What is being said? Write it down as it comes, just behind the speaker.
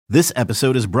This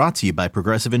episode is brought to you by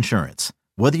Progressive Insurance.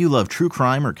 Whether you love true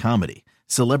crime or comedy,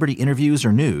 celebrity interviews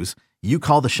or news, you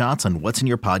call the shots on what's in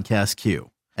your podcast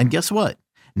queue. And guess what?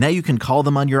 Now you can call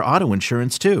them on your auto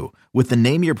insurance too with the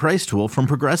Name Your Price tool from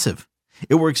Progressive.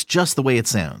 It works just the way it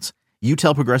sounds. You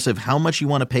tell Progressive how much you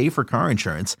want to pay for car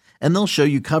insurance, and they'll show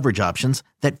you coverage options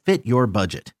that fit your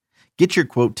budget. Get your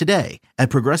quote today at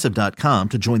Progressive.com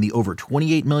to join the over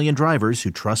 28 million drivers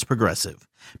who trust Progressive.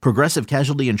 Progressive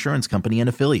Casualty Insurance Company and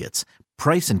Affiliates.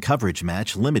 Price and coverage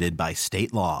match limited by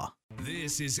state law.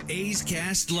 This is A's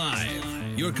Cast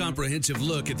Live, your comprehensive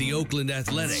look at the Oakland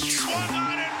Athletics. Swung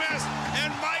on and missed,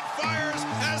 and Mike Fiers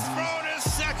has thrown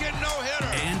his second no-hitter.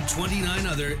 And 29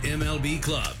 other MLB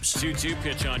clubs. 2-2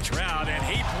 pitch on Trout, and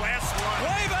he blasts one.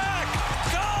 Way back!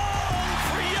 Goal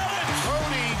for Yelich!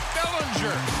 Cody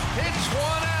Bellinger hits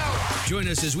one out. Join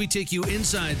us as we take you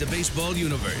inside the baseball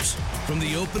universe. From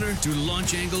the opener to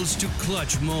launch angles to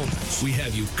clutch moments, we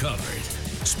have you covered.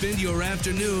 Spend your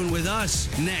afternoon with us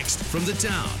next from the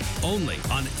town, only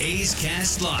on A's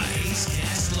Cast Live. A's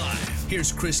Cast Live.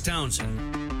 Here's Chris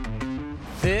Townsend.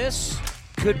 This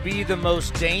could be the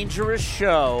most dangerous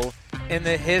show in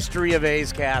the history of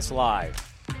A's Cast Live.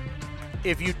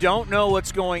 If you don't know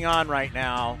what's going on right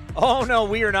now, oh no,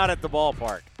 we are not at the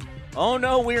ballpark. Oh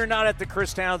no, we are not at the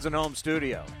Chris Townsend home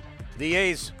studio, the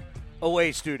A's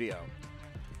away studio.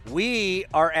 We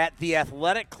are at the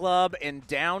Athletic Club in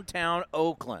downtown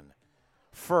Oakland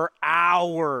for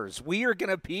hours. We are going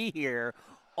to be here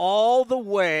all the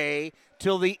way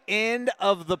till the end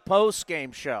of the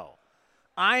postgame show.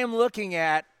 I am looking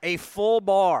at a full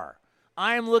bar.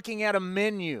 I am looking at a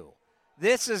menu.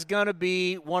 This is going to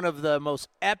be one of the most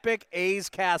epic A's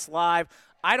Cast Live.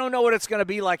 I don't know what it's going to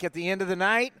be like at the end of the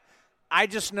night. I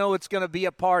just know it's going to be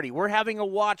a party. We're having a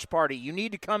watch party. You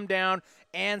need to come down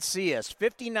and see us.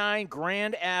 59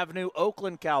 Grand Avenue,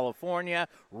 Oakland, California,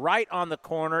 right on the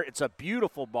corner. It's a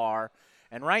beautiful bar.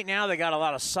 And right now they got a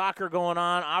lot of soccer going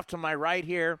on. Off to my right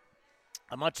here,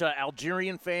 a bunch of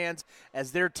Algerian fans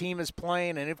as their team is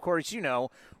playing. And, of course, you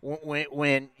know,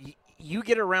 when you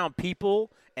get around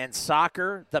people and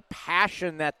soccer, the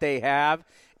passion that they have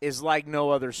is like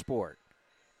no other sport.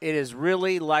 It is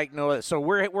really like no other. So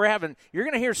we're having – you're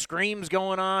going to hear screams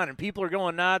going on, and people are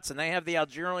going nuts, and they have the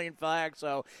Algerian flag.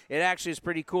 So it actually is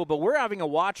pretty cool. But we're having a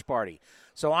watch party.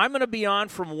 So I'm going to be on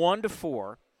from 1 to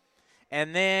 4.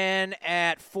 And then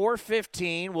at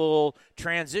 4:15, we'll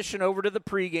transition over to the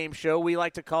pregame show. We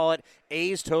like to call it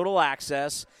A's Total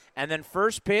Access. And then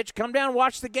first pitch, come down,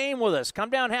 watch the game with us.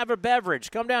 Come down, have a beverage.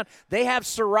 Come down. They have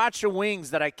sriracha wings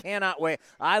that I cannot wait.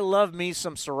 I love me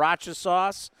some sriracha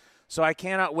sauce. So I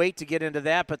cannot wait to get into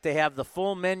that, but they have the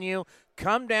full menu.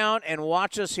 Come down and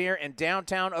watch us here in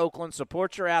downtown Oakland.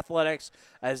 Support your Athletics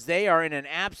as they are in an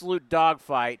absolute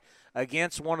dogfight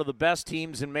against one of the best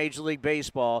teams in Major League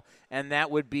Baseball, and that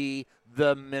would be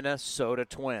the Minnesota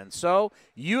Twins. So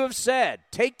you have said,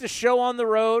 take the show on the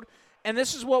road, and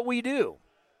this is what we do.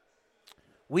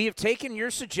 We have taken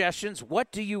your suggestions. What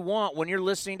do you want when you're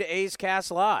listening to A's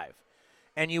Cast Live?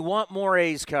 And you want more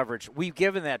A's coverage, we've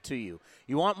given that to you.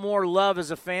 You want more love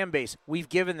as a fan base, we've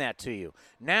given that to you.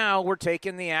 Now we're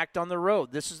taking the act on the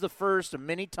road. This is the first of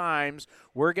many times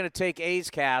we're going to take A's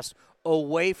Cast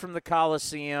away from the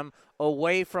Coliseum,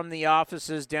 away from the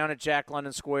offices down at Jack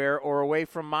London Square, or away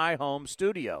from my home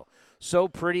studio. So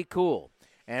pretty cool.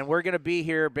 And we're going to be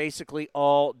here basically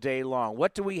all day long.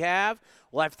 What do we have?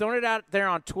 Well, I've thrown it out there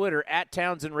on Twitter, at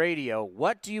Townsend Radio.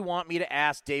 What do you want me to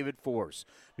ask David Forst?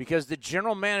 Because the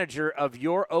general manager of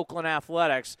your Oakland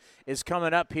Athletics is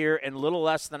coming up here in a little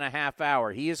less than a half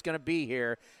hour. He is going to be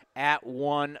here at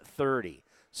 1:30.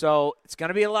 So it's going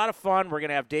to be a lot of fun. We're going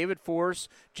to have David Forst.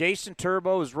 Jason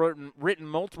Turbo has written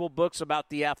multiple books about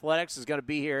the Athletics, is going to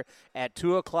be here at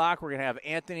 2 o'clock. We're going to have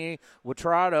Anthony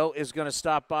Witrado is going to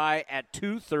stop by at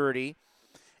 2:30.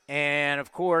 And,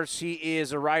 of course, he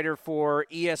is a writer for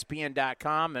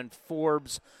ESPN.com and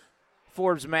Forbes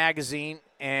Magazine.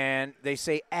 And they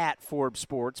say at Forbes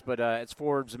Sports, but it's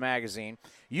Forbes Magazine.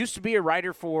 Used to be a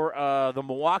writer for the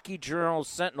Milwaukee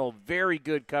Journal-Sentinel, very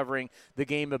good covering the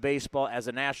game of baseball as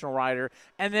a national writer.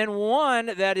 And then one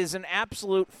that is an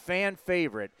absolute fan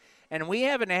favorite, and we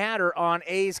haven't had her on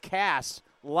A's Cast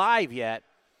Live yet,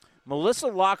 Melissa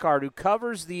Lockhart, who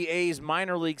covers the A's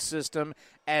minor league system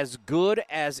as good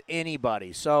as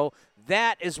anybody. So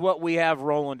that is what we have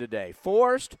rolling today.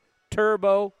 Forst,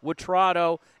 Turbo,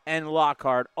 Witrado, and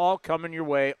Lockhart all coming your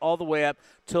way all the way up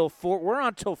till 4. We're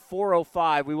on till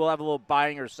 4:05. We will have a little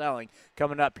buying or selling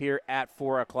coming up here at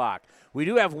 4 o'clock. We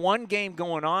do have one game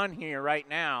going on here right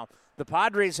now. The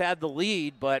Padres had the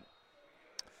lead, but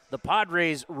the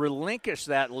Padres relinquished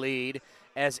that lead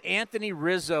as Anthony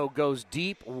Rizzo goes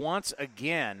deep once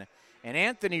again. And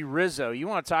Anthony Rizzo, you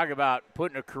want to talk about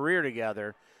putting a career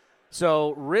together.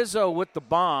 So Rizzo with the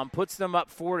bomb puts them up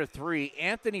 4-3.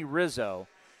 Anthony Rizzo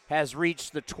has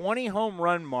reached the 20 home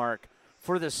run mark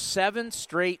for the 7th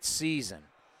straight season.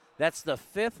 That's the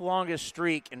 5th longest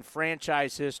streak in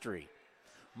franchise history.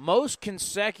 Most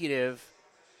consecutive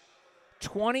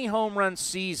 20 home run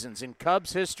seasons in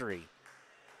Cubs history.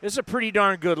 This is a pretty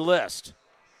darn good list.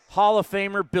 Hall of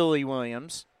Famer Billy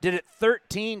Williams did it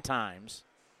 13 times.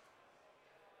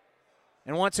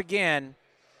 And once again,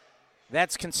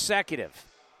 that's consecutive.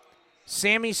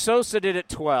 Sammy Sosa did it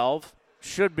 12,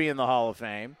 should be in the Hall of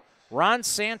Fame. Ron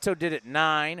Santo did it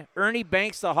 9. Ernie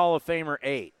Banks, the Hall of Famer,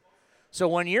 8. So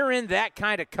when you're in that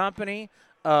kind of company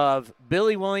of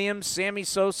Billy Williams, Sammy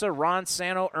Sosa, Ron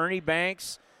Santo, Ernie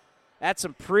Banks, that's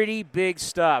some pretty big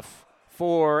stuff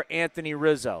for Anthony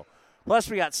Rizzo. Plus,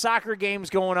 we got soccer games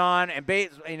going on, and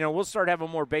we'll start having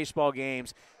more baseball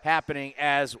games happening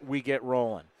as we get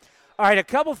rolling. All right, a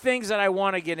couple things that I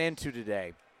want to get into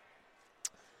today.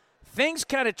 Things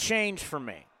kind of changed for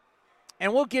me.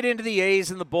 And we'll get into the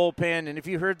A's and the bullpen. And if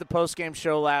you heard the postgame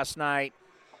show last night,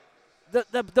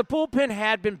 the bullpen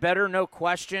had been better, no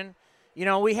question. You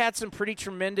know, we had some pretty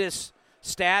tremendous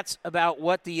stats about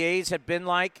what the A's have been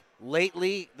like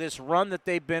lately, this run that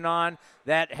they've been on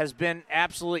that has been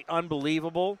absolutely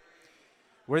unbelievable,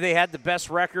 where they had the best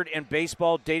record in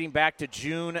baseball dating back to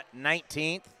June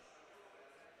 19th.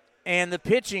 And the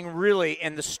pitching really,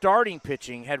 and the starting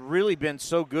pitching had really been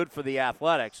so good for the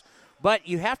Athletics. But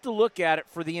you have to look at it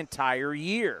for the entire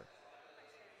year.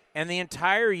 And the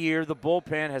entire year, the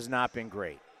bullpen has not been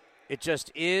great. It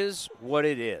just is what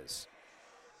it is.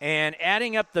 And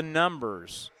adding up the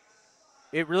numbers,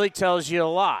 it really tells you a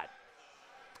lot.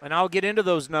 And I'll get into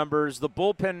those numbers. The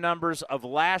bullpen numbers of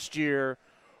last year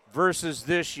versus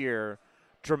this year,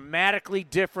 dramatically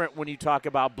different when you talk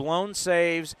about blown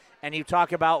saves and you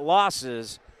talk about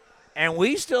losses. And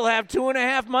we still have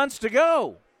 2.5 months to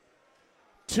go.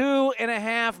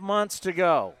 2.5 months to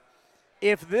go.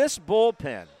 If this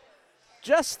bullpen,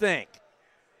 just think,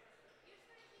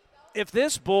 if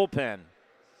this bullpen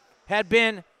had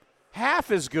been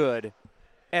half as good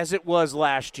as it was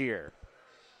last year,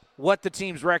 what the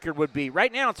team's record would be.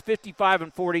 Right now it's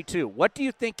 55-42. What do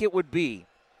you think it would be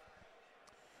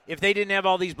if they didn't have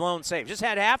all these blown saves? Just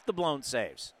had half the blown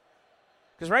saves.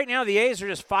 Because right now the A's are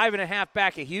just 5.5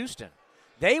 back of Houston.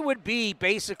 They would be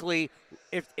basically,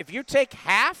 if you take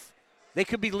half, they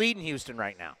could be leading Houston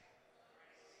right now.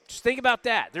 Just think about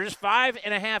that. They're just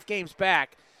 5.5 games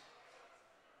back.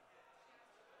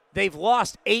 They've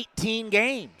lost 18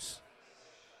 games.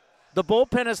 The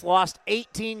bullpen has lost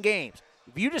 18 games.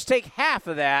 If you just take half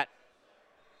of that,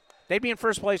 they'd be in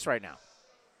first place right now.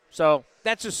 So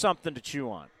that's just something to chew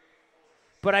on.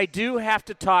 But I do have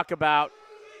to talk about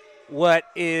what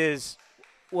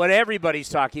everybody's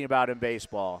talking about in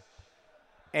baseball.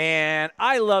 And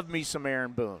I love me some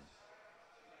Aaron Boone.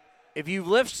 If you've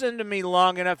listened to me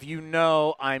long enough, you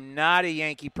know I'm not a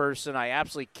Yankee person. I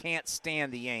absolutely can't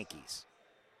stand the Yankees.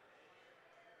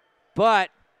 But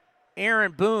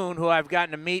Aaron Boone, who I've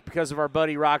gotten to meet because of our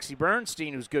buddy Roxy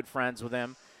Bernstein, who's good friends with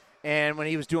him, and when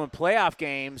he was doing playoff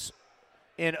games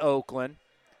in Oakland,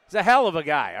 he's a hell of a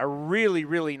guy, a really,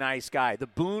 really nice guy. The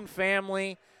Boone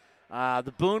family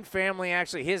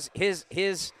actually,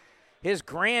 his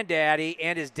granddaddy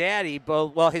and his daddy,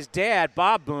 his dad,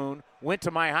 Bob Boone, went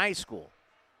to my high school.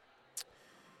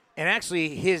 And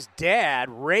actually, his dad,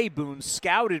 Ray Boone,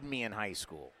 scouted me in high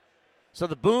school. So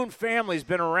the Boone family's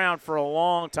been around for a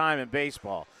long time in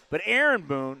baseball. But Aaron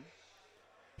Boone,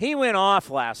 he went off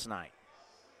last night.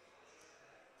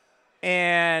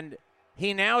 And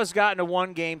he now has gotten a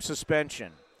 1-game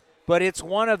suspension. But it's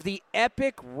one of the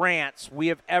epic rants we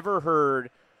have ever heard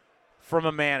from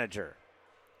a manager.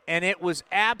 And it was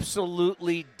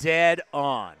absolutely dead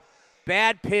on.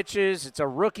 Bad pitches. It's a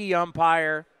rookie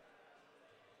umpire.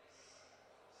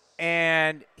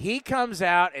 And he comes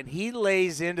out and he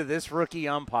lays into this rookie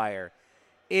umpire.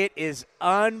 It is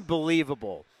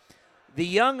unbelievable. The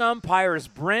young umpire is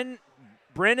Brennan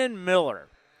Miller.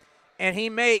 And he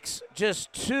makes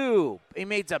he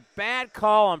makes a bad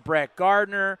call on Brett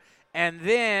Gardner. And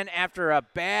then after a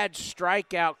bad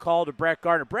strikeout call to Brett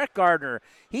Gardner,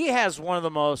 he has one of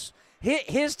the most,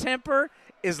 his temper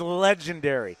is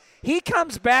legendary. He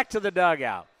comes back to the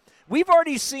dugout. We've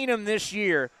already seen him this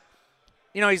year.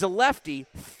 You know, he's a lefty,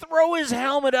 throw his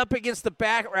helmet up against the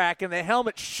back rack, and the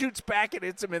helmet shoots back and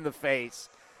hits him in the face.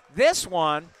 This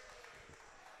one,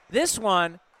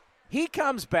 he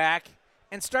comes back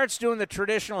and starts doing the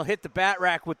traditional hit the bat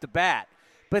rack with the bat.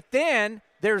 But then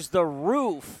there's the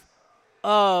roof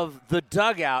of the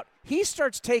dugout, he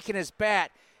starts taking his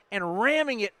bat and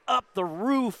ramming it up the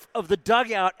roof of the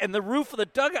dugout, and the roof of the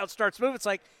dugout starts moving. It's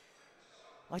like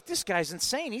this guy's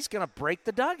insane. He's going to break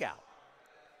the dugout.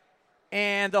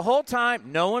 And the whole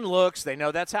time, no one looks. They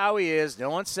know that's how he is. No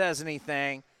one says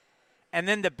anything. And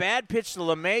then the bad pitch to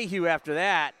LeMahieu after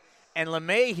that, and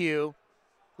LeMahieu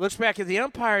looks back at the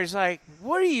umpire. He's like,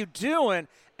 what are you doing?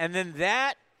 And then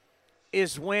that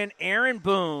is when Aaron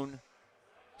Boone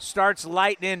starts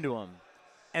lighting into him.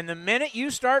 And the minute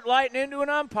you start lighting into an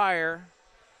umpire,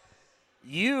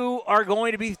 you are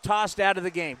going to be tossed out of the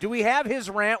game. Do we have his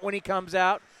rant when he comes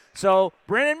out? So,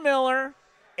 Brennan Miller,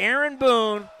 Aaron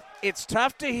Boone, it's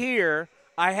tough to hear.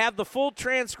 I have the full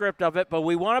transcript of it, but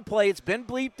we want to play. It's been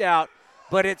bleeped out,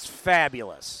 but it's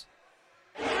fabulous.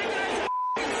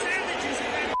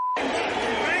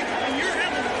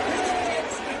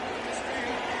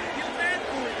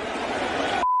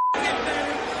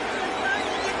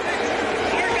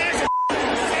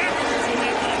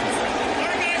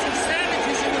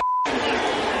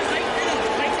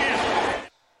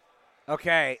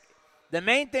 Okay, the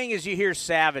main thing is you hear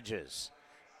savages.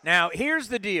 Now, here's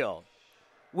the deal.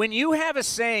 When you have a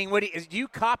saying, do you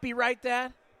copyright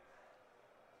that?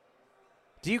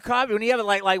 Do you copy when you have it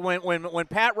like when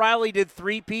Pat Riley did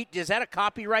three-peat? Is that a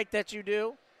copyright that you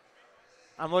do?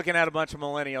 I'm looking at a bunch of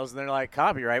millennials and they're like,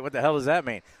 copyright? What the hell does that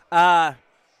mean?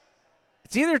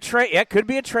 It's either it could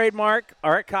be a trademark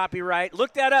or a copyright.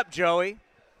 Look that up, Joey.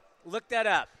 Look that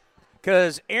up.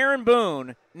 Because Aaron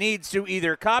Boone needs to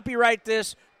either copyright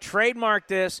this, trademark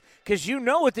this, because you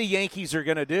know what the Yankees are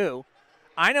going to do.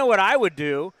 I know what I would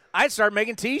do. I'd start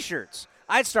making T-shirts.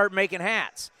 I'd start making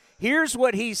hats. Here's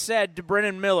what he said to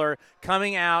Brennan Miller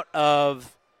coming out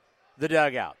of the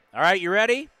dugout. All right, you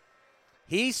ready?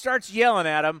 He starts yelling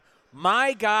at him,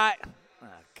 my guy. Oh,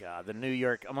 God, the New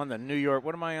York. I'm on the New York.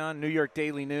 What am I on? New York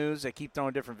Daily News. They keep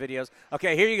throwing different videos.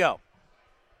 Okay, here you go.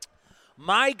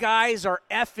 My guys are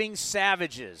effing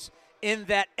savages in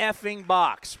that effing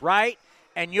box, right?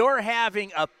 And you're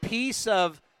having a piece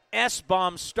of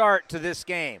S-bomb start to this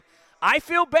game. I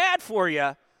feel bad for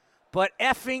you, but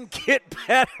effing get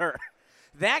better.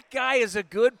 That guy is a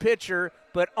good pitcher,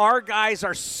 but our guys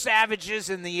are savages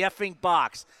in the effing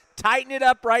box. Tighten it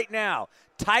up right now.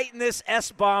 Tighten this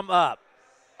S-bomb up.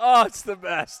 Oh, it's the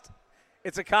best.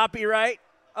 It's a copyright.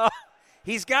 Oh,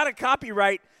 he's got a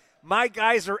copyright. My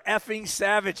guys are effing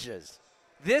savages.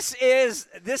 This is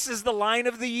the line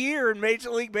of the year in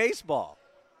Major League Baseball.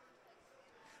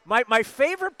 My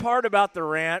favorite part about the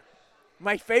rant,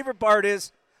 my favorite part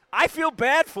is, I feel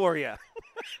bad for you.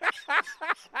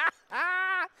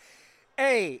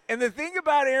 Hey, and the thing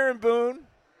about Aaron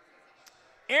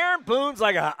Boone's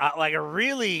like a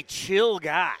really chill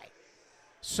guy.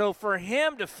 So for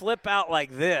him to flip out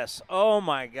like this, oh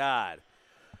my God.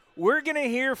 We're going to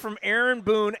hear from Aaron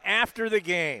Boone after the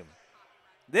game.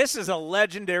 This is a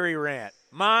legendary rant.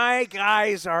 My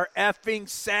guys are effing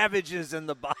savages in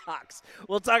the box.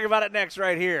 We'll talk about it next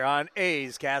right here on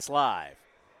A's Cast Live.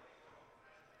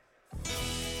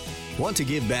 Want to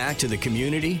give back to the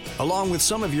community along with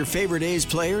some of your favorite A's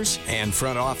players and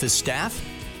front office staff?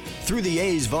 Through the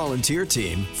A's volunteer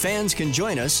team, fans can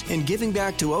join us in giving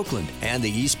back to Oakland and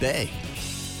the East Bay.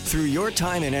 Through your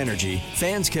time and energy,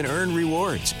 fans can earn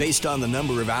rewards based on the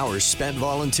number of hours spent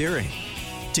volunteering.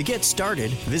 To get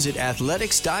started, visit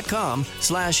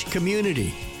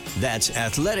athletics.com/community. That's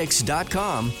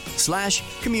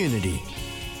athletics.com/community.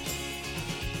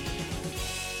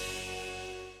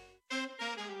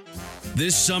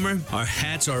 This summer, our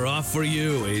hats are off for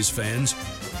you, A's fans.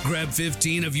 Grab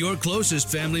 15 of your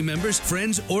closest family members,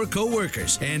 friends, or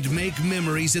coworkers and make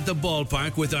memories at the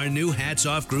ballpark with our new Hats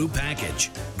Off group package.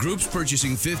 Groups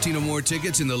purchasing 15 or more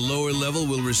tickets in the lower level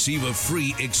will receive a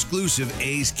free exclusive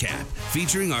A's cap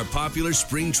featuring our popular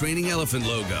spring training elephant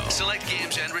logo. Select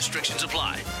games and restrictions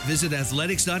apply. Visit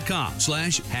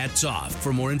athletics.com/hatsoff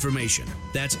for more information.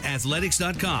 That's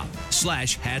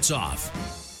athletics.com/hatsoff.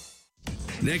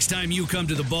 Next time you come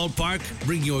to the ballpark,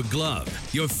 bring your glove,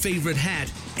 your favorite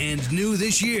hat, and new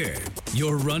this year,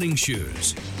 your running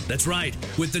shoes. That's right.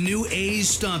 With the new A's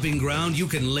Stomping Ground, you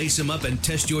can lace them up and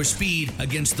test your speed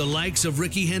against the likes of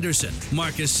Ricky Henderson,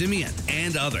 Marcus Semien,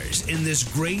 and others in this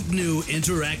great new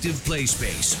interactive play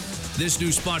space. This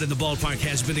new spot in the ballpark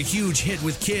has been a huge hit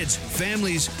with kids,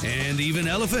 families, and even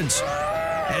elephants,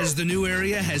 as the new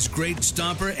area has great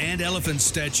stomper and elephant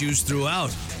statues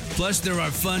throughout. Plus, there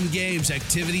are fun games,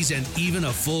 activities, and even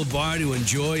a full bar to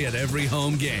enjoy at every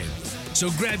home game. So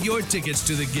grab your tickets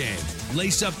to the game,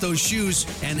 lace up those shoes,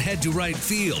 and head to right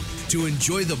field to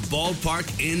enjoy the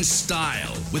ballpark in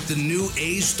style with the new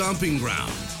A's Stomping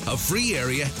Ground, a free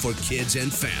area for kids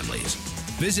and families.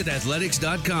 Visit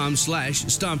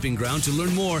athletics.com/stomping ground to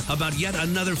learn more about yet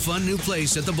another fun new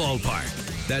place at the ballpark.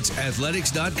 That's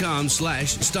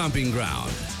athletics.com/stomping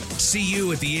ground. See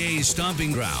you at the A's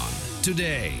Stomping Ground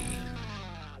today.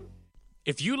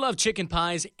 If you love chicken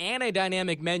pies and a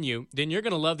dynamic menu, then you're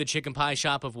going to love the Chicken Pie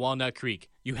Shop of Walnut Creek.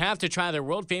 You have to try their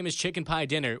world-famous chicken pie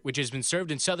dinner, which has been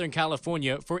served in Southern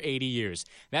California for 80 years.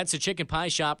 That's the Chicken Pie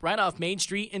Shop right off Main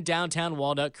Street in downtown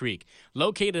Walnut Creek,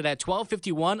 located at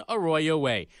 1251 Arroyo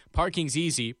Way. Parking's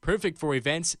easy, perfect for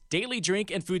events, daily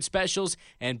drink and food specials,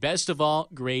 and best of all,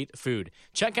 great food.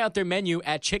 Check out their menu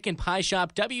at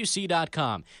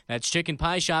chickenpieshopwc.com. That's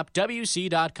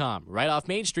chickenpieshopwc.com, right off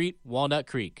Main Street, Walnut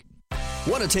Creek.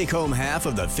 Want to take home half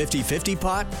of the 50-50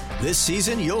 pot? This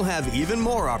season, you'll have even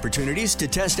more opportunities to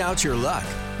test out your luck.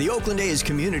 The Oakland A's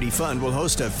Community Fund will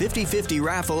host a 50-50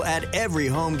 raffle at every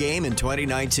home game in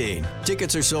 2019.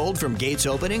 Tickets are sold from gates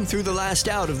opening through the last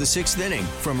out of the 6th inning,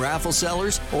 from raffle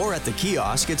sellers or at the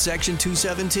kiosk at Section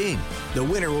 217. The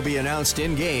winner will be announced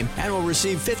in-game and will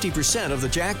receive 50% of the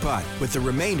jackpot, with the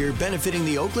remainder benefiting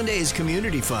the Oakland A's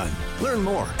Community Fund. Learn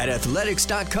more at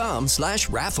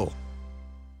athletics.com/raffle.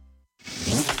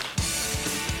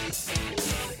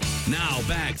 Now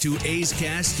back to A's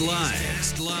Cast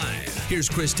Live. Here's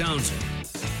Chris Townsend.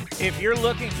 If you're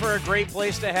looking for a great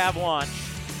place to have lunch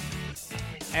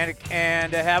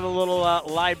and to have a little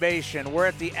libation, we're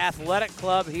at the Athletic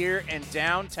Club here in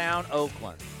downtown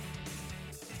Oakland.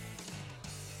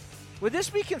 Would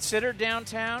this be considered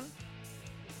downtown?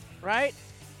 Right?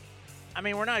 I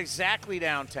mean, we're not exactly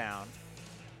downtown.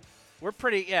 We're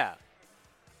pretty, yeah.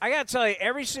 I got to tell you,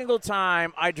 every single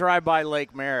time I drive by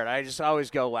Lake Merritt, I just always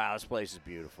go, wow, this place is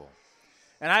beautiful.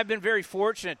 And I've been very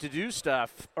fortunate to do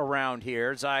stuff around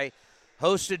here, as I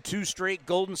hosted 2 straight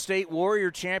Golden State Warrior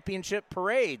Championship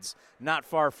parades not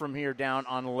far from here down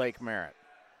on Lake Merritt.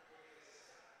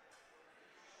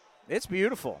 It's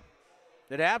beautiful.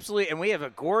 It absolutely, and we have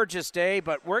a gorgeous day,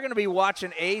 but we're going to be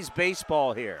watching A's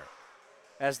baseball here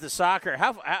as the soccer.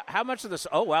 How much of this?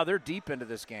 Oh, wow, they're deep into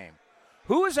this game.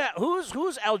 Who is that?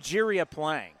 Who's Algeria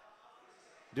playing?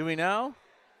 Do we know?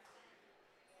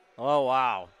 Oh,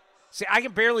 wow. See, I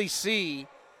can barely see.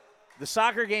 The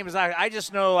soccer game is I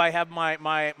just know I have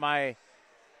my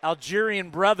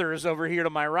Algerian brothers over here to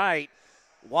my right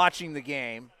watching the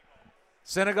game.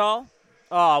 Senegal?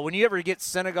 Oh, when you ever get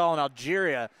Senegal and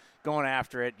Algeria going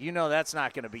after it, you know that's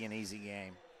not going to be an easy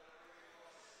game.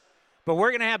 But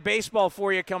we're going to have baseball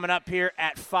for you coming up here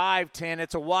at 5:10.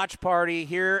 It's a watch party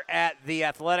here at the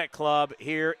Athletic Club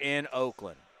here in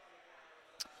Oakland.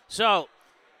 So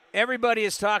everybody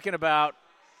is talking about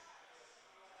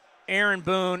Aaron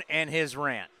Boone and his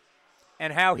rant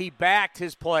and how he backed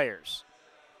his players.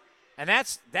 And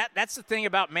that's the thing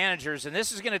about managers, and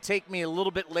this is going to take me a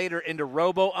little bit later into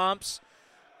robo-umps.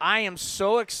 I am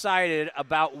so excited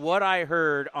about what I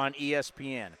heard on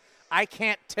ESPN. I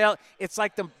can't tell. It's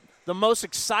like the most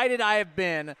excited I have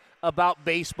been about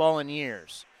baseball in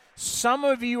years. Some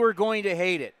of you are going to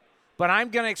hate it, but I'm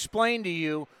going to explain to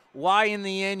you why in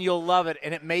the end you'll love it,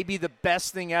 and it may be the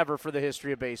best thing ever for the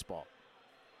history of baseball.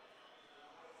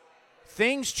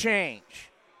 Things change.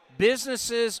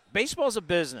 Baseball's a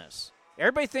business.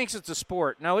 Everybody thinks it's a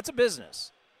sport. No, it's a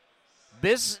business.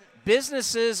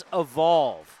 Businesses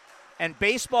evolve, and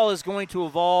baseball is going to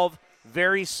evolve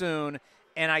very soon,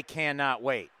 and I cannot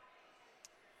wait.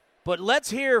 But let's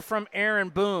hear from Aaron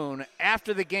Boone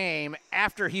after the game,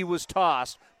 after he was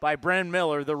tossed by Brennan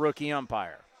Miller, the rookie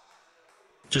umpire.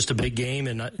 Just a big game,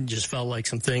 and I just felt like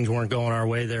some things weren't going our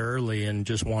way there early, and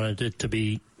just wanted it to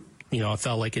be, I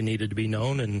felt like it needed to be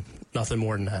known, and nothing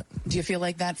more than that. Do you feel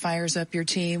like that fires up your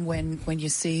team when they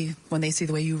see the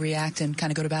way you react and kind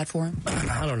of go to bat for them?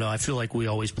 I don't know. I feel like we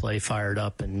always play fired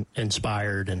up and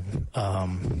inspired, and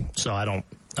so I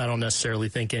don't necessarily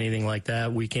think anything like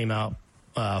that. We came out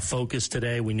focused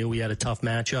today. We knew we had a tough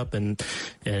matchup and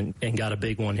got a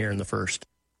big one here in the first.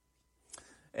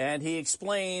 And he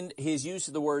explained his use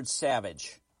of the word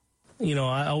savage.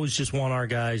 I always just want our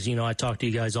guys, I talk to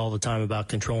you guys all the time about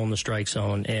controlling the strike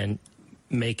zone and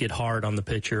make it hard on the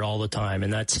pitcher all the time.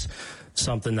 And that's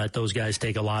something that those guys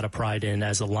take a lot of pride in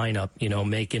as a lineup,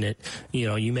 making it,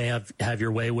 you may have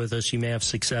your way with us, you may have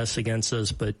success against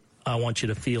us, but I want you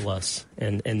to feel us.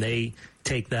 And they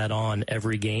take that on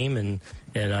every game, and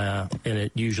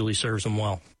it usually serves them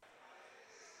well.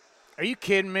 Are you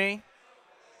kidding me?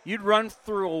 You'd run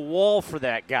through a wall for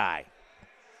that guy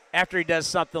after he does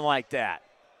something like that.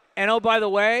 And, oh, by the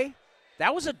way,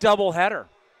 That was a doubleheader.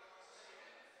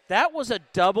 That was a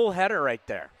doubleheader right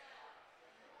there.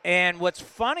 And what's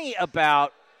funny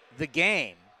about the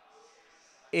game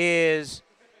is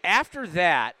after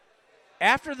that,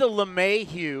 after the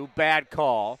LeMahieu bad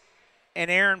call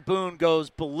and Aaron Boone goes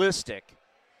ballistic,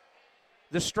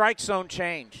 the strike zone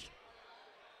changed.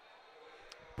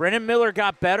 Brennan Miller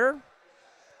got better,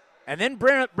 and then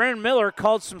Brennan Miller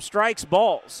called some strikes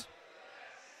balls.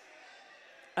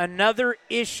 Another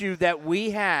issue that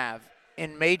we have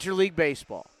in Major League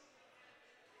Baseball.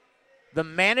 The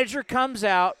manager comes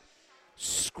out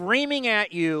screaming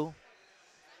at you,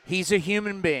 he's a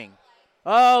human being.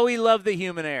 Oh, we love the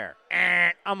human error.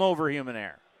 I'm over human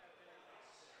error.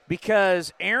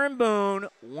 Because Aaron Boone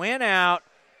went out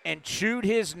and chewed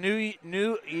his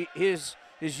his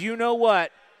you know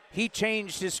what. He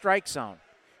changed his strike zone.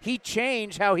 He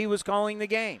changed how he was calling the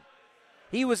game.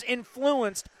 He was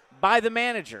influenced by the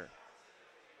manager.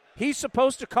 He's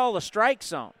supposed to call a strike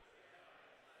zone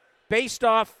based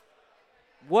off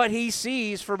what he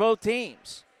sees for both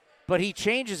teams. But he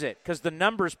changes it because the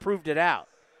numbers proved it out.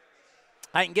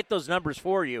 I can get those numbers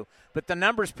for you, but the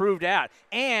numbers proved out.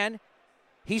 And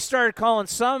he started calling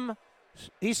some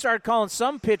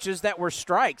pitches that were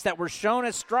strikes, that were shown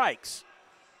as strikes.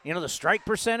 You know, the strike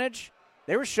percentage,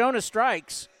 they were shown as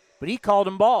strikes, but he called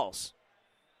them balls.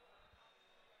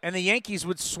 And the Yankees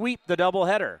would sweep the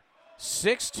doubleheader.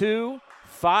 6-2,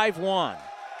 5-1.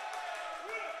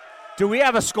 Do we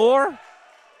have a score?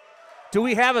 Do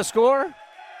we have a score?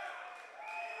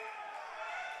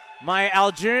 My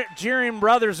Algerian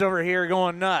brothers over here are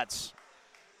going nuts.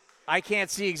 I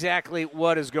can't see exactly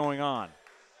what is going on.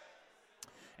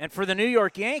 And for the New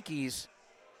York Yankees,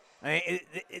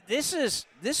 this is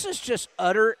just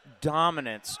utter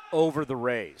dominance over the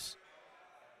Rays.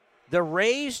 The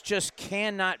Rays just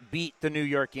cannot beat the New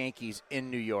York Yankees in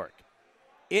New York.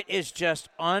 It is just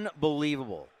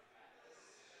unbelievable.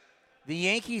 The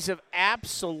Yankees have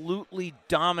absolutely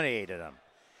dominated them.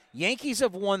 Yankees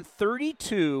have won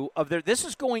 32 of their – this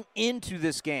is going into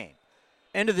this game,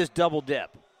 into this double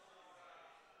dip.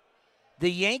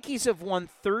 The Yankees have won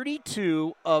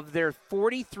 32 of their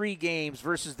 43 games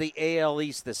versus the AL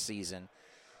East this season,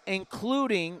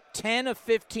 including 10 of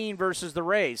 15 versus the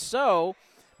Rays. So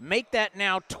make that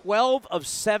now 12 of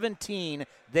 17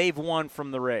 they've won from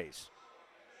the Rays.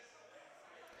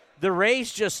 The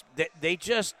Rays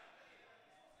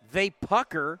they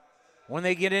pucker when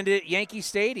they get into Yankee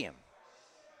Stadium.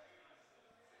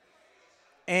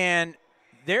 And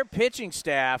their pitching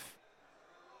staff,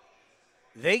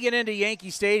 they get into Yankee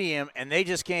Stadium and they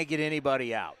just can't get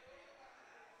anybody out.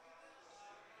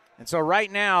 And so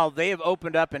right now they have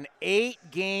opened up an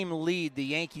 8-game lead the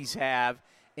Yankees have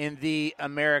in the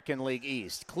American League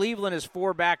East. Cleveland is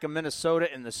 4 back of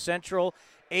Minnesota in the Central.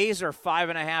 A's are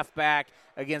 5.5 back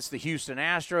against the Houston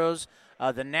Astros.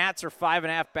 The Nats are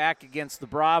 5.5 back against the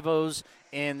Bravos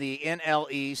in the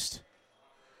NL East.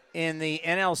 In the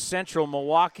NL Central,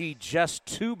 Milwaukee just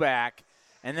 2 back.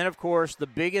 And then, of course, the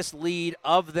biggest lead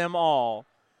of them all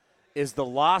is the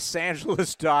Los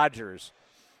Angeles Dodgers.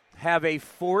 Have a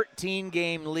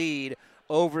 14-game lead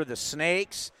over the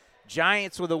Snakes.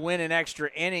 Giants with a win in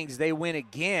extra innings. They win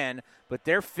again, but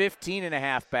they're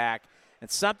 15.5 back.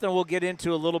 And something we'll get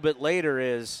into a little bit later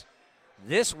is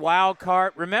this wild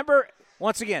card. Remember,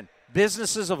 once again,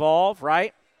 businesses evolve,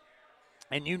 right?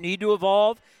 And you need to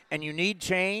evolve, and you need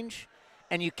change.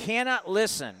 And you cannot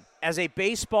listen, as a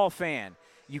baseball fan,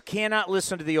 you cannot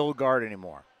listen to the old guard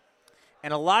anymore.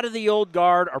 And a lot of the old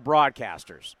guard are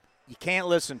broadcasters. You can't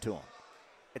listen to them.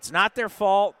 It's not their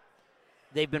fault.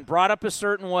 They've been brought up a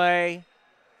certain way.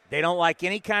 They don't like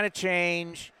any kind of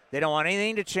change. They don't want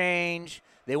anything to change.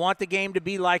 They want the game to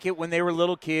be like it when they were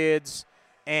little kids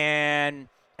and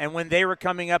when they were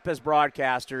coming up as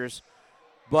broadcasters.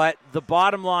 But the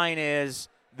bottom line is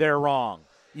they're wrong.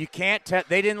 You can't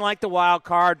they didn't like the wild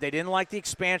card. They didn't like the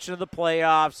expansion of the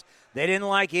playoffs. They didn't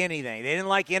like anything. They didn't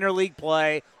like interleague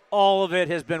play. All of it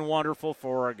has been wonderful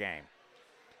for our game.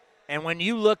 And when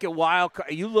you look at wild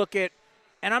card, you look at,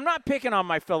 and I'm not picking on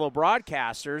my fellow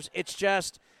broadcasters. It's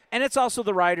just, and it's also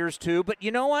the writers too. But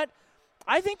you know what?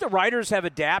 I think the writers have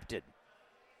adapted.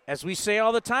 As we say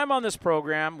all the time on this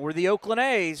program, we're the Oakland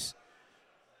A's.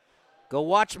 Go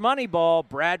watch Moneyball,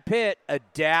 Brad Pitt,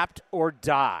 adapt or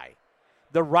die.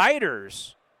 The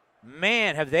writers,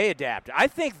 man, have they adapted. I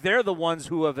think they're the ones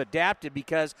who have adapted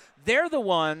because they're the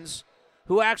ones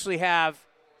who actually have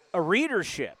a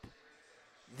readership.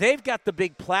 They've got the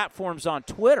big platforms on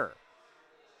Twitter.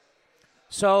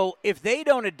 So if they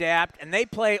don't adapt and they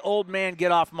play old man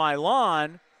get off my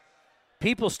lawn,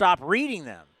 people stop reading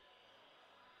them.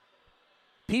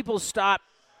 People stop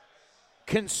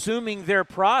consuming their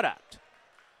product.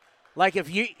 Like if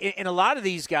you, in a lot of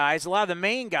these guys, a lot of the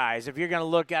main guys, if you're going to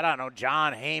look at, I don't know,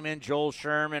 John Heyman, Joel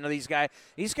Sherman, these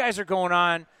guys are going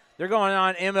on, they're going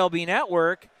on MLB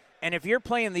Network, and if you're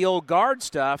playing the old guard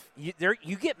stuff,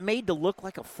 you get made to look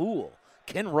like a fool.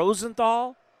 Ken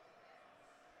Rosenthal.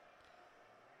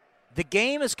 The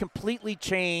game has completely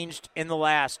changed in the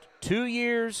last 2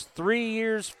 years, 3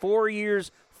 years, 4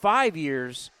 years, 5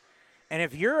 years. And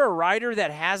if you're a writer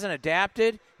that hasn't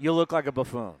adapted, you look like a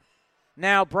buffoon.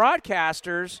 Now,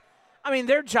 broadcasters, I mean,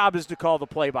 their job is to call the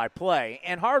play-by-play,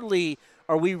 and hardly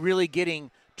are we really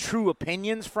getting true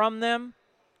opinions from them.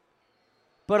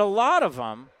 But a lot of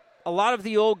them, a lot of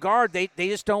the old guard, they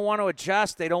just don't want to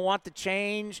adjust. They don't want to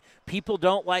change. People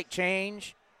don't like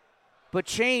change. But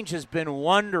change has been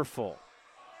wonderful.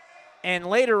 And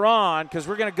later on, because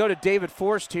we're going to go to David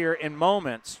Forst here in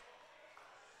moments,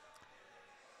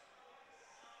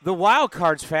 the wild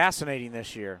card's fascinating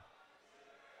this year.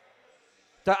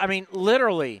 I mean,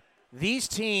 literally, these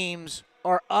teams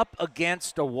are up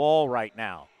against a wall right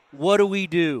now. What do we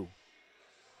do?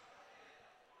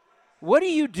 What do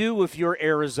you do if you're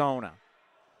Arizona?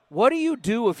 What do you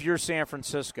do if you're San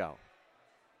Francisco?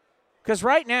 Because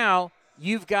right now,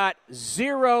 you've got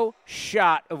zero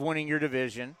shot of winning your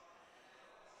division.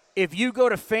 If you go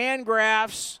to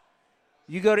FanGraphs,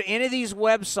 you go to any of these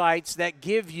websites that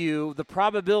give you the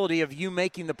probability of you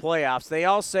making the playoffs, they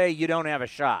all say you don't have a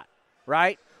shot,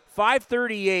 right?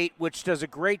 538, which does a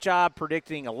great job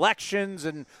predicting elections,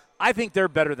 and I think they're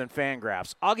better than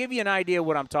FanGraphs. I'll give you an idea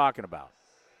what I'm talking about.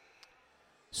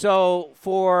 So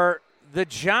for the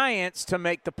Giants to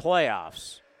make the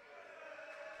playoffs,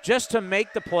 just to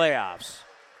make the playoffs,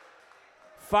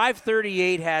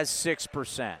 538 has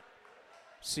 6%.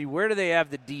 See, where do they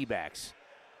have the D-backs?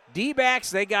 D-backs,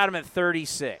 they got them at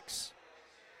 36.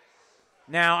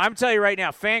 Now, I'm telling you right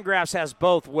now, FanGraphs has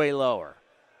both way lower.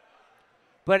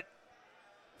 But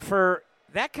for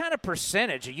that kind of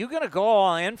percentage, are you going to go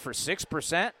all in for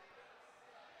 6%?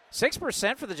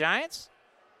 6% for the Giants?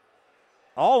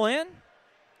 All in?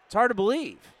 It's hard to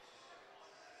believe.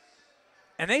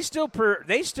 And they still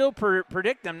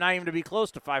predict them not even to be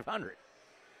close to 500.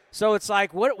 So it's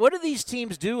like, what do these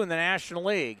teams do in the National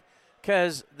League?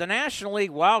 Because the National League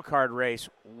wildcard race,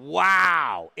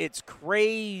 wow, it's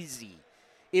crazy.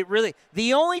 It really –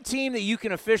 the only team that you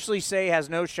can officially say has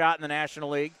no shot in the National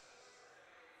League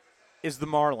is the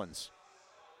Marlins.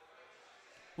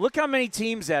 Look how many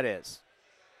teams that is.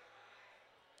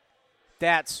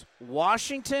 That's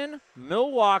Washington,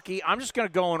 Milwaukee. I'm just going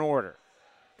to go in order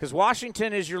because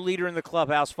Washington is your leader in the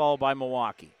clubhouse, followed by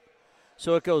Milwaukee.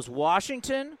 So it goes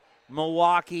Washington,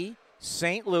 Milwaukee,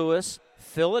 St. Louis,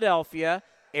 Philadelphia,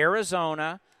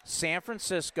 Arizona, San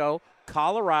Francisco,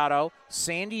 Colorado,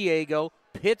 San Diego,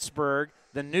 Pittsburgh,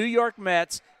 the New York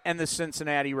Mets, and the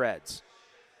Cincinnati Reds.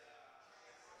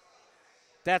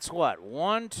 That's what?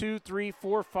 1, 2, 3,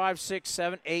 4, 5, 6,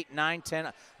 7, 8, 9,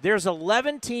 10. There's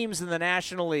 11 teams in the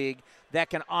National League that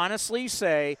can honestly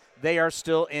say they are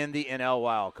still in the NL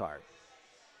wild card.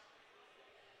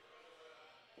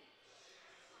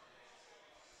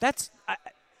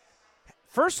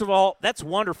 First of all, that's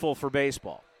wonderful for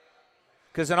baseball.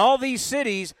 Because in all these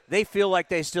cities, they feel like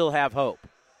they still have hope.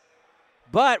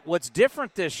 But what's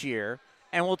different this year,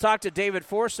 and we'll talk to David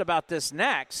Forst about this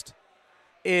next,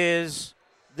 is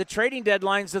the trading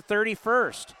deadline's the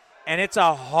 31st. And it's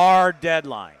a hard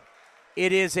deadline.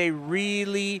 It is a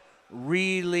really,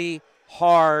 really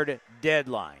hard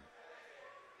deadline.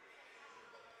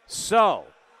 So,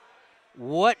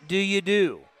 what do you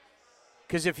do?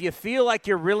 Because if you feel like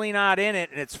you're really not in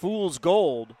it and it's fool's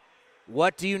gold,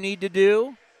 what do you need to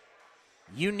do?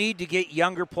 You need to get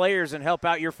younger players and help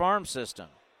out your farm system.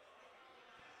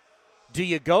 Do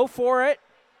you go for it?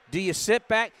 Do you sit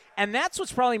back? And that's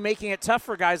what's probably making it tough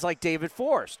for guys like David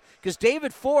Forst. Because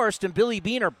David Forst and Billy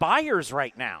Beane are buyers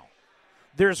right now.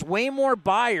 There's way more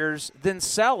buyers than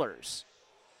sellers.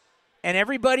 And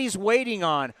everybody's waiting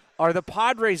on, are the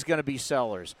Padres going to be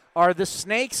sellers? Are the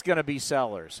Snakes going to be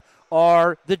sellers?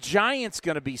 Are the Giants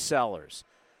going to be sellers?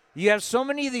 You have so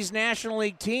many of these National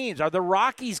League teams. Are the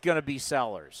Rockies going to be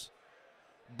sellers?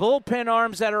 Bullpen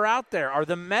arms that are out there. Are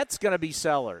the Mets going to be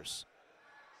sellers?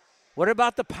 What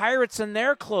about the Pirates and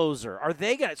their closer? Are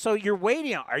they going to? So you're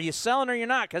waiting. Are you selling or you're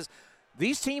not? Because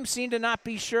these teams seem to not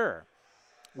be sure.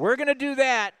 We're going to do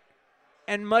that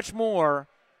and much more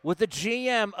with the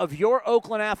GM of your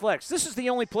Oakland Athletics. This is the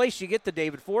only place you get the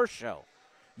David Forst Show.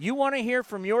 You want to hear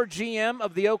from your GM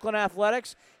of the Oakland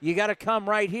Athletics? You got to come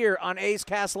right here on A's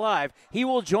Cast Live. He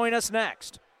will join us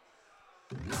next.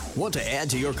 Want to add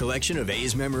to your collection of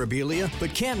A's memorabilia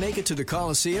but can't make it to the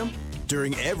Coliseum?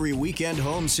 During every weekend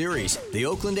home series, the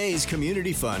Oakland A's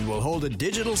Community Fund will hold a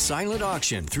digital silent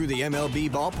auction through the MLB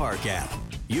Ballpark app.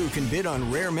 You can bid on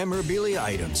rare memorabilia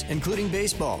items, including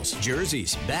baseballs,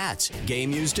 jerseys, bats,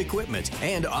 game-used equipment,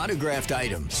 and autographed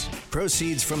items.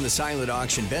 Proceeds from the silent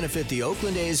auction benefit the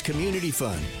Oakland A's Community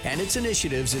Fund and its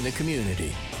initiatives in the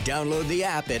community. Download the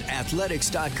app at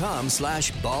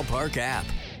athletics.com/ballparkapp.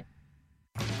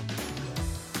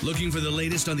 Looking for the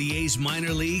latest on the A's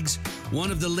minor leagues?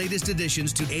 One of the latest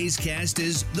additions to A's Cast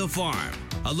is The Farm.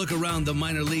 A look around the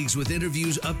minor leagues with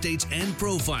interviews, updates, and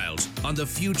profiles on the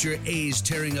future A's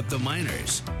tearing up the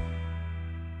minors.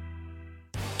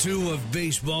 Two of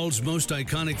baseball's most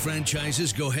iconic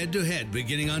franchises go head-to-head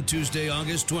beginning on Tuesday,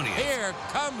 August 20th. Here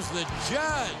comes the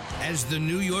judge. As the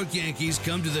New York Yankees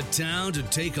come to the town to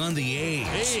take on the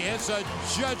A's. He hits a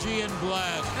Judgian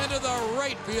blast into the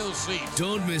right field seat.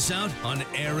 Don't miss out on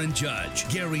Aaron Judge,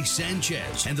 Gary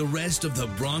Sanchez, and the rest of the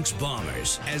Bronx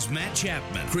Bombers as Matt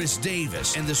Chapman, Chris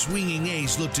Davis, and the swinging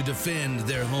A's look to defend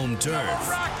their home turf.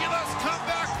 Miraculous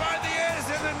comeback by the A's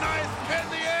in the ninth, and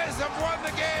the A's have won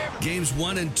the game. Games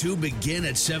 1 and 2 begin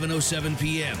at 7:07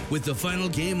 p.m. with the final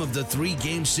game of the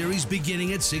 3-game series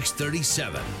beginning at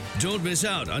 6:37. Don't miss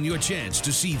out on your chance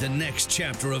to see the next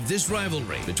chapter of this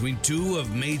rivalry between two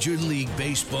of Major League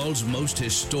Baseball's most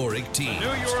historic teams.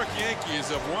 The New York Yankees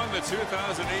have won the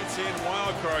 2018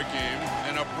 Wild Card game,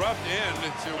 an abrupt end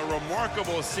to a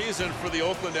remarkable season for the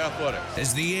Oakland Athletics.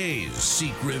 As the A's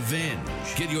seek revenge.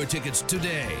 Get your tickets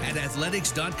today at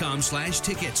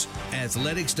athletics.com/tickets.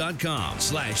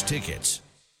 Athletics.com/tickets.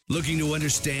 Looking to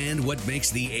understand what makes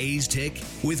the A's tick?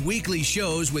 With weekly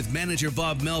shows with manager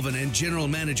Bob Melvin and general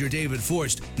manager David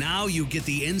Forst, now you get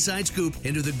the inside scoop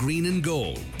into the green and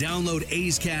gold. Download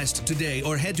A's Cast today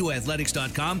or head to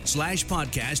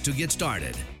athletics.com/podcast to get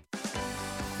started.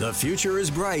 The future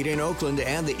is bright in Oakland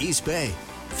and the East Bay.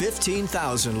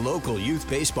 15,000 local youth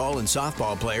baseball and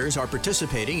softball players are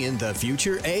participating in the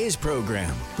Future A's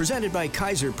program, presented by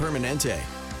Kaiser Permanente.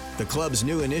 The club's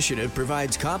new initiative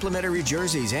provides complimentary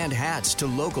jerseys and hats to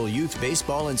local youth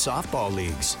baseball and softball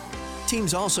leagues.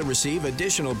 Teams also receive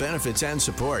additional benefits and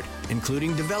support,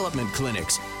 including development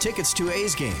clinics, tickets to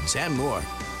A's games, and more.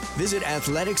 Visit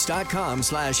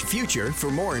athletics.com/future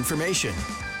for more information.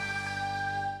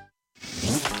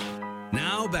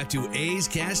 Now back to A's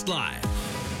Cast Live,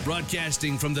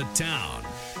 broadcasting from the town.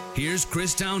 Here's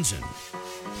Chris Townsend.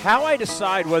 How I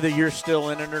decide whether you're still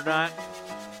in it or not,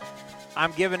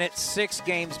 I'm giving it 6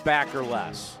 games back or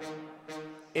less.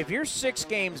 If you're 6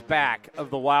 games back of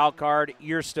the wild card,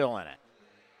 you're still in it.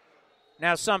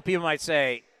 Now, some people might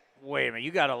say, wait a minute,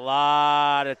 you got a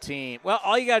lot of teams. Well,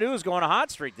 all you got to do is go on a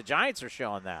hot streak. The Giants are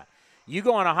showing that. You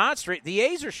go on a hot streak. The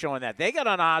A's are showing that. They got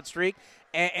on a hot streak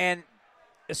and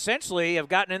essentially have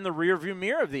gotten in the rearview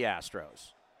mirror of the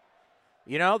Astros.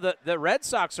 You know, the Red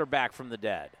Sox are back from the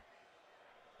dead.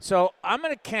 So I'm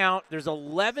going to count, there's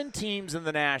 11 teams in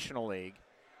the National League,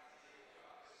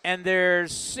 and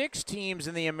there's 6 teams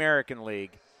in the American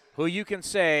League who you can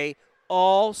say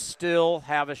all still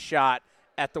have a shot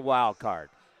at the wild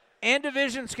card. And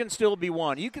divisions can still be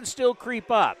won. You can still creep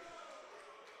up.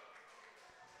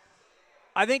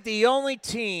 I think the only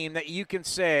team that you can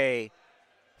say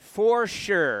for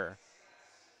sure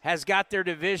has got their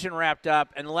division wrapped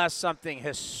up unless something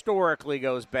historically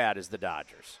goes bad is the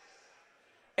Dodgers.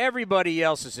 Everybody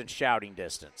else is in shouting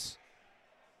distance.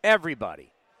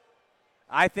 Everybody.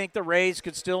 I think the Rays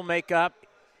could still make up.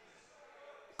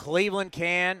 Cleveland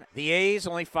can. The A's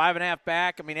only 5.5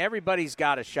 back. I mean, everybody's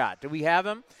got a shot. Do we have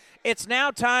them? It's now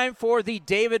time for the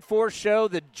David Forst Show,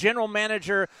 the general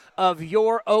manager of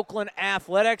your Oakland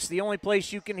Athletics. The only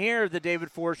place you can hear the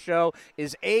David Forst Show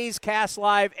is A's Cast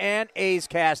Live and A's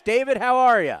Cast. David, how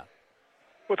are you?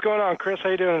 What's going on, Chris? How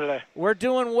you doing today? We're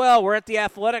doing well. We're at the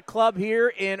Athletic Club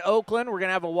here in Oakland. We're going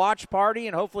to have a watch party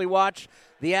and hopefully watch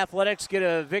the Athletics get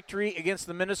a victory against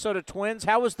the Minnesota Twins.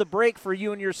 How was the break for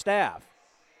you and your staff?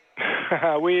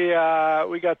 We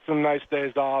got some nice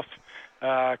days off,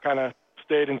 kind of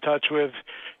stayed in touch with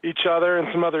each other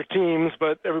and some other teams,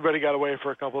 but everybody got away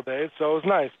for a couple of days, so it was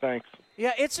nice. Thanks.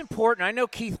 Yeah, it's important. I know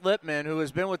Keith Lippman, who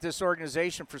has been with this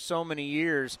organization for so many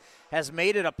years, has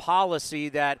made it a policy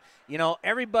that, you know,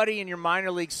 everybody in your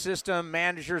minor league system,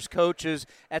 managers, coaches,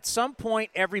 at some point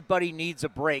everybody needs a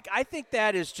break. I think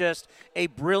that is just a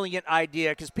brilliant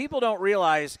idea because people don't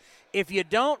realize if you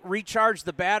don't recharge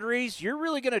the batteries, you're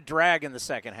really going to drag in the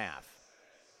second half.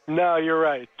 No, you're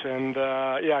right. And,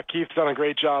 yeah, Keith's done a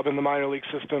great job in the minor league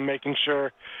system making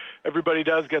sure everybody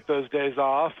does get those days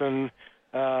off. And,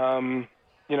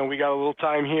 you know, we got a little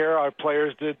time here. Our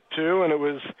players did too, and it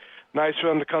was nice for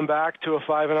them to come back to a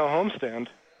 5-0 homestand.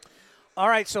 All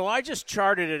right, so I just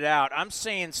charted it out. I'm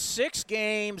saying 6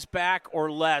 games back or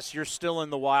less, you're still in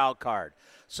the wild card.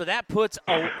 So that puts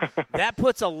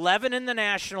 11 in the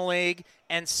National League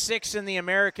and 6 in the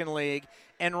American League.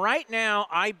 And right now,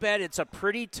 I bet it's a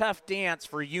pretty tough dance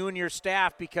for you and your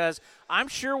staff, because I'm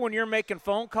sure when you're making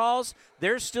phone calls,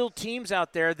 there's still teams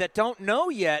out there that don't know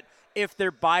yet if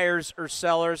they're buyers or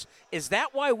sellers. Is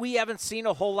that why we haven't seen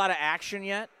a whole lot of action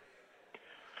yet?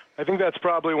 I think that's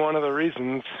probably one of the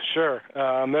reasons, sure.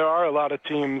 There are a lot of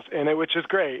teams in it, which is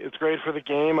great. It's great for the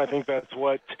game. I think that's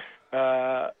what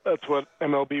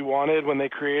MLB wanted when they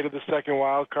created the second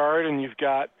wild card, and you've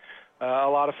got a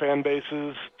lot of fan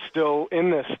bases still in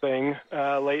this thing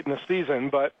late in the season.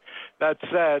 But that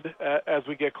said, as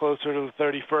we get closer to the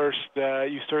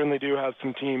 31st, you certainly do have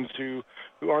some teams who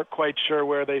aren't quite sure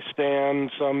where they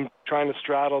stand, some trying to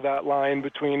straddle that line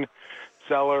between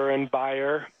seller and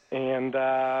buyer. And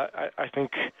I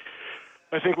think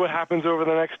what happens over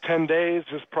the next 10 days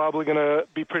is probably going to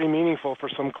be pretty meaningful for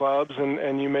some clubs,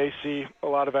 and you may see a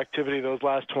lot of activity those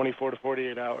last 24 to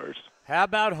 48 hours. How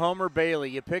about Homer Bailey?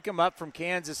 You pick him up from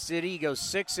Kansas City. He goes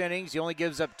 6 innings. He only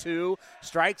gives up 2,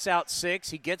 strikes out 6.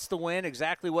 He gets the win,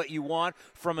 exactly what you want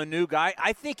from a new guy.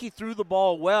 I think he threw the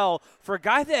ball well for a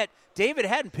guy that David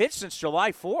hadn't pitched since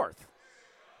July 4th.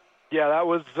 Yeah, that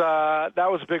was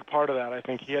a big part of that. I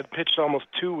think he had pitched almost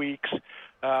 2 weeks.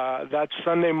 That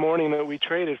Sunday morning that we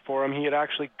traded for him, he had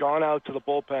actually gone out to the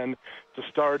bullpen to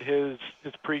start his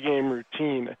pregame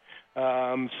routine.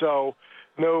 So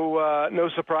no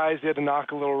surprise he had to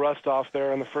knock a little rust off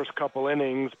there in the first couple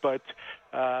innings. But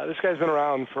this guy's been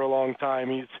around for a long time.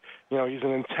 He's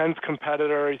an intense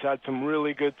competitor. He's had some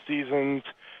really good seasons.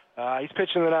 He's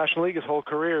pitched in the National League his whole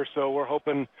career, so we're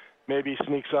hoping maybe he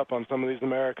sneaks up on some of these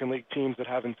American League teams that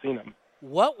haven't seen him.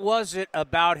 What was it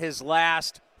about his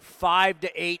last 5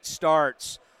 to 8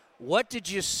 starts? What did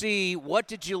you see? What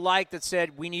did you like that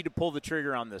said we need to pull the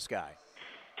trigger on this guy?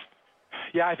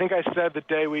 Yeah, I think I said the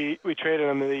day we traded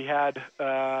him that he had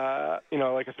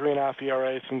like a 3.5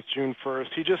 ERA since June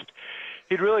 1st.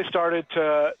 He'd really started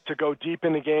to go deep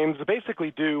into games, to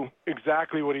basically do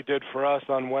exactly what he did for us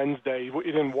on Wednesday.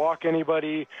 He didn't walk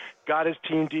anybody, got his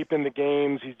team deep into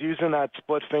games. He's using that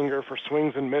split finger for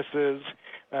swings and misses,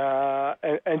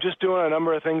 and just doing a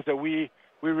number of things that we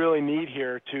really need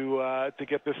here to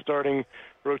get this starting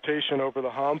rotation over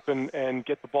the hump and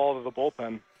get the ball to the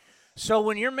bullpen. So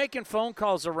when you're making phone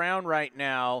calls around right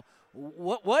now,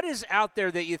 what is out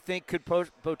there that you think could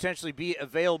potentially be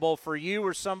available for you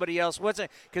or somebody else? What's it?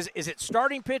 Because is it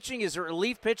starting pitching? Is it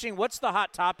relief pitching? What's the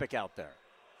hot topic out there?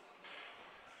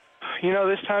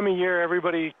 This time of year,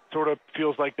 everybody sort of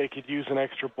feels like they could use an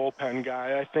extra bullpen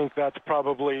guy. I think that's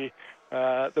probably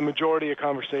the majority of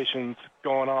conversations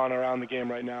going on around the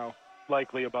game right now,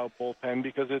 likely about bullpen,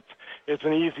 because it's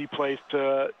an easy place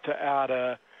to add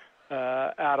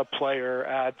a player,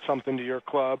 add something to your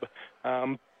club.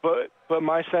 But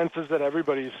my sense is that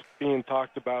everybody's being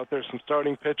talked about. There's some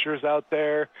starting pitchers out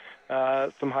there,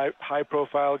 some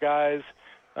high-profile guys,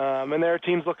 and there are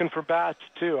teams looking for bats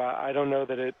too. I don't know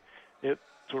that it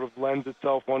sort of lends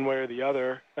itself one way or the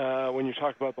other when you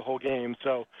talk about the whole game.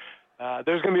 So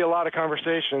there's going to be a lot of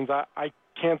conversations. I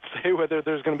can't say whether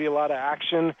there's going to be a lot of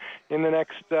action in the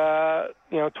next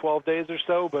 12 days or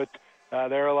so, but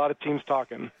there are a lot of teams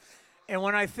talking. And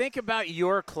when I think about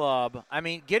your club, I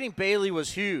mean, getting Bailey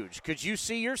was huge. Could you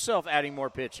see yourself adding more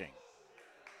pitching?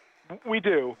 We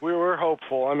do. We're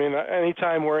hopeful. I mean,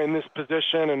 anytime we're in this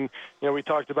position, and we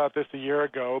talked about this a year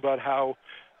ago about how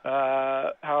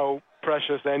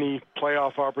precious any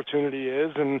playoff opportunity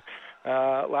is. And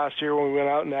last year when we went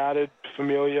out and added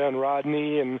Familia and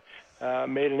Rodney and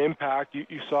made an impact,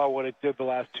 you saw what it did the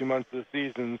last 2 months of the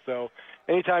season. So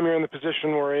anytime you're in the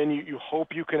position we're in, you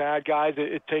hope you can add guys.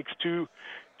 It takes two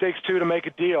to make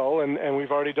a deal, and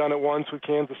we've already done it once with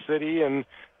Kansas City, and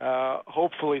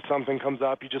hopefully something comes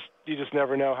up. You just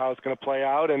never know how it's going to play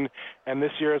out, and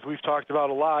this year, as we've talked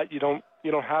about a lot, you don't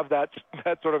have that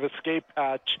sort of escape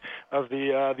hatch of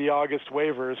the August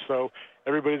waivers, so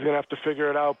everybody's going to have to figure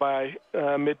it out by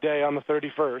midday on the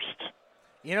 31st.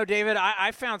 David,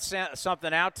 I found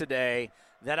something out today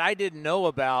that I didn't know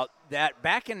about, that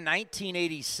back in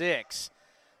 1986,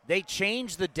 they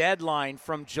changed the deadline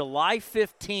from July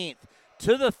 15th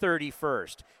to the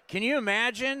 31st. Can you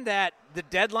imagine that the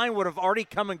deadline would have already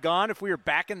come and gone if we were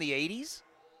back in the 80s?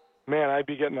 Man, I'd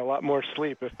be getting a lot more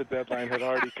sleep if the deadline had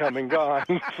already come and gone.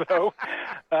 So,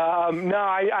 no,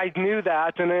 I knew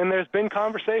that, and there's been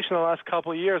conversation the last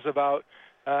couple of years about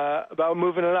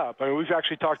moving it up. I mean, we've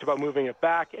actually talked about moving it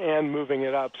back and moving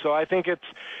it up. So I think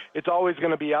it's always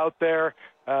going to be out there.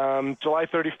 July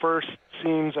 31st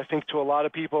seems, I think, to a lot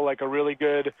of people like a really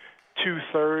good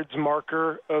 2/3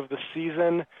 marker of the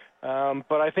season.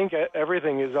 But I think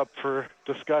everything is up for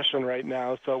discussion right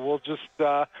now. So we'll just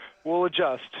we'll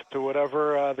adjust to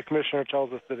whatever the commissioner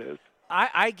tells us it is.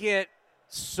 I get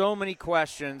so many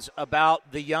questions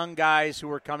about the young guys who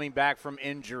are coming back from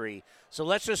injury. So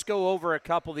let's just go over a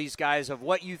couple of these guys of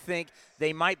what you think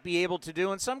they might be able to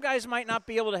do. And some guys might not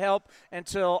be able to help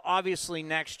until obviously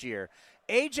next year.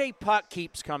 A.J. Puck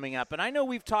keeps coming up, and I know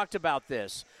we've talked about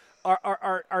this.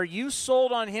 Are you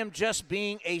sold on him just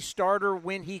being a starter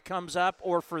when he comes up,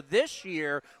 or for this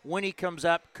year when he comes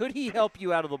up, could he help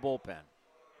you out of the bullpen?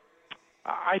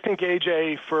 I think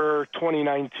A.J. for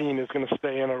 2019 is going to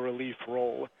stay in a relief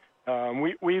role.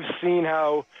 We've seen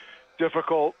how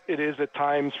difficult it is at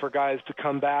times for guys to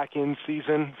come back in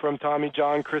season from Tommy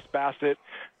John. Chris Bassett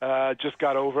just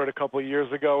got over it a couple of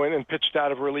years ago and pitched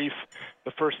out of relief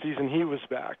the first season he was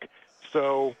back.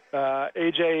 So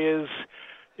A.J.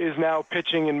 is now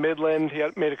pitching in Midland. He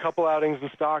had made a couple outings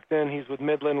in Stockton. He's with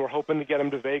Midland. We're hoping to get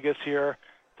him to Vegas here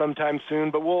sometime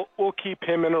soon, but we'll keep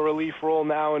him in a relief role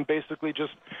now and basically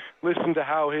just listen to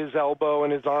how his elbow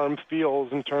and his arm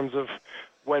feels in terms of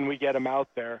when we get him out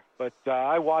there. But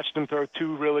I watched him throw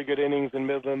 2 really good innings in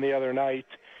Midland the other night,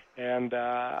 and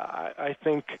I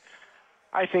think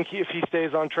if he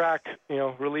stays on track,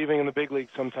 relieving in the big league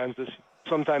sometime this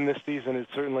season is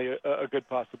certainly a good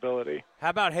possibility. How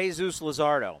about Jesus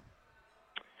Luzardo?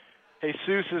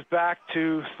 Jesus is back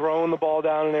to throwing the ball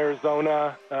down in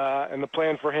Arizona, and the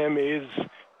plan for him is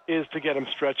to get him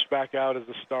stretched back out as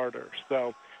a starter.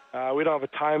 So we don't have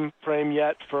a time frame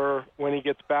yet for when he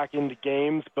gets back into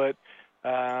games, but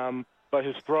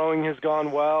his throwing has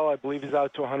gone well. I believe he's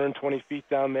out to 120 feet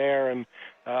down there, and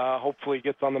hopefully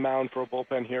gets on the mound for a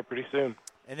bullpen here pretty soon.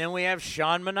 And then we have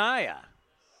Sean Manaea.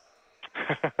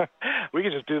 We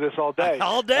could just do this all day.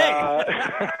 All day.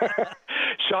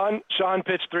 Sean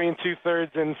pitched 3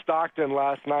 2/3 in Stockton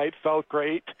last night. Felt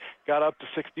great. Got up to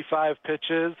 65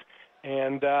 pitches,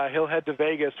 and he'll head to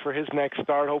Vegas for his next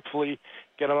start. Hopefully,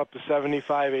 get him up to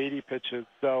 75, 80 pitches.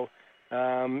 So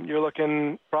you're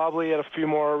looking probably at a few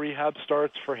more rehab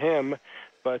starts for him.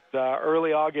 But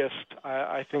early August,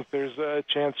 I think there's a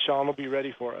chance Sean will be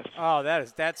ready for us. Oh,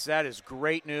 that is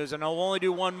great news. And I'll only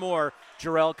do one more,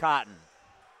 Jarrell Cotton.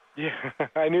 Yeah,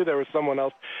 I knew there was someone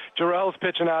else. Jarrell's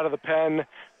pitching out of the pen.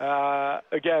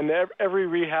 Again, every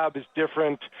rehab is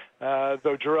different,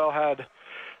 though Jarrell had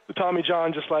the Tommy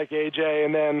John just like A.J.,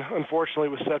 and then unfortunately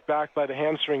was set back by the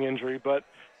hamstring injury. But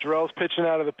Jarrell's pitching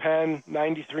out of the pen,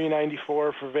 93,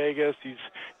 94 for Vegas.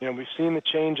 We've seen the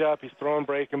changeup. He's throwing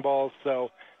breaking balls,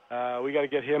 so we got to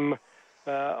get him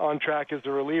on track as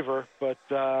a reliever. But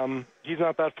he's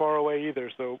not that far away either,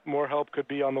 so more help could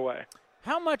be on the way.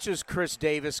 How much is Chris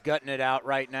Davis gutting it out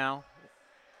right now?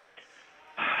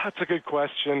 That's a good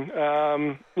question.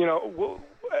 As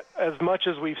much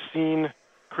as we've seen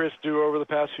Chris do over the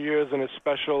past few years, and as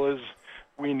special as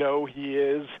we know he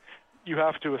is, you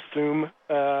have to assume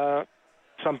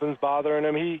something's bothering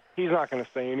him. He's not going to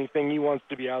say anything. He wants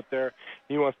to be out there.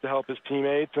 He wants to help his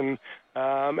teammates, and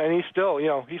he's still,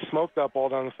 he smoked that ball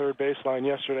down the third baseline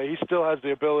yesterday. He still has the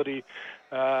ability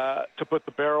to put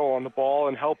the barrel on the ball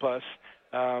and help us.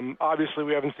 Obviously,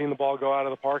 we haven't seen the ball go out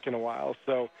of the park in a while,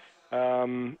 so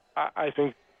I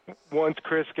think once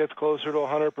Chris gets closer to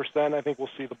 100%, I think we'll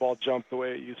see the ball jump the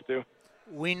way it used to.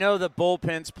 We know the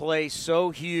bullpens play so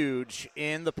huge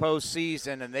in the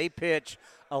postseason, and they pitch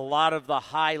a lot of the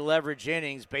high leverage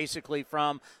innings, basically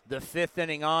from the 5th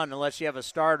inning on, unless you have a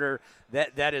starter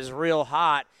that is real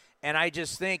hot. And I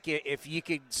just think if you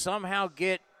could somehow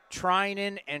get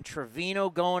Trinan and Trevino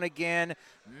going again,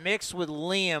 mixed with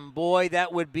Liam, boy,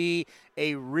 that would be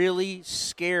a really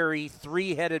scary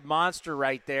 3-headed monster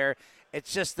right there.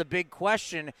 It's just the big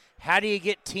question, how do you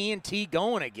get TNT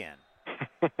going again?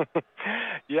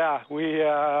 Yeah, we've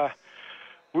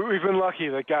been lucky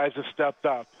that guys have stepped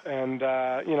up, and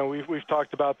we've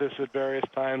talked about this at various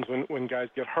times when guys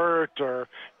get hurt, or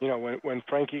when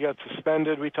Frankie got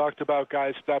suspended. We talked about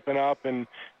guys stepping up, and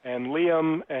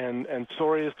Liam and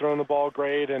Sori has thrown the ball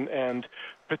great, and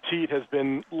Petit has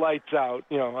been lights out.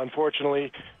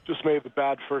 Unfortunately, just made the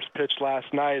bad first pitch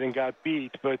last night and got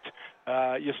beat, but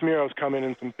Yasmiro's come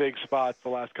in some big spots the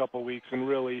last couple of weeks and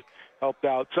really helped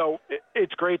out. So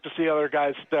it's great to see other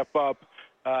guys step up.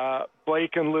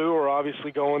 Blake and Lou are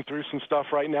obviously going through some stuff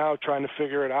right now, trying to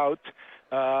figure it out.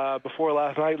 Before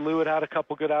last night, Lou had a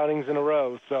couple good outings in a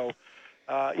row. So,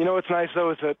 what's nice, though,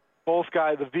 is that both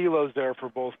guys, the velo's there for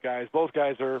both guys. Both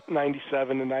guys are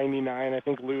 97 to 99. I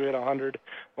think Lou hit 100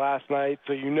 last night.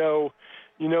 So you know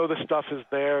the stuff is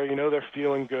there. They're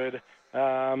feeling good.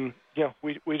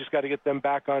 we just got to get them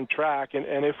back on track.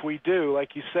 And if we do,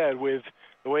 like you said, with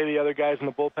the way the other guys in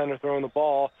the bullpen are throwing the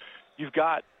ball, you've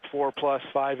got 4 plus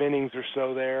 5 innings or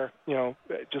so there,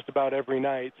 just about every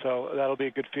night. So that'll be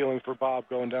a good feeling for Bob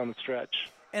going down the stretch.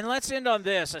 And let's end on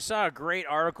this. I saw a great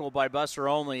article by Buster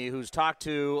Olney, who's talked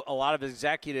to a lot of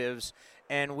executives,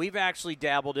 and we've actually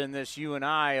dabbled in this, you and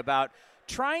I, about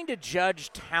trying to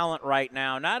judge talent right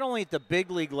now, not only at the big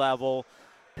league level,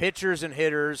 pitchers and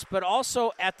hitters, but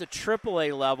also at the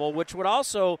AAA level, which would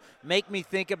also make me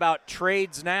think about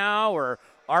trades now or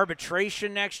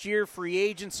arbitration next year, free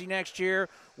agency next year.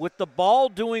 With the ball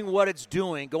doing what it's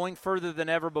doing, going further than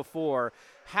ever before,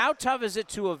 how tough is it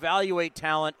to evaluate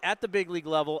talent at the big league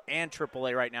level and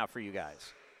AAA right now for you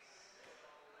guys?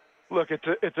 Look,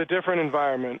 it's a different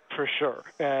environment for sure.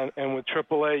 And with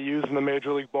AAA using the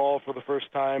Major League ball for the first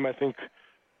time, I think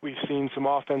we've seen some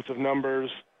offensive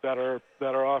numbers that are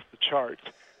off the charts.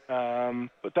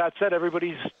 But that said,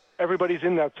 everybody's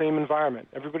in that same environment.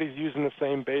 Everybody's using the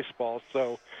same baseball.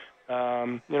 So,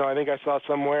 I think I saw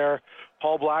somewhere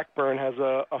Paul Blackburn has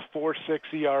a 4.6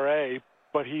 ERA,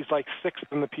 but he's like 6th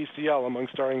in the PCL among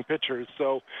starting pitchers.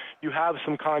 So you have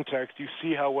some context. You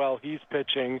see how well he's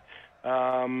pitching.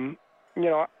 I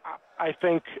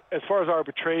think as far as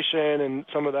arbitration and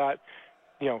some of that,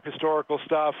 historical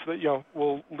stuff, that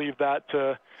we'll leave that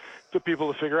to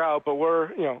people to figure out. But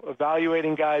we're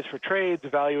evaluating guys for trades,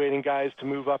 evaluating guys to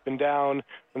move up and down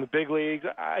from the big leagues.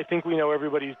 I think we know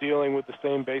everybody's dealing with the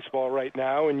same baseball right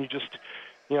now, and you just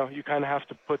you kind of have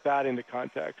to put that into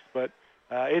context. But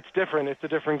it's different. It's a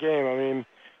different game. I mean,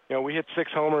 we hit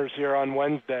 6 homers here on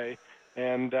Wednesday,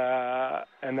 and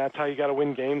that's how you got to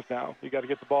win games now. You got to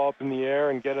get the ball up in the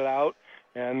air and get it out.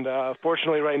 And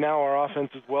fortunately, right now, our offense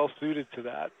is well suited to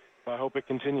that. So I hope it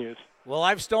continues. Well,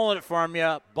 I've stolen it from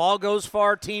you. Ball goes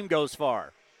far, team goes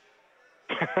far.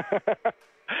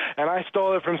 And I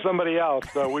stole it from somebody else,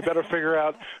 so we better figure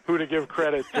out who to give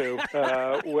credit to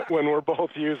when we're both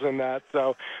using that.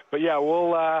 So, but yeah,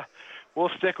 we'll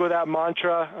stick with that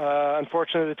mantra.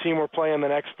 Unfortunately, the team we're playing the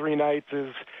next 3 nights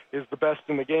is the best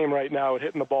in the game right now at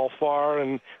hitting the ball far,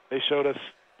 and they showed us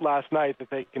last night that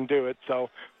they can do it. So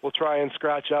we'll try and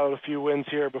scratch out a few wins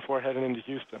here before heading into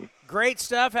Houston. Great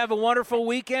stuff. Have a wonderful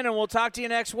weekend, and we'll talk to you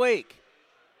next week.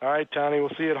 All right, Tony. We'll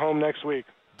see you at home next week.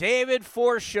 David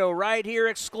Forst Show right here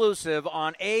exclusive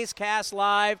on A's Cast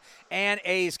Live and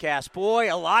A's Cast.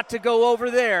 Boy, a lot to go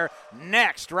over there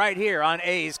next right here on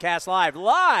A's Cast Live.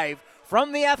 Live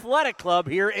from the Athletic Club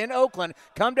here in Oakland.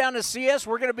 Come down to see us.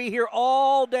 We're going to be here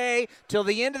all day till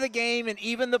the end of the game and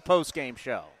even the postgame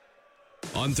show.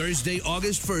 On Thursday,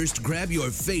 August 1st, grab your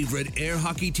favorite air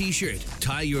hockey t-shirt,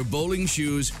 tie your bowling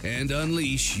shoes, and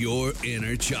unleash your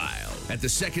inner child at the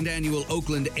 2nd Annual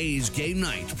Oakland A's Game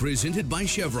Night, presented by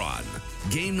Chevron.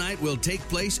 Game Night will take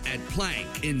place at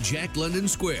Plank in Jack London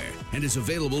Square and is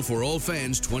available for all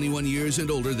fans 21 years and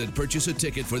older that purchase a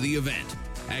ticket for the event.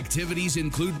 Activities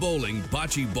include bowling,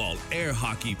 bocce ball, air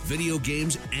hockey, video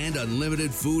games, and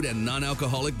unlimited food and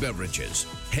non-alcoholic beverages.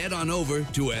 Head on over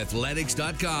to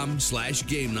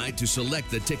athletics.com/game night to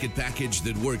select the ticket package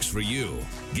that works for you.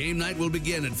 Game night will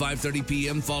begin at 5:30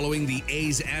 p.m. following the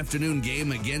A's afternoon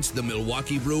game against the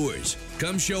Milwaukee Brewers.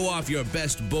 Come show off your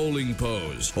best bowling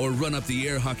pose or run up the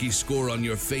air hockey score on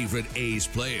your favorite A's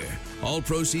player. All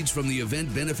proceeds from the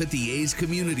event benefit the A's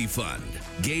Community Fund.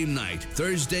 Game night,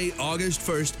 Thursday, August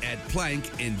 1st at Plank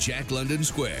in Jack London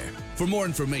Square. For more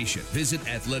information, visit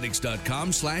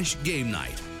athletics.com/game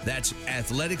night. That's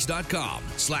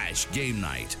athletics.com/game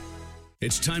night.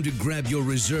 It's time to grab your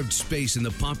reserved space in the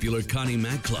popular Connie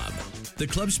Mack Club. The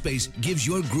club space gives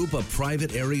your group a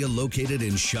private area located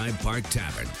in Shibe Park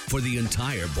Tavern for the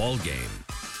entire ball game.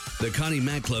 The Connie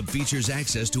Mack Club features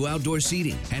access to outdoor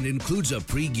seating and includes a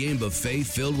pre-game buffet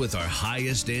filled with our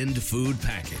highest-end food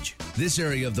package. This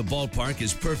area of the ballpark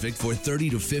is perfect for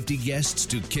 30 to 50 guests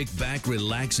to kick back,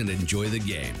 relax, and enjoy the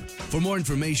game. For more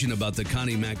information about the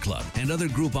Connie Mack Club and other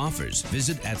group offers,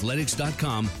 visit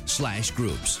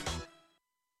athletics.com/groups.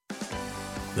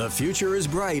 The future is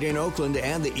bright in Oakland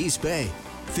and the East Bay.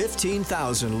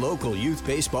 15,000 local youth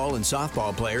baseball and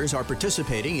softball players are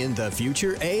participating in the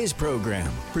Future A's program,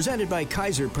 presented by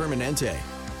Kaiser Permanente.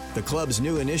 The club's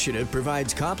new initiative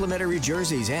provides complimentary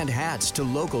jerseys and hats to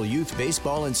local youth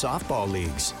baseball and softball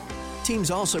leagues.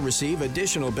 Teams also receive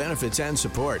additional benefits and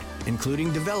support,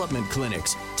 including development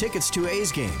clinics, tickets to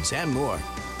A's games, and more.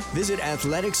 Visit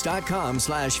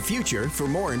athletics.com/future for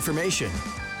more information.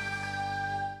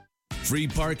 Free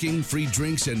parking, free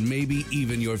drinks, and maybe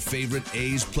even your favorite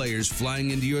A's players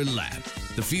flying into your lap.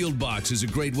 The Field Box is a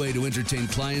great way to entertain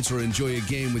clients or enjoy a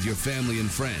game with your family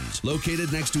and friends.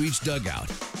 Located next to each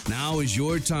dugout. Now is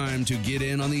your time to get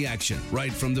in on the action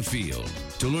right from the field.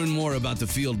 To learn more about the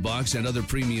Field Box and other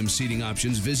premium seating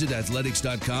options, visit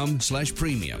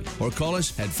athletics.com/premium or call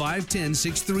us at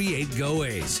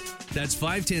 510-638-GO-A's. That's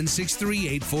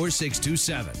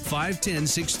 510-638-4627.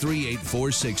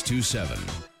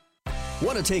 510-638-4627.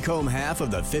 Want to take home half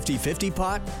of the 50-50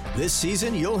 pot? This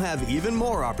season, you'll have even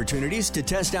more opportunities to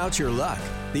test out your luck.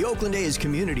 The Oakland A's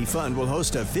Community Fund will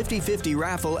host a 50-50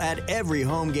 raffle at every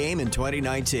home game in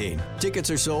 2019. Tickets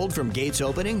are sold from gates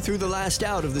opening through the last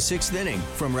out of the 6th inning,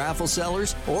 from raffle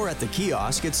sellers or at the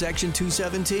kiosk at Section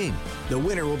 217. The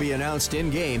winner will be announced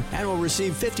in-game and will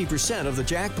receive 50% of the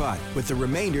jackpot, with the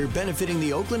remainder benefiting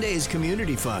the Oakland A's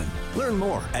Community Fund. Learn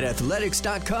more at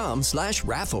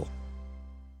athletics.com/raffle.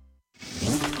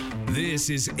 This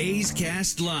is A's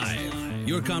Cast Live,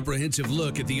 your comprehensive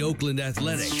look at the Oakland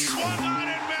Athletics. Swung on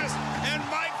and missed, and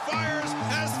Mike Fiers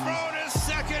has thrown his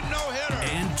second no-hitter.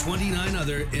 And 29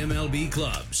 other MLB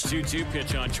clubs. 2-2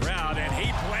 pitch on Trout, and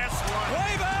he blasts one.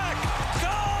 Way back!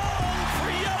 Goal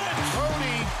for Yelich!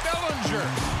 Cody Bellinger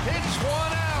hits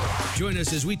one out. Join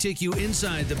us as we take you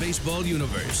inside the baseball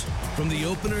universe. From the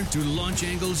opener to launch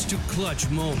angles to clutch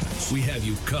moments, we have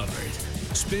you covered.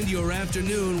 Spend your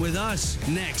afternoon with us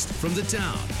next from the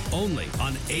town, only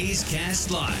on A's Cast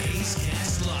Live. A's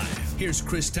Cast Live. Here's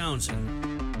Chris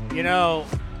Townsend. You know,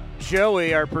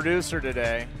 Joey, our producer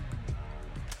today,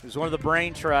 is one of the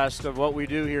brain trust of what we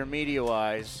do here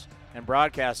media-wise and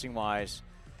broadcasting-wise.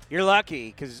 You're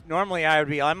lucky, because normally I would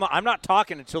be, I'm not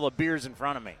talking until the beer's in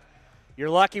front of me. You're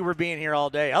lucky we're being here all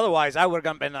day. Otherwise, I would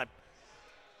have been like,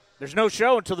 there's no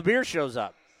show until the beer shows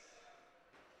up.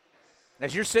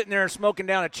 As you're sitting there smoking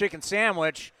down a chicken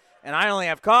sandwich and I only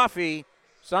have coffee,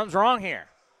 something's wrong here.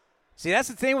 See, that's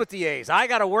the thing with the A's. I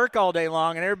got to work all day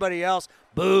long and everybody else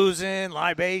boozing,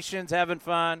 libations, having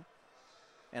fun.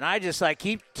 And I just like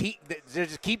keep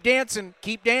dancing,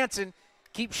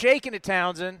 keep shaking it,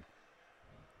 Townsend.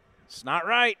 It's not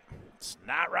right. It's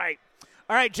not right.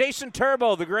 All right, Jason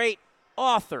Turbo, the great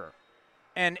author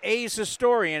and A's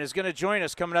historian, is going to join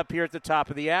us coming up here at the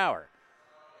top of the hour.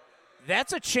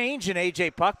 That's a change in A.J.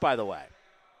 Puck, by the way.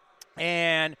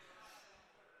 And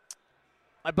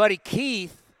my buddy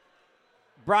Keith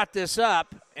brought this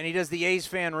up, and he does the A's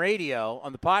Fan Radio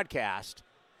on the podcast,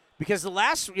 because the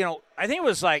last, I think it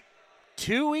was like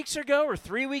 2 weeks ago or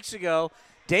 3 weeks ago,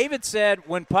 David said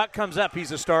when Puck comes up,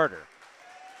 he's a starter,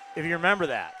 if you remember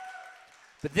that.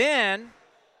 But then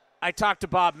I talked to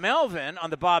Bob Melvin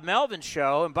on the Bob Melvin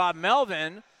Show, and Bob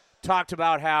Melvin talked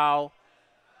about how,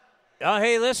 oh,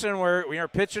 hey, listen, we are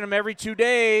pitching him every 2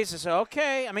 days. I said,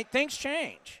 okay. I mean, things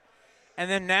change. And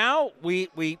then now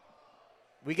we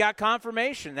got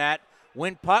confirmation that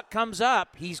when Puck comes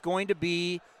up, he's going to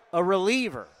be a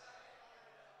reliever.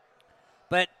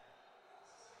 But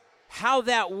how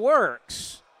that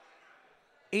works,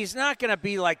 he's not going to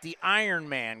be like the Iron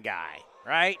Man guy,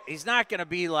 right? He's not going to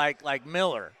be like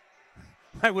Miller,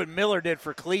 like what Miller did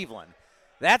for Cleveland.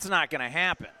 That's not going to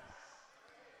happen.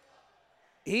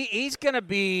 He's going to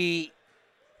be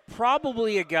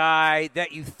probably a guy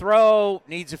that you throw,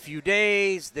 needs a few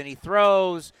days, then he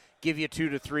throws, give you 2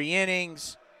 to 3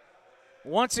 innings.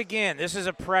 Once again, this is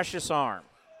a precious arm.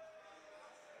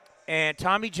 And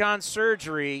Tommy John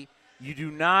surgery, you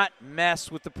do not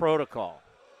mess with the protocol.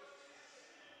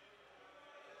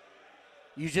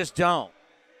 You just don't.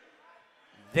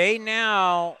 They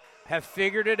now have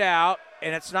figured it out,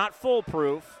 and it's not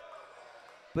foolproof,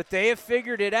 but they have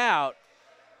figured it out.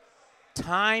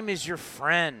 Time is your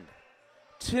friend.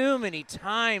 Too many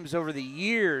times over the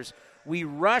years, we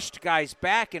rushed guys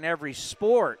back in every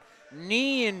sport.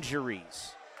 Knee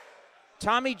injuries,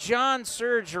 Tommy John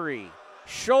surgery,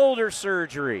 shoulder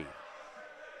surgery.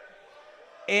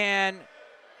 And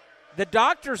the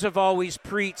doctors have always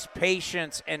preached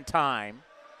patience and time.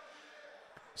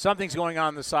 Something's going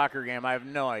on in the soccer game. I have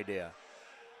no idea.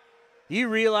 You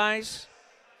realize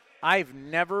I've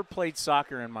never played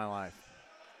soccer in my life.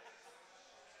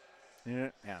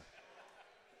 Yeah.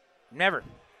 Never.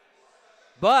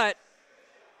 But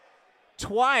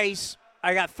twice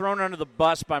I got thrown under the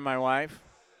bus by my wife.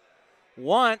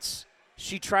 Once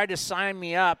she tried to sign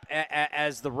me up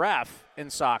as the ref in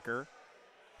soccer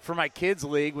for my kids'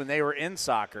 league when they were in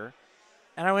soccer.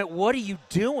 And I went, what are you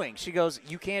doing? She goes,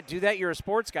 you can't do that. You're a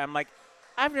sports guy. I'm like,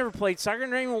 I've never played soccer. I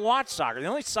never even watched soccer. The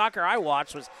only soccer I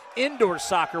watched was indoor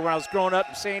soccer when I was growing up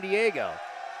in San Diego.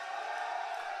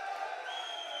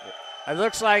 It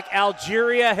looks like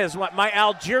Algeria has won. My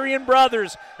Algerian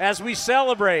brothers as we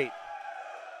celebrate.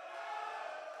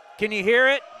 Can you hear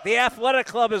it? The athletic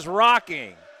club is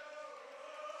rocking.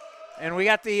 And we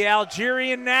got the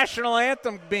Algerian national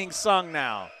anthem being sung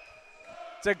now.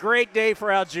 It's a great day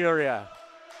for Algeria.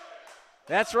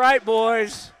 That's right,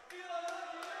 boys.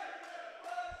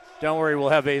 Don't worry, we'll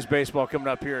have A's baseball coming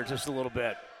up here in just a little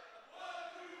bit.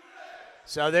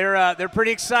 So they're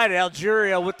pretty excited.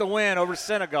 Algeria with the win over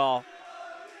Senegal.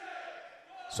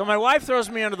 So my wife throws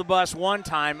me under the bus one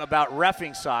time about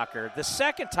reffing soccer. The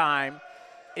second time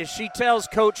is she tells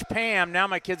Coach Pam, now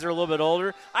my kids are a little bit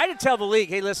older, I had to tell the league,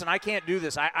 hey, listen, I can't do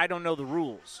this. I don't know the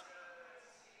rules.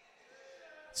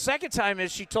 Second time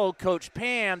is she told Coach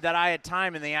Pam that I had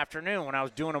time in the afternoon when I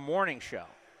was doing a morning show.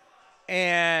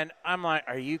 And I'm like,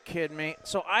 are you kidding me?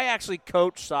 So I actually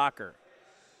coached soccer.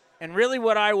 And really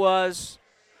what I was,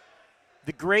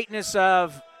 the greatness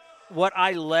of what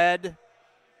I led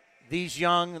these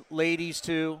young ladies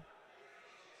to,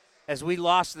 as we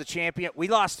lost the champion. We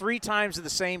lost 3 times to the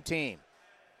same team.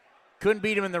 Couldn't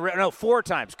beat them 4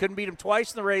 times. Couldn't beat them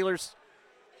twice in the regulars.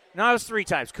 No, it was 3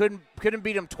 times. Couldn't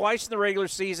beat them twice in the regular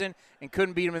season and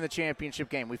couldn't beat them in the championship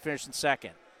game. We finished in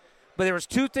second. But there was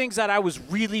 2 things that I was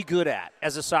really good at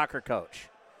as a soccer coach.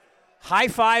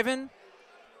 High-fiving,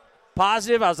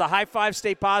 positive. I was a high-five,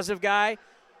 stay positive guy,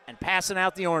 and passing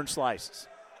out the orange slices.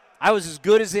 I was as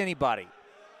good as anybody.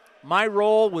 My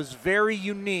role was very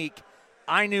unique.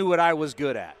 I knew what I was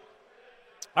good at.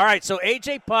 All right, so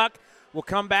A.J. Puck will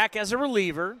come back as a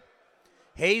reliever.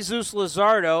 Jesus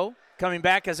Luzardo coming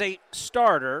back as a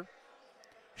starter.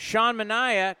 Sean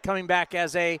Manaea coming back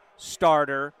as a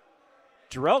starter.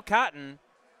 Jarrell Cotton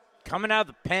coming out of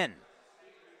the pen.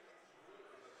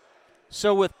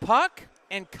 So with Puck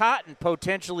and Cotton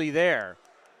potentially there,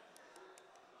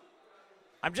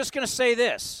 I'm just going to say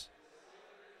this.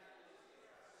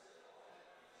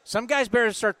 Some guys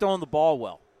better start throwing the ball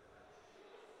well.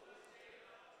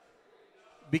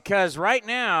 Because right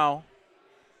now,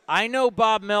 I know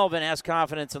Bob Melvin has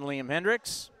confidence in Liam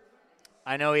Hendricks.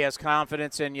 I know he has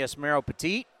confidence in Yasmero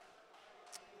Petit.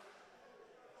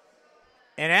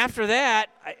 And after that,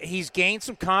 he's gained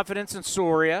some confidence in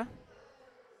Soria.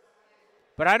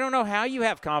 But I don't know how you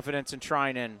have confidence in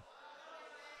Trinan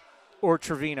or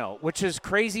Trevino, which is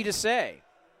crazy to say.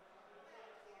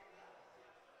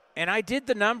 And I did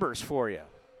the numbers for you.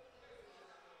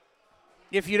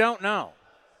 If you don't know,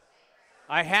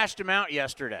 I hashed them out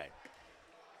yesterday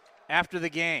after the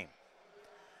game.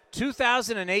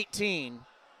 2018,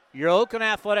 your Oakland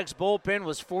Athletics bullpen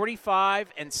was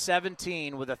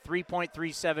 45-17 with a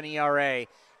 3.37 ERA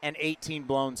and 18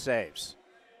 blown saves.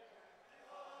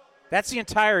 That's the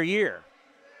entire year.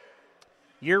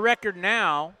 Your record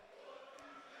now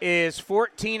is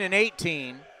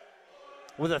 14-18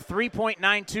 with a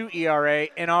 3.92 ERA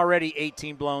and already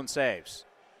 18 blown saves.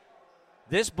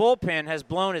 This bullpen has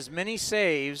blown as many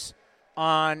saves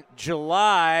on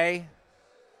July.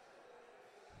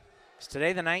 Is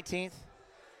today the 19th?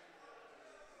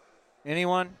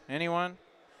 Anyone?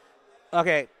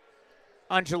 Okay.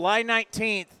 On July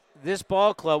 19th, this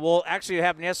ball club, well, actually it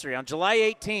happened yesterday. On July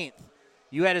 18th,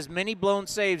 you had as many blown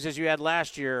saves as you had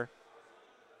last year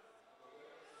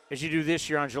as you do this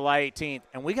year on July 18th.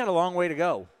 And we got a long way to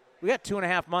go. We got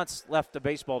 2.5 months left of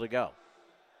baseball to go.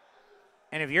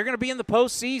 And if you're going to be in the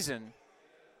postseason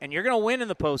and you're going to win in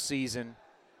the postseason,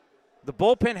 the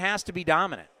bullpen has to be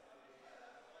dominant.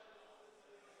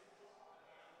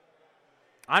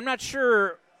 I'm not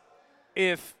sure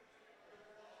if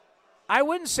 – I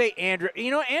wouldn't say Andrew –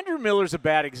 Andrew Miller's a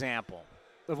bad example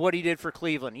of what he did for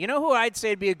Cleveland. You know who I'd say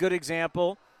would be a good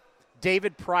example?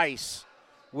 David Price,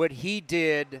 what he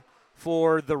did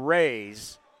for the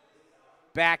Rays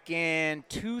back in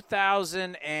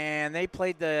 2000, and they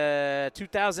played the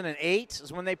 2008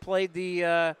 is when they played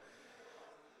the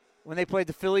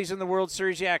Phillies in the World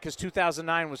Series. Yeah, because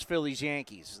 2009 was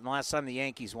Phillies-Yankees, and the last time the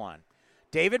Yankees won.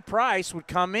 David Price would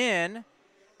come in,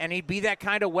 and he'd be that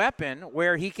kind of weapon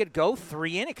where he could go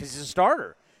 3 innings because he's a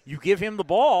starter. You give him the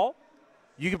ball,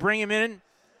 you could bring him in,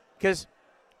 because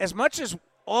as much as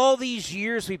all these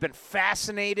years we've been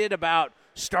fascinated about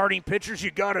starting pitchers,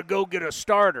 you got to go get a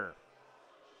starter.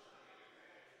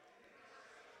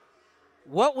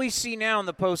 What we see now in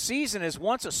the postseason is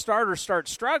once a starter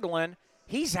starts struggling,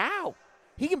 he's out.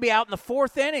 He can be out in the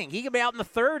 4th inning. He can be out in the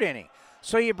 3rd inning.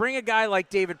 So you bring a guy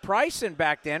like David Price in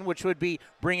back then, which would be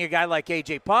bring a guy like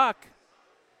A.J. Puck,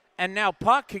 and now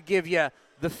Puck could give you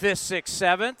the 5th,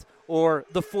 6th, 7th, or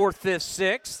the 4th, 5th,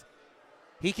 6th.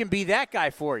 He can be that guy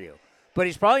for you. But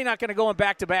he's probably not going to go in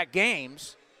back-to-back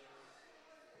games.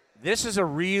 This is a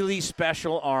really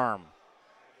special arm.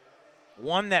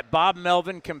 one that Bob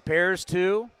Melvin compares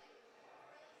to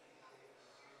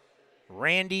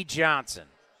Randy Johnson.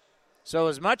 So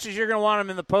as much as you're going to want him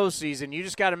in the postseason, you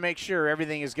just got to make sure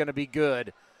everything is going to be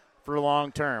good for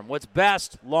long term. What's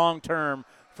best long term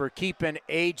for keeping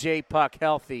A.J. Puck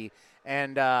healthy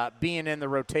and being in the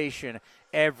rotation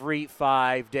every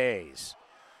 5 days.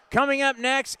 Coming up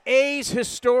next, A's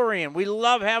historian. We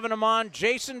love having him on,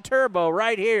 Jason Turbo,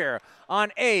 right here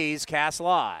on A's Cast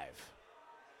Live.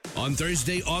 On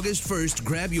Thursday, August 1st,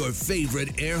 grab your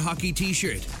favorite air hockey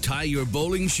t-shirt, tie your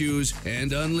bowling shoes,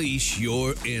 and unleash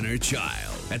your inner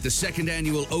child at the second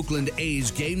annual Oakland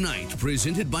A's Game Night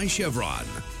presented by Chevron.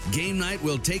 Game Night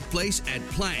will take place at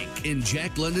Plank in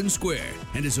Jack London Square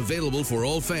and is available for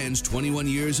all fans 21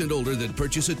 years and older that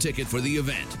purchase a ticket for the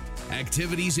event.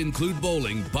 Activities include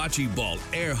bowling, bocce ball,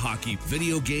 air hockey,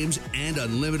 video games, and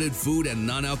unlimited food and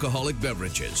non-alcoholic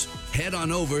beverages. Head on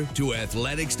over to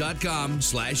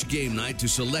athletics.com/game night to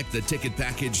select the ticket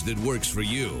package that works for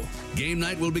you. Game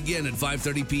night will begin at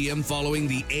 5:30 p.m. following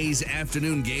the A's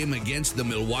afternoon game against the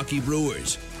Milwaukee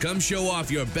Brewers. Come show off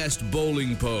your best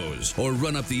bowling pose or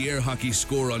run up the air hockey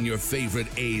score on your favorite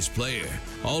A's player.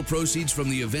 All proceeds from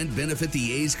the event benefit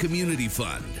the A's Community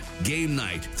Fund. Game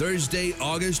night, Thursday,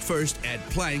 August 1st at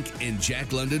Plank in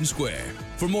Jack London Square.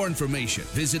 For more information,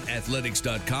 visit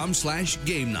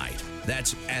athletics.com/game night.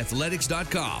 That's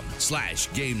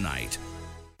athletics.com/game night.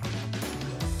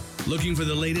 Looking for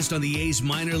the latest on the A's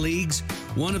minor leagues?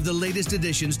 One of the latest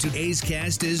additions to A's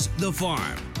Cast is The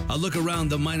Farm, a look around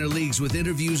the minor leagues with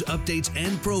interviews, updates,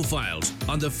 and profiles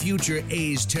on the future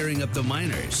A's tearing up the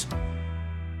minors.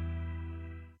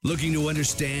 Looking to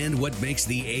understand what makes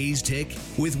the A's tick?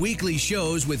 With weekly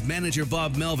shows with manager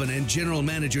Bob Melvin and general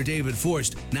manager David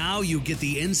Forst, now you get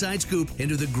the inside scoop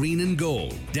into the green and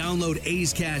gold. Download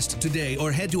A's Cast today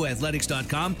or head to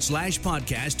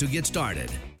athletics.com/podcast to get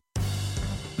started.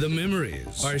 The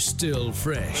memories are still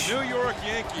fresh. The New York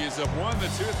Yankees have won the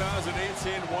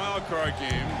 2018 Wild Card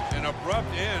game, an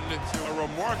abrupt end to a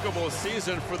remarkable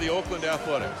season for the Oakland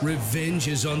Athletics. Revenge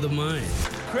is on the mind.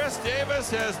 Chris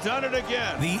Davis has done it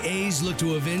again. The A's look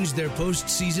to avenge their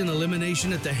postseason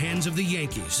elimination at the hands of the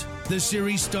Yankees. The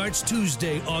series starts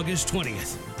Tuesday, August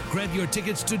 20th. Grab your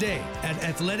tickets today at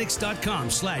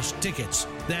athletics.com/tickets.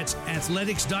 That's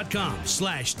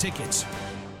athletics.com/tickets.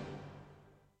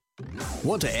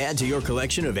 Want to add to your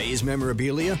collection of A's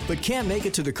memorabilia but can't make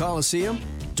it to the Coliseum?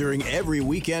 During every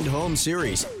weekend home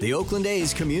series, the Oakland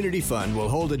A's Community Fund will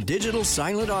hold a digital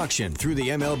silent auction through the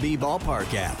MLB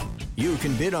Ballpark app. You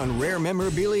can bid on rare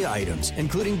memorabilia items,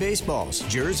 including baseballs,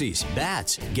 jerseys,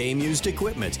 bats, game-used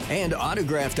equipment, and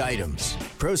autographed items.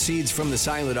 Proceeds from the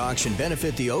silent auction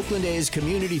benefit the Oakland A's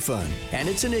Community Fund and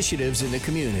its initiatives in the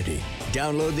community.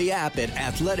 Download the app at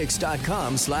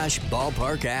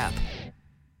athletics.com/ballpark app.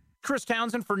 Chris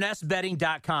Townsend for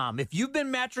NestBedding.com. If you've been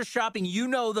mattress shopping, you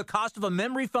know the cost of a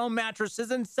memory foam mattress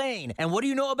is insane. And what do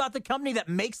you know about the company that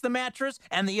makes the mattress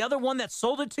and the other one that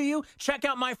sold it to you? Check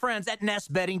out my friends at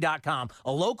NestBedding.com,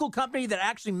 a local company that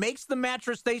actually makes the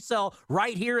mattress they sell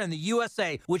right here in the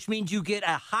USA, which means you get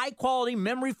a high-quality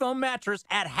memory foam mattress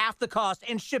at half the cost,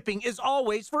 and shipping is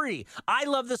always free. I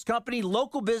love this company,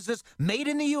 local business, made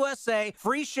in the USA,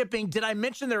 free shipping. Did I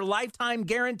mention their lifetime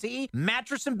guarantee?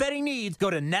 Mattress and bedding needs,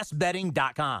 go to NestBedding.com.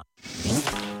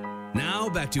 Now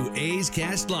back to A's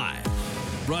Cast Live,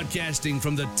 broadcasting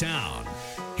from the town.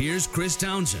 Here's Chris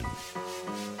Townsend.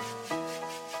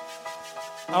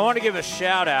 I want to give a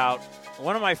shout out.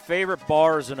 One of my favorite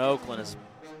bars in Oakland is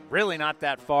really not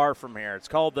that far from here. It's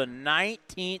called the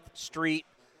 19th Street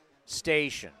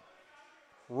Station.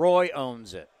 Roy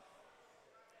owns it.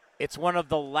 It's one of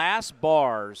the last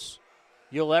bars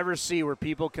you'll ever see where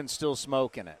people can still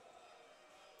smoke in it.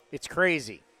 It's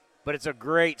crazy, but it's a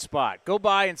great spot. Go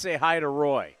by and say hi to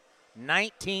Roy.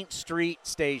 19th Street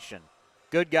Station.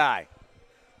 Good guy.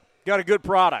 Got a good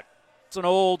product. It's an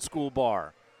old school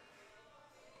bar.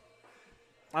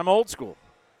 I'm old school.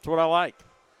 That's what I like.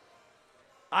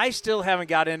 I still haven't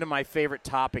got into my favorite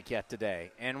topic yet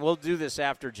today, and we'll do this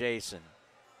after Jason.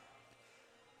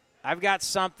 I've got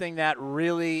something that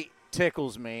really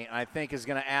tickles me, and I think is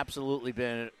going to absolutely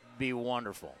be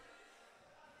wonderful.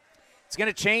 It's going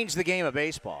to change the game of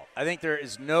baseball. I think there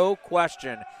is no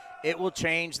question it will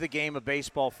change the game of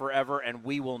baseball forever, and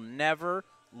we will never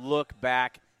look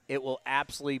back. It will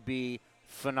absolutely be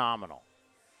phenomenal.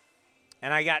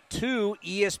 And I got two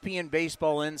ESPN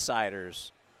baseball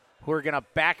insiders who are going to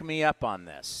back me up on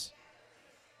this.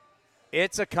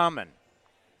 It's a coming,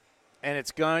 and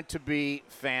it's going to be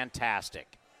fantastic.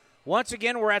 Once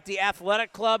again, we're at the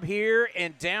Athletic Club here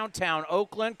in downtown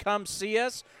Oakland. Come see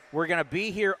us. We're going to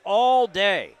be here all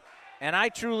day. And I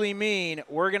truly mean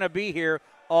we're going to be here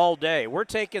all day. We're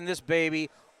taking this baby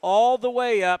all the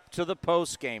way up to the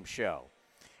post-game show.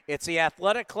 It's the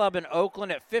Athletic Club in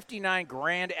Oakland at 59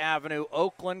 Grand Avenue,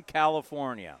 Oakland,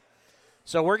 California.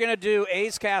 So we're going to do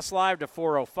A's Cast Live to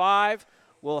 4:05.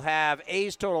 We'll have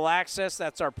A's Total Access.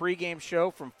 That's our pregame show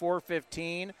from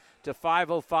 4:15 to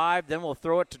 5:05. Then we'll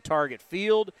throw it to Target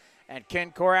Field. And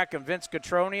Ken Korak and Vince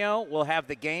Cotroneo will have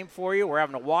the game for you. We're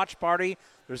having a watch party.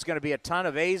 There's going to be a ton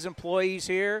of A's employees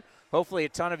here. Hopefully a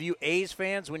ton of you A's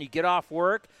fans, when you get off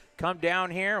work, come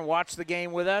down here and watch the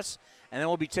game with us. And then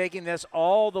we'll be taking this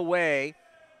all the way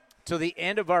to the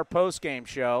end of our postgame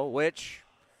show, which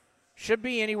should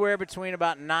be anywhere between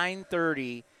about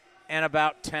 9:30 and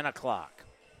about 10 o'clock.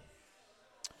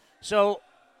 So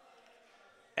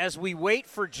as we wait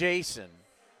for Jason,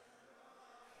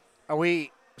 are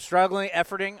we struggling,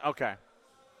 efforting? Okay.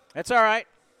 That's all right.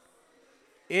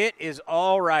 It is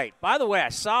all right. By the way, I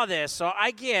saw this, so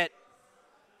I get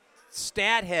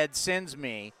StatHead sends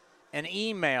me an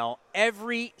email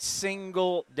every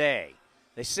single day.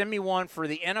 They send me one for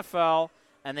the NFL,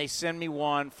 and they send me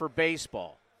one for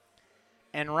baseball.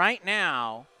 And right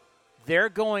now, they're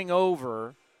going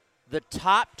over the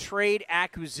top trade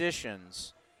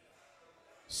acquisitions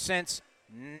since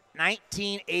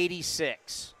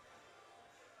 1986.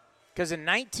 Because in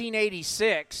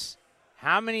 1986,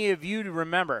 how many of you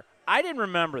remember? I didn't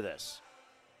remember this.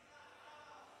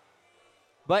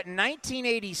 But in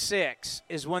 1986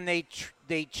 is when they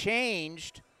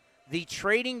changed the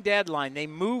trading deadline. They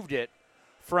moved it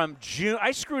from June.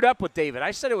 I screwed up with David.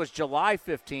 I said it was July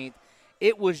 15th.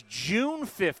 It was June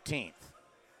 15th.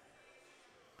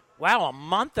 Wow, a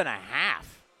month and a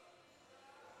half.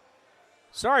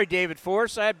 Sorry, David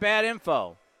Force, I had bad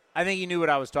info. I think you knew what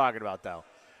I was talking about, though.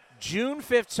 June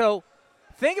 5th. So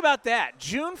think about that.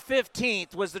 June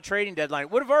 15th was the trading deadline.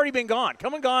 It would have already been gone.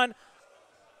 Come and gone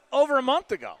over a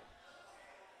month ago.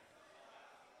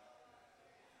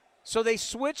 So they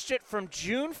switched it from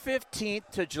June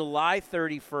 15th to July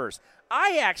 31st.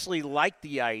 I actually like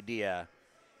the idea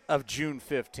of June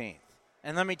 15th.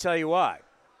 And let me tell you why.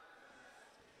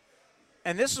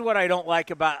 And this is what I didn't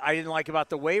like about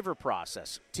the waiver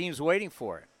process. Teams waiting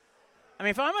for it. I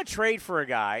mean, if I'm going to trade for a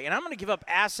guy and I'm going to give up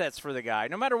assets for the guy,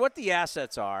 no matter what the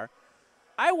assets are,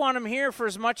 I want him here for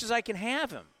as much as I can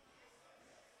have him.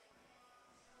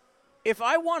 If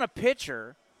I want a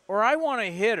pitcher or I want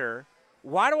a hitter,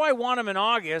 why do I want him in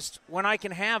August when I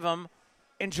can have him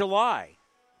in July?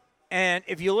 And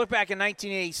if you look back in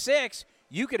 1986,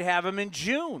 you could have him in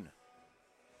June.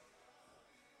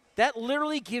 That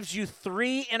literally gives you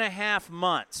 3.5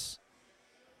 months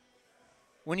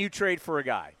when you trade for a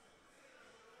guy.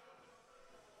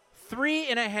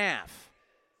 3.5.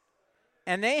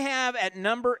 And they have at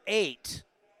number 8,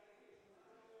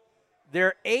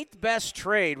 their 8th best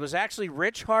trade was actually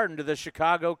Rich Harden to the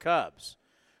Chicago Cubs.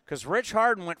 Because Rich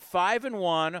Harden went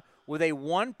 5-1 with a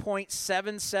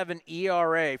 1.77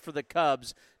 ERA for the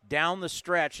Cubs down the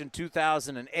stretch in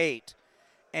 2008.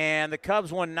 And the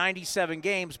Cubs won 97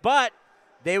 games, but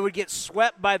they would get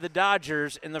swept by the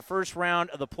Dodgers in the first round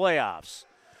of the playoffs.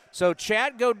 So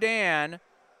Chad Godin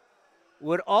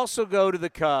would also go to the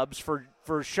Cubs for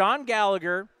Sean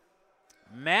Gallagher,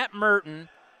 Matt Merton,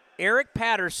 Eric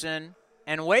Patterson,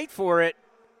 and wait for it,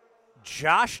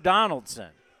 Josh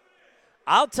Donaldson.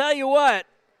 I'll tell you what,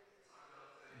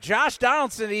 Josh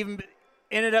Donaldson even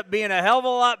ended up being a hell of a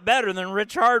lot better than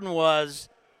Rich Harden was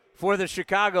for the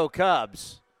Chicago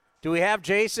Cubs. Do we have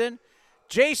Jason?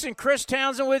 Jason, Chris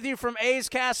Townsend with you from A's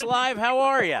Cast Live. How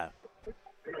are you?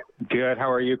 Good.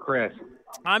 How are you, Chris?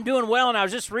 I'm doing well, and I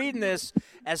was just reading this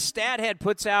as StatHead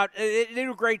puts out. They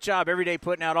do a great job every day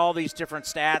putting out all these different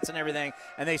stats and everything,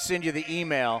 and they send you the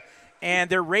email. And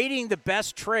they're rating the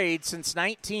best trade since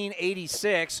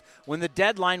 1986 when the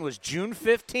deadline was June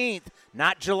 15th,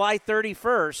 not July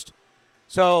 31st.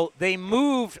 So they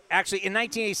moved, actually in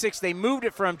 1986, they moved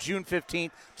it from June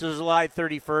 15th to July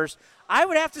 31st. I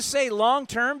would have to say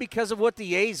long-term, because of what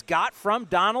the A's got from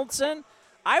Donaldson,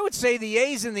 I would say the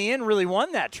A's in the end really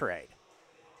won that trade.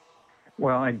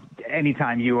 Well,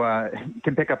 anytime you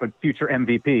can pick up a future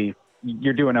MVP,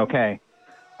 you're doing okay,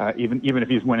 even if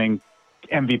he's winning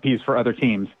MVPs for other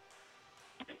teams.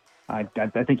 I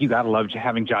think you got to love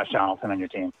having Josh Donaldson on your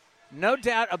team. No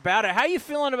doubt about it. How are you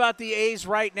feeling about the A's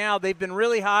right now? They've been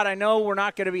really hot. I know we're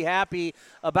not going to be happy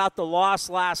about the loss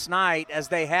last night as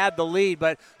they had the lead,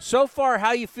 but so far, how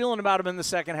are you feeling about them in the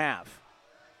second half?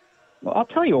 Well, I'll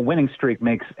tell you, a winning streak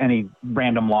makes any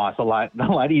random loss a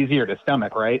lot easier to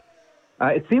stomach, right?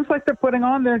 It seems like they're putting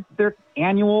on their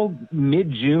annual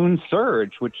mid-June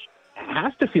surge, which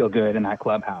has to feel good in that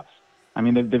clubhouse. I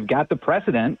mean, they've got the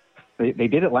precedent They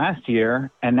did it last year,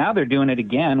 and now they're doing it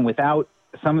again without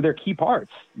some of their key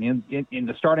parts. In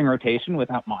the starting rotation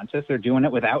without Montes, they're doing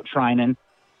it without Treinen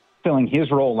filling his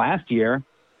role last year,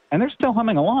 and they're still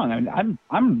humming along. I mean,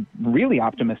 I'm really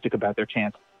optimistic about their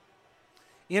chance.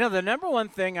 You know, the number one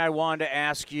thing I wanted to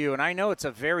ask you, and I know it's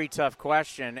a very tough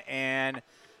question, and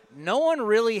no one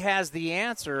really has the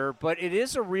answer, but it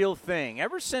is a real thing.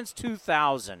 Ever since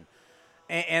 2000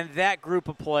 and that group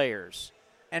of players,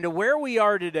 and to where we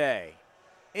are today,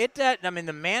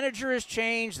 the manager has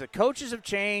changed, the coaches have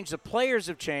changed, the players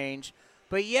have changed,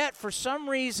 but yet for some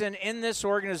reason in this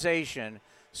organization,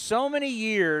 so many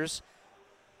years,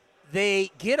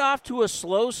 they get off to a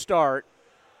slow start,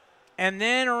 and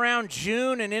then around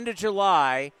June and into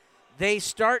July, they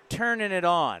start turning it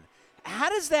on. How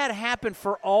does that happen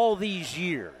for all these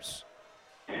years?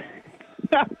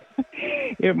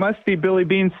 It must be Billy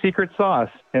Bean's secret sauce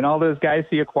and all those guys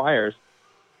he acquires.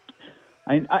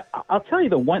 I'll tell you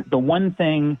the one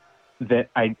thing that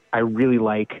I really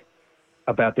like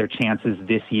about their chances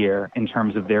this year in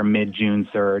terms of their mid-June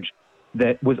surge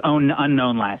that was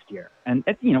unknown last year. And,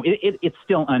 it's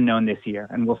still unknown this year,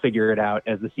 and we'll figure it out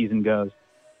as the season goes.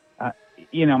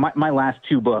 My last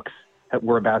two books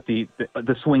were about the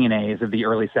swinging A's of the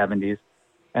early 70s,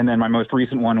 and then my most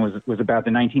recent one was about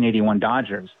the 1981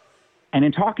 Dodgers. And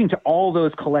in talking to all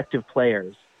those collective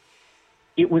players,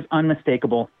 it was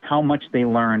unmistakable how much they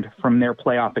learned from their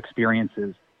playoff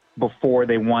experiences before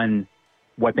they won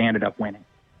what they ended up winning.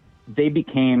 They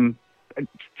became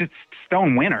just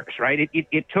stone winners, right?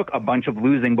 It took a bunch of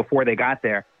losing before they got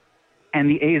there. And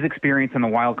the A's experience in the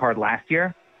wild card last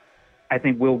year, I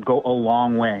think, will go a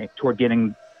long way toward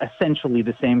getting essentially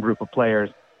the same group of players,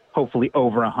 hopefully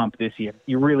over a hump this year.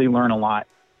 You really learn a lot.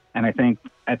 And I think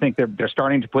they're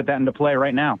starting to put that into play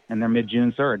right now in their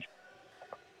mid-June surge.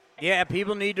 Yeah,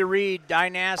 people need to read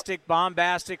Dynastic,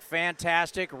 Bombastic,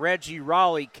 Fantastic, Reggie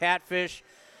Raleigh, Catfish,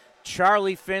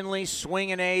 Charlie Finley,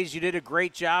 Swingin' A's. You did a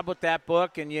great job with that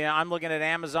book, and I'm looking at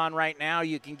Amazon right now.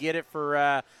 You can get it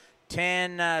for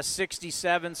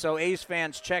 $10.67. So A's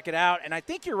fans, check it out. And I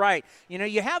think you're right.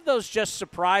 You have those just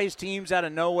surprise teams out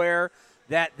of nowhere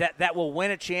that will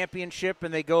win a championship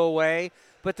and they go away.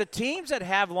 But the teams that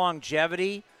have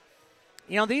longevity,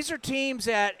 these are teams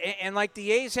that, and like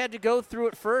the A's had to go through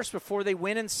it first before they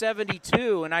win in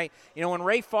 72. And when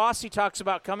Ray Fosse talks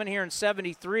about coming here in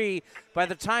 73, by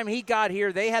the time he got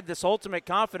here, they had this ultimate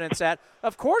confidence that,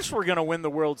 of course, we're going to win the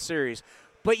World Series.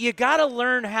 But you got to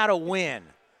learn how to win.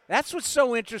 That's what's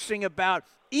so interesting about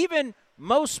even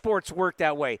most sports work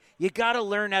that way. You got to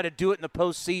learn how to do it in the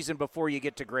postseason before you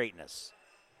get to greatness.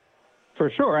 For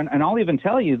sure. And I'll even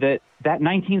tell you that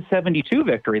 1972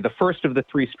 victory, the first of the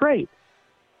three straight,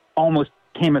 almost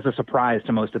came as a surprise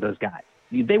to most of those guys.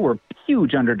 They were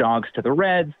huge underdogs to the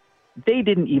Reds. They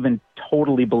didn't even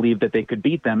totally believe that they could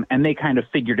beat them, and they kind of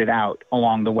figured it out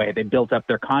along the way. They built up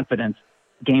their confidence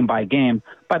game by game.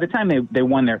 By the time they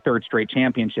won their third straight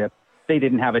championship, they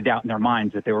didn't have a doubt in their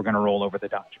minds that they were going to roll over the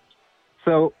Dodgers.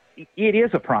 So it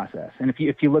is a process. And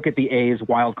if you look at the A's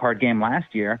wild card game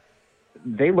last year,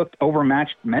 they looked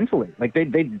overmatched mentally. Like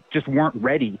they just weren't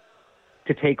ready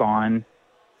to take on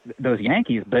those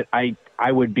Yankees. But I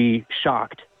would be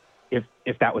shocked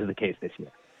if that was the case this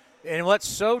year. And what's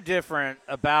so different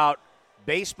about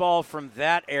baseball from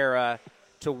that era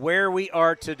to where we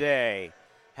are today,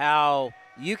 how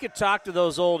you could talk to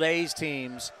those old A's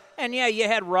teams, and yeah, you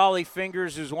had Raleigh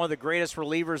Fingers, who's one of the greatest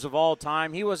relievers of all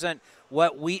time. He wasn't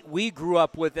what we grew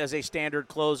up with as a standard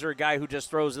closer, a guy who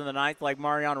just throws in the ninth like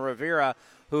Mariano Rivera,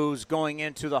 who's going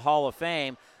into the Hall of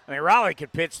Fame. I mean, Raleigh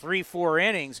could pitch 3-4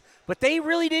 innings, but they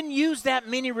really didn't use that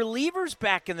many relievers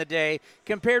back in the day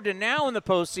compared to now in the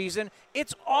postseason.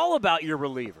 It's all about your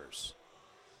relievers.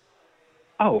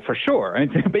 Oh, for sure. I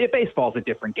mean, baseball's a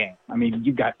different game. I mean,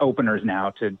 you've got openers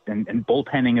now, and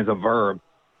bullpenning is a verb.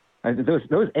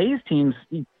 Those A's teams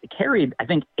carried, I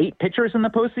think, 8 pitchers in the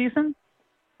postseason.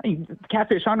 I mean,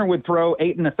 Catfish Hunter would throw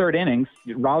 8 1/3 innings.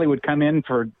 Raleigh would come in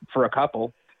for a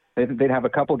couple. They'd have a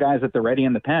couple guys at the ready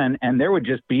in the pen, and there would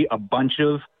just be a bunch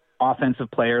of offensive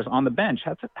players on the bench.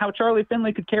 That's how Charlie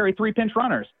Finley could carry 3 pinch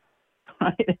runners.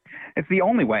 Right? It's the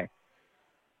only way.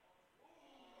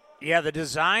 Yeah, the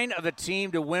design of a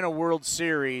team to win a World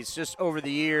Series just over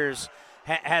the years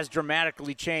has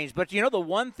dramatically changed. But, the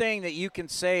one thing that you can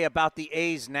say about the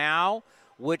A's now,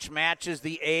 which matches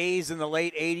the A's in the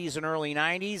late 80s and early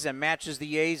 90s and matches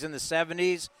the A's in the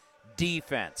 70s,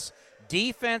 defense.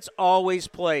 Defense always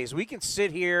plays. We can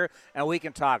sit here and we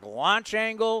can talk launch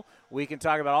angle. We can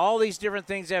talk about all these different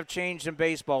things that have changed in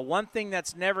baseball. One thing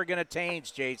that's never going to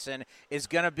change, Jason, is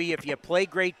going to be if you play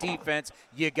great defense,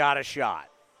 you got a shot.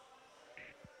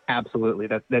 Absolutely.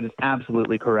 That is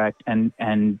absolutely correct.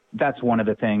 And that's one of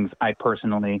the things I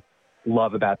personally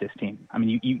love about this team. I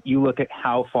mean, you look at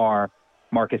how far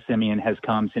Marcus Semien has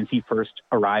come since he first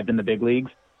arrived in the big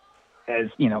leagues as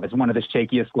one of the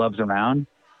shakiest gloves around.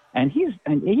 And he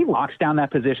locks down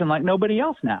that position like nobody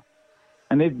else now.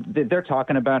 And they're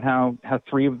talking about how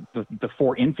three of the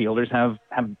four infielders have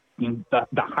the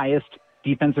highest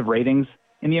defensive ratings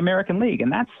in the American League.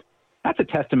 And that's a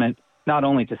testament not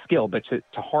only to skill, but to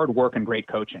hard work and great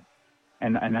coaching.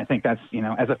 And I think that's,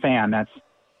 as a fan,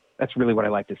 that's really what I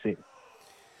like to see.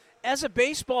 As a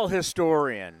baseball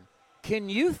historian, can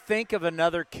you think of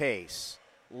another case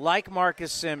like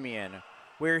Marcus Semien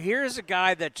where here's a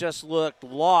guy that just looked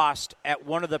lost at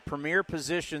one of the premier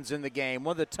positions in the game,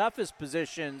 one of the toughest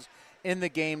positions in the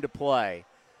game to play,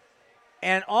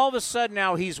 and all of a sudden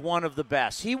now he's one of the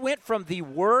best? He went from the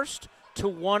worst to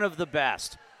one of the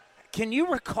best. Can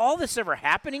you recall this ever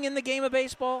happening in the game of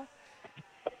baseball?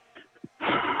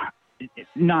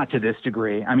 Not to this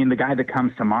degree. I mean, the guy that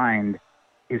comes to mind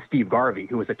is Steve Garvey,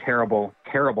 who was a terrible,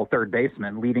 terrible third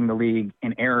baseman, leading the league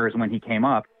in errors when he came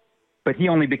up. But he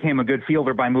only became a good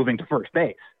fielder by moving to first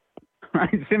base. Right?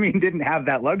 Semien didn't have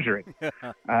that luxury.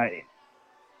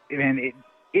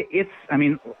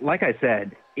 Like I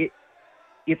said,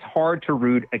 it's hard to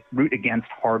root against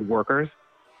hard workers.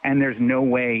 And there's no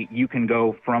way you can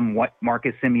go from what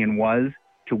Marcus Semien was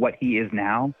to what he is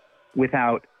now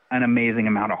without an amazing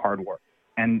amount of hard work.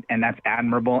 And that's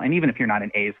admirable. And even if you're not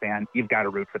an A's fan, you've got to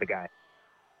root for the guy.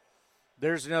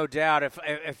 There's no doubt.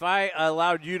 If I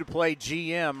allowed you to play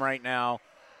GM right now,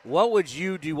 what would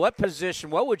you do? What position,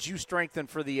 what would you strengthen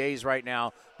for the A's right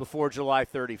now before July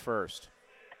 31st?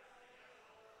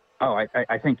 Oh,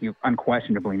 I think you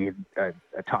unquestionably need a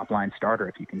top-line starter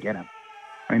if you can get him.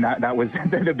 I mean, that was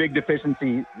the big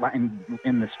deficiency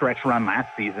in the stretch run last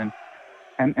season.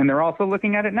 And they're also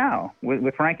looking at it now.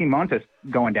 With Frankie Montas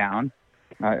going down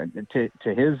to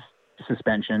his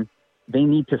suspension, they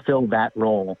need to fill that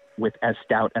role with as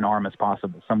stout an arm as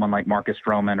possible. Someone like Marcus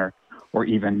Stroman or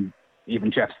even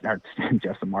Jeff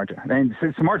Samardzija. I mean,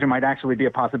 Samardzija might actually be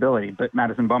a possibility, but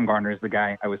Madison Bumgarner is the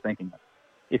guy I was thinking of.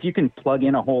 If you can plug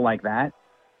in a hole like that,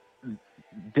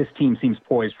 this team seems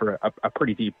poised for a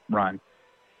pretty deep run.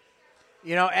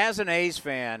 As an A's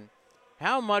fan,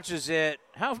 how much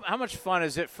fun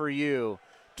is it for you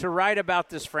to write about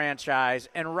this franchise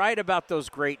and write about those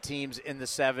great teams in the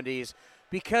 70s?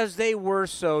 Because they were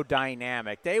so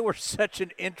dynamic. They were such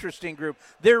an interesting group.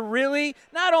 They're really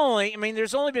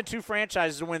there's only been two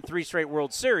franchises to win 3 straight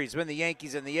World Series, been the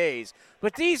Yankees and the A's.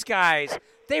 But these guys,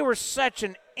 they were such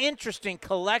an interesting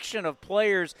collection of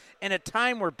players in a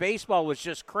time where baseball was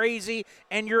just crazy,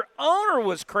 and your owner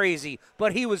was crazy,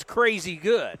 but he was crazy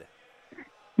good.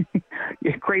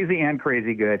 Yeah, crazy and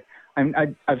crazy good.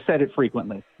 I've said it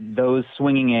frequently. Those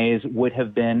swinging A's would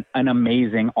have been an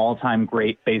amazing all-time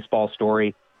great baseball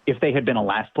story if they had been a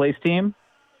last-place team,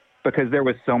 because there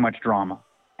was so much drama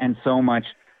and so much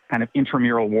kind of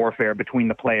intramural warfare between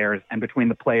the players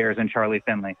and Charlie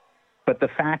Finley. But the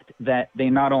fact that they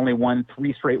not only won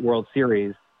 3 straight World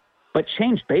Series, but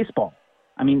changed baseball.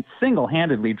 I mean,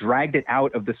 single-handedly dragged it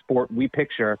out of the sport we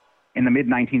picture in the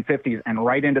mid-1950s and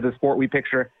right into the sport we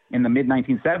picture in the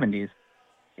mid-1970s.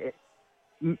 It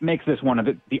makes this one of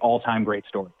the all-time great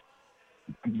stories.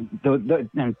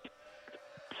 And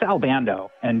Sal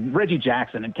Bando and Reggie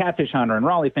Jackson and Catfish Hunter and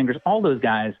Raleigh Fingers, all those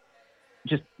guys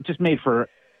just made for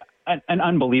an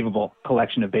unbelievable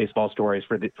collection of baseball stories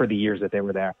for the years that they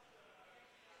were there.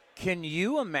 Can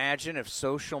you imagine if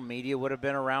social media would have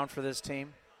been around for this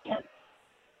team?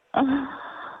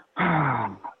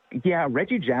 Yeah,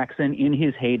 Reggie Jackson in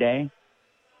his heyday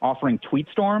offering tweet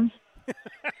storms.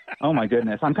 Oh, my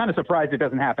goodness. I'm kind of surprised it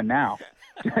doesn't happen now,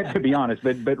 to be honest.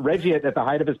 But Reggie, at the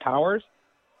height of his powers,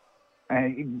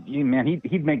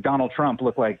 he'd make Donald Trump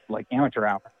look like amateur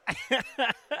hour.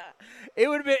 It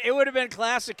would have been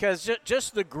classic because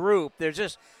just the group.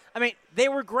 They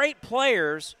were great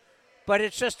players, but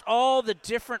it's just all the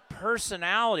different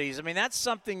personalities. I mean, that's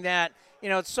something that,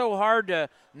 it's so hard to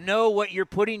know what you're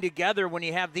putting together when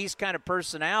you have these kind of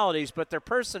personalities, but they're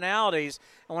personalities.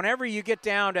 And whenever you get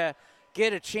down to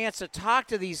get a chance to talk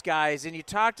to these guys and you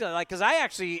talk to, because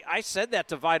I said that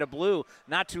to Vida Blue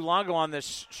not too long ago on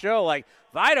this show, like,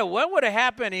 Vida, what would have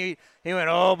happened? He went,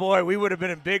 oh boy, we would have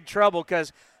been in big trouble,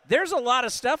 because there's a lot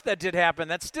of stuff that did happen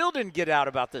that still didn't get out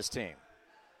about this team.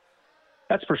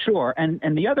 That's for sure.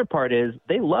 And the other part is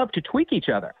they love to tweak each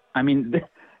other. I mean,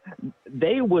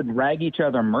 they would rag each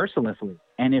other mercilessly.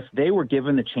 And if they were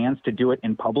given the chance to do it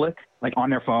in public, like on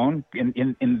their phone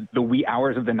in the wee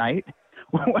hours of the night,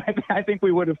 I think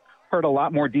we would have heard a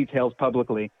lot more details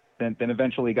publicly then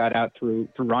eventually got out through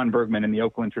Ron Bergman in the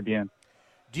Oakland Tribune.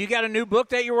 Do you got a new book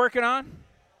that you're working on?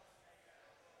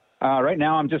 Right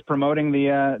now, I'm just promoting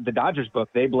the Dodgers book,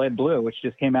 They Bled Blue, which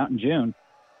just came out in June.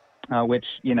 Which,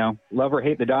 you know, love or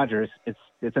hate the Dodgers,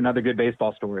 it's another good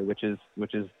baseball story, which is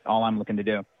all I'm looking to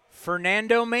do.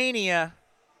 Fernando Mania.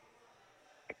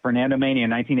 Fernando Mania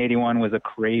 1981 was a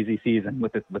crazy season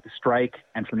with the strike,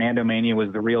 and Fernando Mania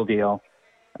was the real deal.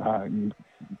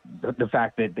 The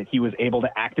fact that he was able to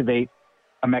activate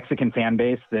a Mexican fan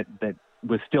base that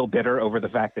was still bitter over the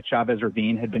fact that Chavez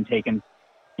Ravine had been taken,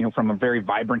 you know, from a very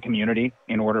vibrant community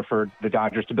in order for the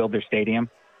Dodgers to build their stadium.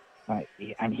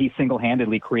 And he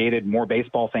single-handedly created more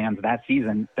baseball fans that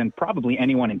season than probably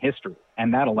anyone in history,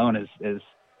 and that alone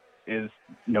is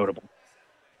notable.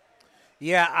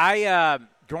 Yeah, I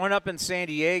growing up in San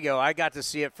Diego, I got to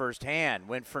see it firsthand.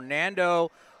 When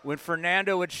Fernando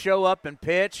would show up and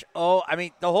pitch,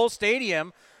 the whole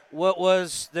stadium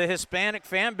was the Hispanic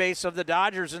fan base of the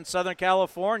Dodgers in Southern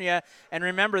California, and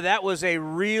remember that was a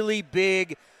really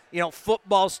big,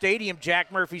 football stadium,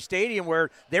 Jack Murphy Stadium, where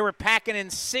they were packing in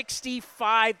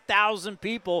 65,000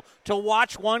 people to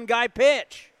watch one guy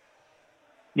pitch.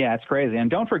 Yeah, it's crazy.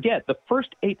 And don't forget, the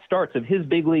first 8 starts of his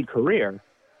big league career,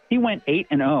 he went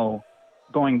 8-0,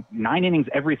 going 9 innings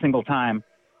every single time,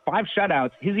 5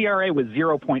 shutouts. His ERA was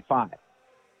 0.5.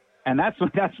 And that's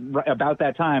about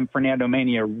that time Fernando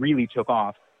Mania really took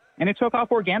off. And it took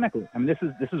off organically. I mean,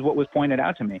 this is what was pointed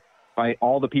out to me by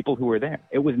all the people who were there.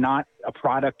 It was not a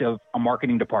product of a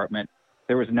marketing department.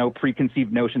 There was no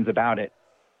preconceived notions about it.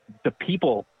 The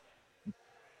people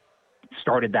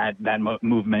started that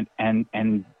movement, and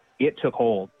it took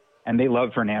hold. And they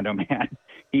loved Fernando, man.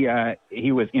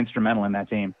 He was instrumental in that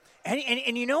team. And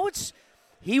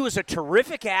he was a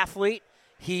terrific athlete.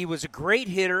 He was a great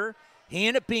hitter. He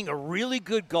ended up being a really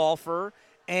good golfer.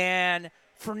 And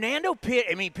Fernando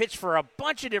pitched for a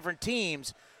bunch of different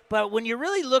teams. But when you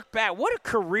really look back, what a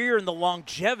career and the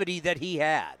longevity that he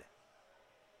had.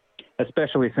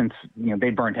 Especially since they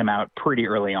burned him out pretty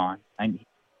early on. And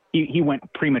he went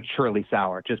prematurely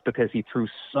sour just because he threw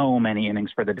so many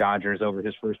innings for the Dodgers over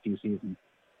his first few seasons.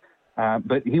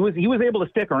 But he was able to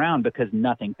stick around because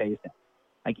nothing fazed him.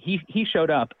 Like he showed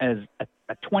up as a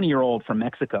 20-year-old from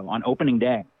Mexico on opening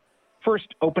day.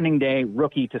 First opening day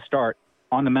rookie to start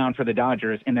on the mound for the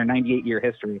Dodgers in their 98-year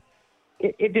history.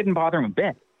 It didn't bother him a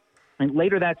bit. I mean,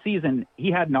 later that season,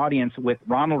 he had an audience with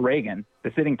Ronald Reagan,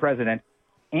 the sitting president,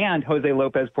 and Jose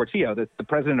Lopez Portillo, the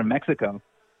president of Mexico.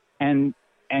 And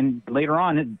later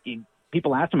on,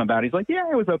 people asked him about it. He's like, yeah,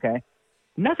 it was okay.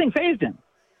 Nothing fazed him.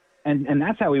 And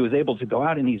that's how he was able to go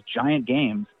out in these giant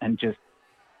games and just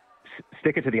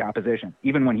stick it to the opposition,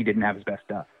 even when he didn't have his best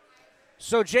stuff.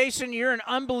 So, Jason, you're an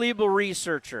unbelievable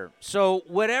researcher. So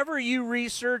whatever you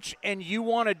research and you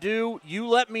want to do, you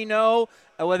let me know,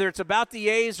 whether it's about the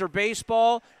A's or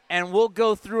baseball, and we'll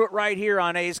go through it right here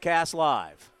on A's Cast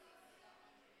Live.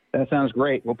 That sounds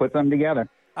great. We'll put something together.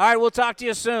 All right, we'll talk to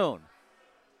you soon.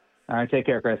 All right, take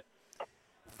care, Chris.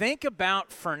 Think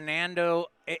about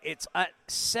Fernando. It's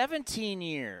 17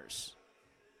 years.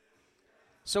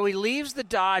 So he leaves the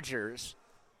Dodgers,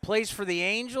 plays for the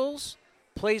Angels,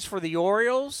 plays for the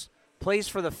Orioles, plays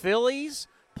for the Phillies,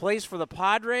 plays for the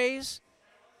Padres,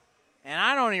 and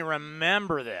I don't even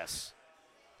remember this.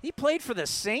 He played for the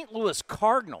St. Louis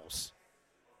Cardinals,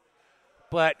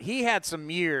 but he had some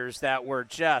years that were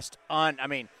just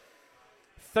 13-7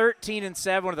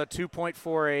 with a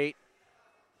 2.48,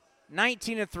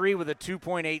 19-3 with a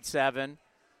 2.87,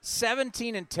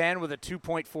 17-10 with a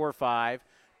 2.45,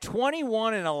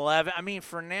 21-11.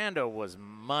 Fernando was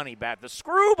money back. The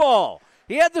screwball.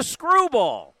 He had the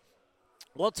screwball.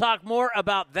 We'll talk more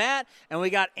about that. And we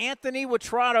got Anthony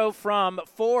Witrato from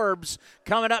Forbes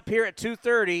coming up here at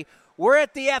 2:30. We're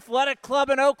at the Athletic Club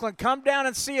in Oakland. Come down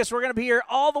and see us. We're going to be here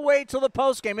all the way till the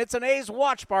postgame. It's an A's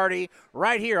watch party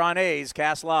right here on A's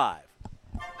Cast Live.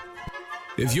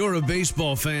 If you're a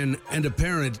baseball fan and a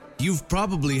parent, you've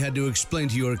probably had to explain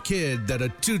to your kid that a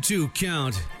 2-2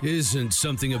 count isn't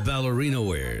something a ballerina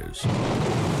wears.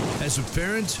 As a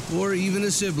parent or even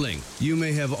a sibling, you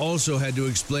may have also had to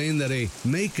explain that a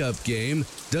makeup game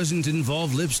doesn't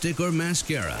involve lipstick or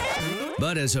mascara.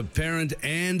 But as a parent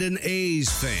and an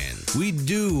A's fan, we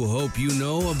do hope you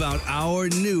know about our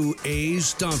new A's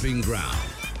Stomping Ground.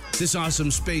 This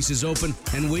awesome space is open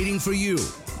and waiting for you.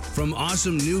 From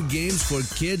awesome new games for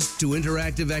kids to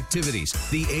interactive activities,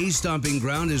 the A's Stomping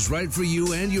Ground is right for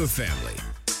you and your family.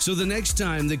 So the next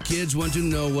time the kids want to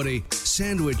know what a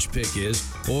sandwich pick is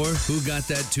or who got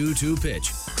that 2-2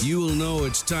 pitch, you will know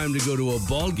it's time to go to a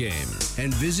ball game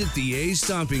and visit the A's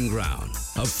Stomping Ground,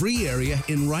 a free area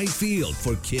in right field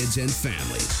for kids and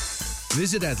families.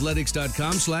 Visit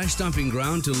athletics.com/stomping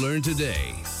ground to learn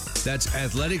today. That's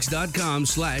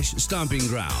athletics.com/stomping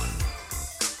ground.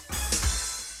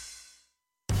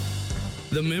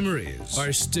 The memories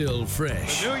are still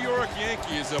fresh. The New York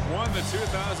Yankees have won the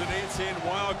 2018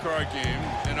 Wild Card game,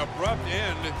 an abrupt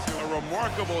end to a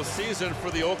remarkable season for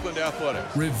the Oakland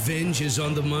Athletics. Revenge is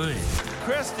on the mind.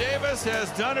 Chris Davis has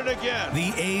done it again.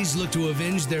 The A's look to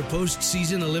avenge their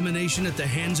postseason elimination at the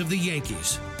hands of the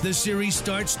Yankees. The series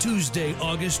starts Tuesday,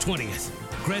 August 20th.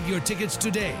 Grab your tickets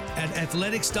today at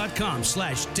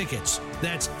athletics.com/tickets.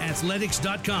 That's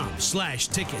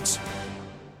athletics.com/tickets.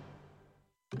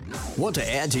 Want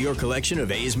to add to your collection of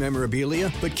A's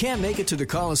memorabilia but can't make it to the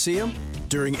Coliseum?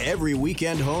 During every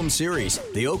weekend home series,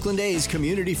 the Oakland A's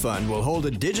Community Fund will hold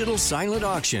a digital silent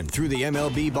auction through the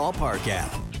MLB Ballpark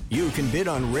app. You can bid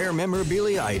on rare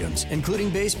memorabilia items, including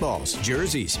baseballs,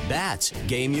 jerseys, bats,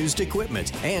 game-used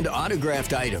equipment, and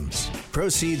autographed items.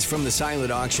 Proceeds from the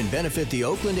silent auction benefit the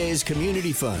Oakland A's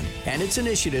Community Fund and its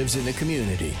initiatives in the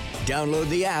community. Download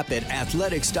the app at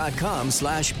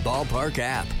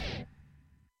athletics.com/ballpark-app.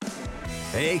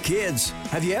 Hey kids,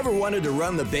 have you ever wanted to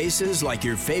run the bases like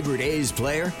your favorite A's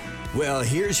player? Well,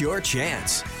 here's your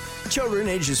chance. Children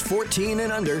ages 14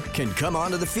 and under can come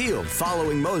onto the field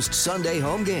following most Sunday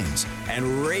home games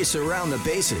and race around the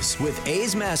bases with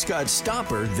A's mascot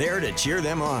Stomper there to cheer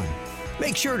them on.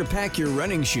 Make sure to pack your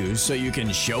running shoes so you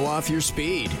can show off your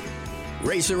speed.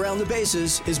 Race Around the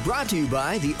Bases is brought to you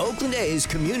by the Oakland A's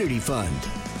Community Fund.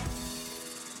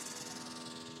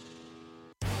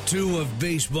 Two of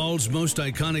baseball's most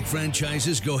iconic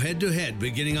franchises go head-to-head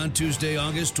beginning on Tuesday,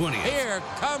 August 20th. Here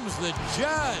comes the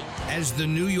judge. As the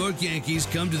New York Yankees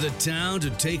come to the town to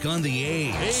take on the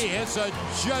A's. He hits a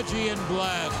Judgian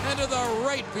blast into the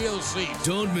right field seat.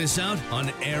 Don't miss out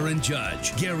on Aaron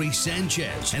Judge, Gary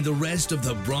Sanchez, and the rest of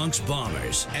the Bronx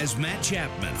Bombers as Matt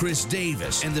Chapman, Chris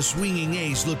Davis, and the swinging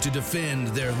A's look to defend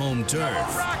their home turf.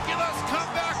 Miraculous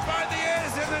comeback by the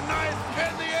A's in the ninth,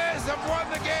 and the A's have won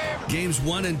the game. Games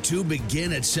 1 and 2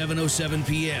 begin at 7:07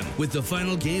 p.m. with the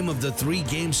final game of the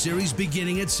 3-game series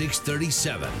beginning at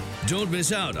 6:37. Don't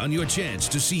miss out on your chance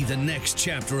to see the next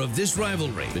chapter of this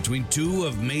rivalry between two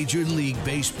of Major League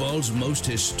Baseball's most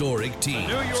historic teams.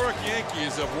 The New York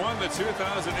Yankees have won the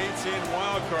 2018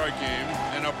 Wild Card game,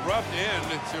 an abrupt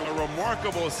end to a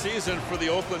remarkable season for the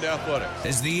Oakland Athletics.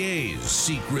 As the A's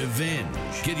seek revenge.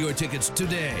 Get your tickets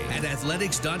today at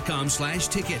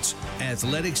athletics.com/tickets.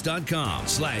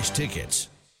 athletics.com/tickets.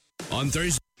 On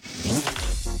Thursday,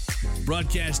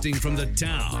 broadcasting from the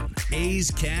town,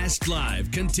 A's Cast Live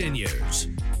continues.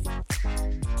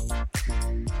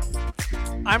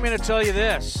 I'm going to tell you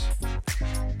this.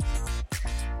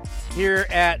 Here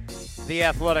at the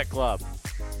Athletic Club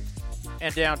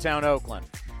in downtown Oakland,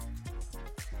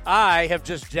 I have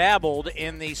just dabbled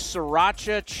in the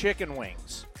Sriracha chicken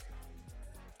wings.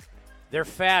 They're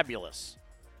fabulous.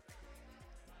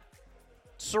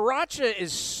 Sriracha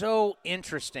is so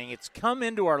interesting. It's come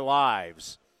into our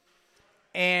lives,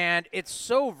 and it's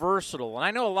so versatile. And I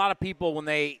know a lot of people, when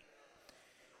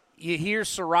you hear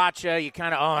Sriracha, you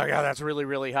kind of, oh, my God, that's really,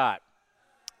 really hot.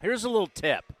 Here's a little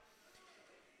tip.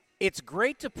 It's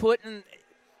great to put in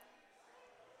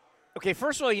 – okay,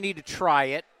 first of all, you need to try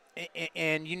it,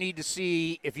 and you need to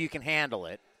see if you can handle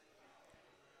it.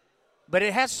 But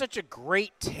it has such a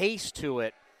great taste to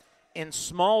it in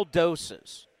small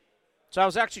doses. So I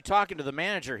was actually talking to the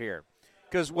manager here,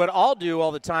 because what I'll do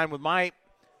all the time with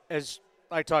as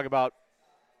I talk about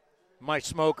my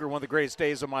smoker, one of the greatest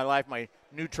days of my life, my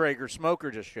new Traeger smoker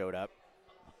just showed up.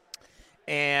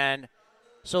 And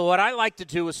so what I like to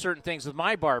do with certain things with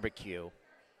my barbecue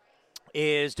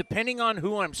is, depending on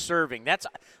who I'm serving,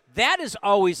 that is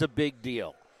always a big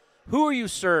deal. Who are you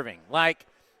serving? Like,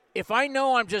 if I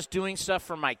know I'm just doing stuff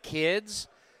for my kids,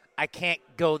 I can't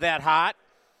go that hot.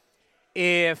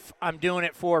 If I'm doing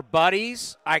it for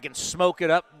buddies, I can smoke it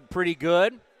up pretty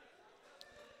good.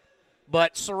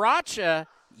 But Sriracha,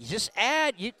 you just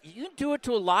add, you can do it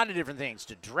to a lot of different things,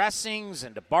 to dressings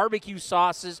and to barbecue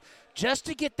sauces, just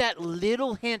to get that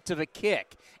little hint of a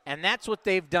kick. And that's what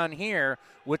they've done here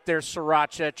with their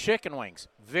Sriracha chicken wings.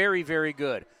 Very, very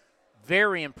good.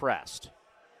 Very impressed.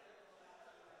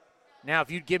 Now, if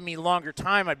you'd give me longer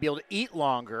time, I'd be able to eat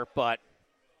longer, but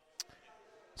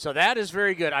so that is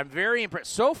very good. I'm very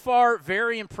impressed. So far,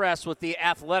 very impressed with the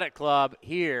Athletic Club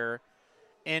here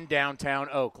in downtown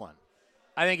Oakland.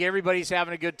 I think everybody's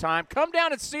having a good time. Come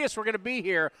down and see us. We're going to be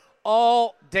here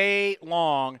all day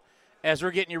long as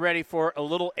we're getting you ready for a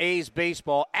little A's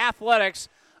baseball. Athletics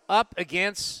up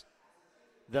against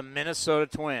the Minnesota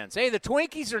Twins. Hey, the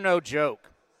Twinkies are no joke.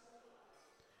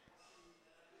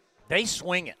 They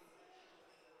swing it.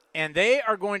 And they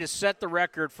are going to set the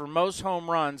record for most home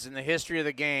runs in the history of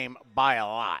the game by a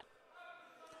lot.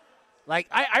 Like,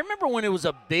 I remember when it was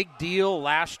a big deal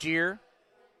last year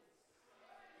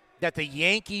that the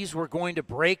Yankees were going to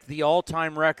break the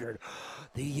all-time record.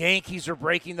 The Yankees are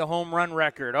breaking the home run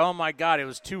record. Oh, my God, it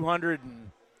was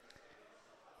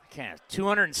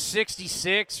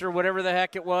 266 or whatever the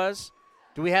heck it was.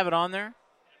 Do we have it on there?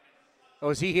 Oh,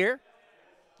 is he here?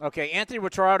 Okay, Anthony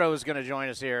Wichardo is going to join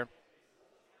us here.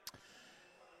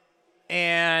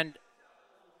 And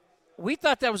we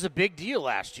thought that was a big deal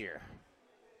last year.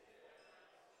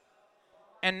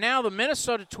 And now the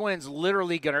Minnesota Twins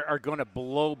literally are going to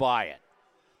blow by it.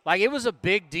 Like, it was a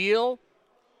big deal,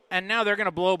 and now they're going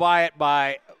to blow by it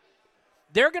by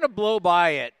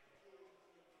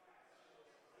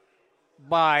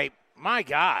my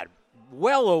God,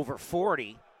 well over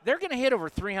 40. They're going to hit over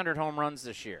 300 home runs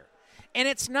this year. And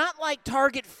it's not like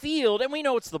Target Field, and we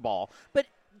know it's the ball, but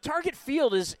Target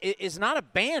Field is not a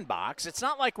bandbox. It's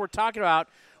not like we're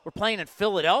playing in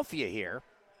Philadelphia here.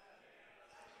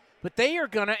 But they are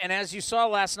going to, and as you saw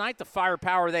last night, the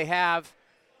firepower they have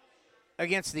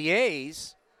against the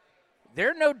A's,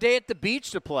 they're no day at the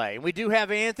beach to play. We do have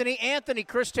Anthony,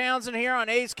 Chris Townsend here on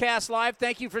A's Cast Live.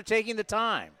 Thank you for taking the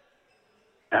time.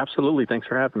 Absolutely. Thanks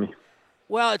for having me.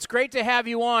 Well, it's great to have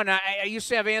you on. I used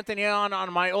to have Anthony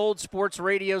on my old sports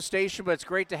radio station, but it's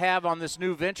great to have on this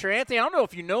new venture. Anthony, I don't know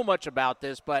if you know much about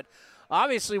this, but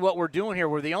obviously what we're doing here,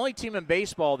 we're the only team in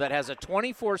baseball that has a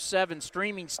 24/7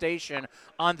 streaming station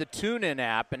on the TuneIn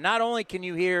app. And not only can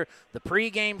you hear the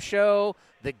pregame show,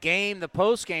 the game, the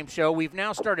postgame show, we've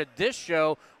now started this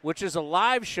show, which is a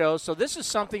live show. So this is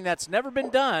something that's never been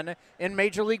done in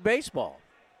Major League Baseball.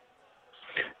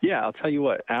 Yeah, I'll tell you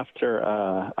what. After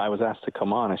I was asked to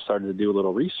come on, I started to do a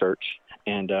little research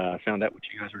and found out what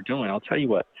you guys were doing. I'll tell you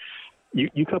what.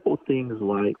 You couple things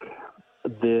like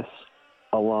this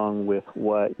along with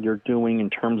what you're doing in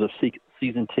terms of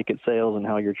season ticket sales and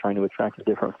how you're trying to attract a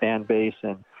different fan base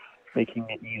and making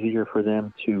it easier for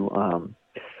them to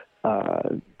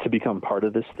become part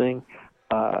of this thing.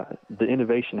 The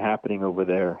innovation happening over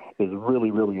there is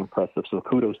really, really impressive. So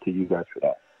kudos to you guys for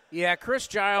that. Yeah, Chris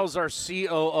Giles, our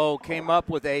COO, came up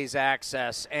with A's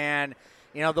Access. And,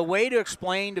 you know, the way to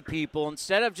explain to people,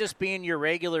 instead of just being your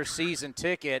regular season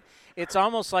ticket, it's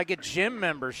almost like a gym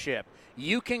membership.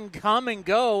 You can come and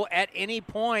go at any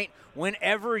point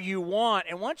whenever you want.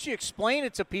 And once you explain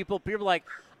it to people, people are like,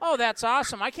 oh, that's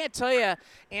awesome. I can't tell you,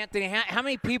 Anthony, how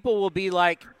many people will be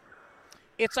like,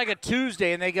 it's like a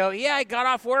Tuesday, and they go, yeah, I got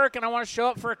off work, and I want to show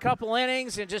up for a couple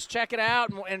innings and just check it out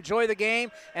and enjoy the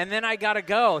game, and then I got to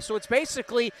go. So it's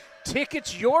basically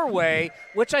tickets your way,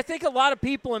 which I think a lot of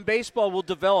people in baseball will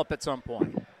develop at some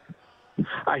point.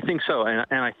 I think so, and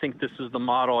I think this is the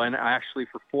model. And actually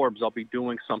for Forbes, I'll be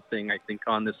doing something, I think,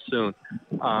 on this soon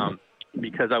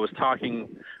because I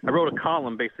wrote a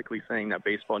column basically saying that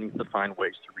baseball needs to find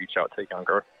ways to reach out to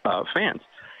younger fans.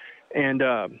 And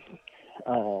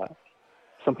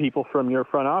some people from your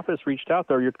front office reached out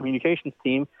there, your communications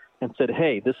team, and said,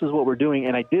 hey, this is what we're doing.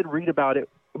 And I did read about it,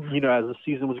 you know, as the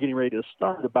season was getting ready to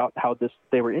start, about how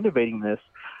they were innovating this.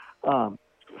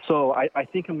 So I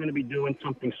think I'm going to be doing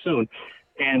something soon.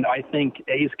 And I think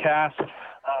A's Cast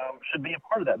should be a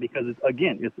part of that because,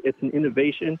 it's an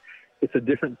innovation. It's a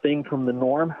different thing from the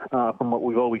norm, from what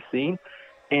we've always seen.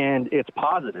 And it's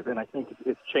positive, and I think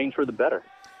it's changed for the better.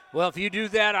 Well, if you do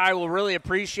that, I will really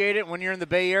appreciate it. When you're in the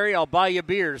Bay Area, I'll buy you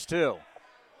beers, too.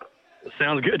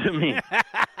 Sounds good to me.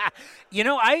 You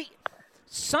know,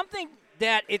 something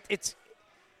that it's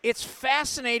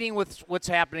fascinating with what's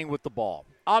happening with the ball.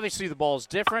 Obviously, the ball is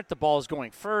different. The ball is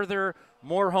going further,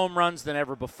 more home runs than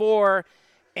ever before.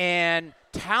 And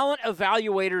talent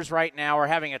evaluators right now are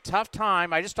having a tough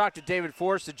time. I just talked to David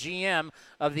Forrest, the GM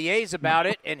of the A's, about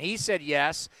it, and he said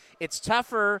yes. It's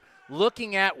tougher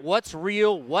looking at what's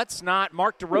real, what's not.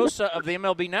 Mark DeRosa of the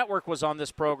MLB Network was on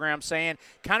this program saying,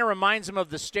 kind of reminds him of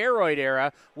the steroid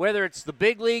era, whether it's the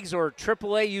big leagues or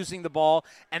AAA using the ball.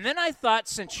 And then I thought,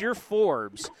 since you're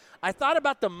Forbes, I thought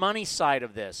about the money side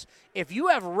of this. If you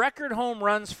have record home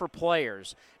runs for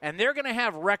players and they're going to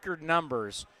have record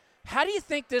numbers, how do you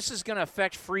think this is going to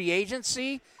affect free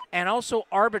agency and also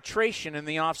arbitration in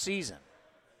the offseason?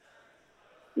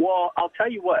 Well, I'll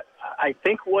tell you what. I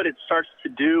think what it starts to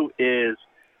do is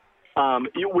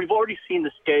we've already seen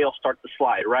the scale start to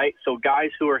slide, right? So guys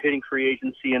who are hitting free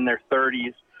agency in their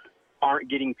 30s aren't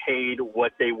getting paid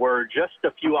what they were just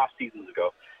a few off seasons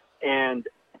ago. And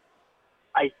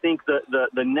I think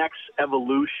the next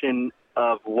evolution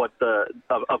of what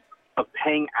of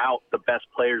paying out the best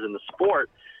players in the sport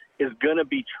is going to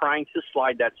be trying to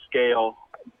slide that scale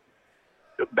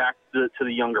back to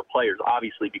the younger players,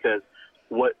 obviously, because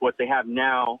what they have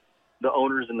now, the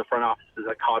owners in the front offices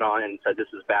have caught on and said this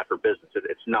is bad for business.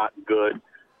 It's not good.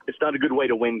 It's not a good way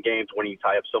to win games when you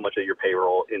tie up so much of your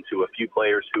payroll into a few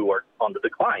players who are on the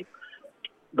decline.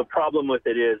 The problem with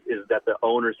it is that the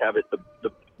owners have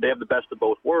they have the best of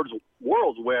both worlds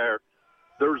where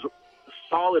there's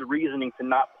solid reasoning to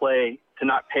not pay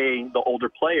the older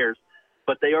players,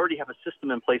 but they already have a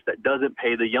system in place that doesn't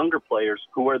pay the younger players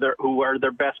who are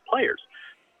their best players.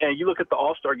 And you look at the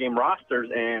All-Star game rosters,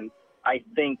 and I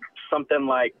think something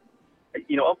like,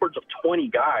 upwards of 20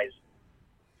 guys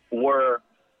were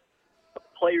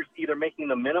players either making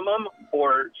the minimum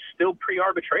or still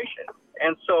pre-arbitration.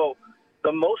 And so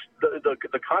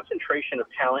the concentration of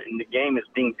talent in the game is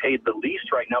being paid the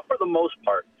least right now for the most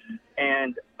part.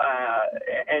 And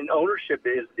ownership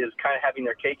is kind of having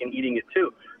their cake and eating it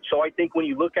too. So I think when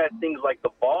you look at things like the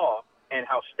ball and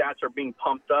how stats are being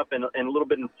pumped up and a little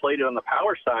bit inflated on the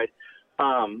power side,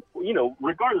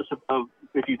 regardless of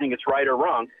if you think it's right or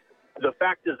wrong, the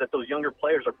fact is that those younger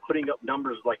players are putting up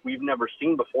numbers like we've never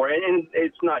seen before. And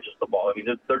it's not just the ball. I mean,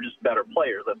 they're just better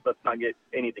players. Let's not get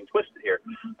anything twisted here.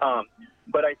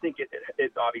 But I think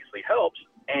it obviously helps.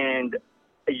 And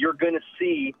you're going to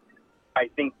see, I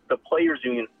think, the players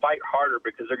union fight harder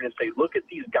because they're going to say, look at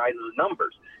these guys'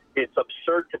 numbers. It's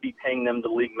absurd to be paying them the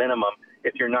league minimum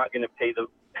if you're not going to pay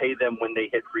them when they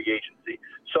hit free agency.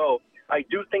 So I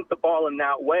do think the ball in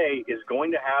that way is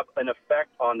going to have an effect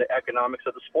on the economics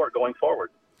of the sport going forward.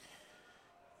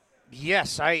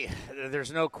 Yes,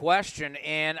 there's no question.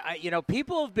 And,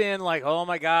 people have been like, oh,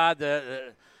 my God,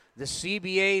 the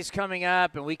CBA is coming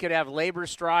up and we could have labor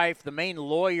strife. The main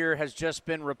lawyer has just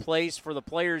been replaced for the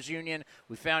players union.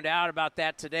 We found out about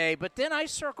that today. But then I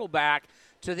circle back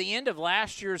to the end of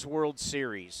last year's World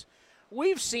Series.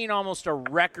 We've seen almost a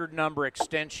record number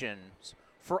extensions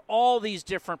for all these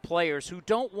different players who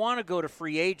don't want to go to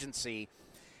free agency.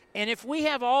 And if we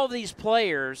have all these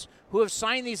players who have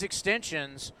signed these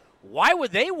extensions, why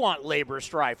would they want labor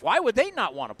strife? Why would they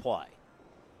not want to play?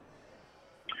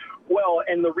 Well,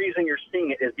 and the reason you're seeing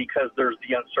it is because there's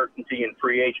the uncertainty in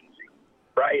free agency,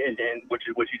 right? And which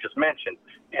you just mentioned.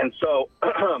 And so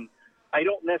I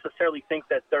don't necessarily think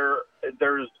that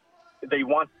they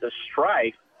want the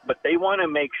strife, but they want to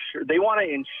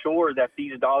ensure that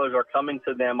these dollars are coming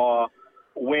to them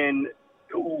when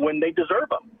they deserve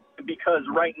them. Because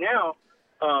right now,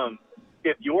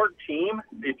 if your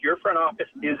front office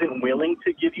isn't willing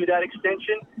to give you that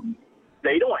extension,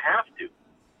 they don't have to.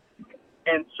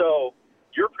 And so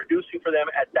you're producing for them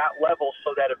at that level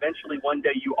so that eventually one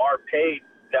day you are paid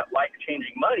that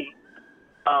life-changing money.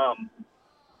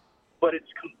 But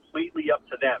it's completely up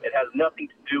to them. It has nothing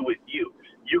to do with you.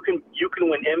 You can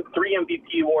win 3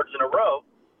 MVP awards in a row,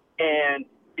 and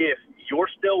if you're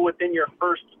still within your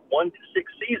first 1 to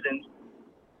 6 seasons,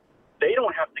 they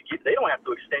don't have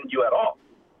to extend you at all.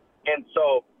 And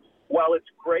so while it's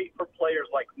great for players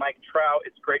like Mike Trout,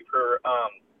 it's great for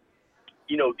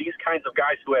these kinds of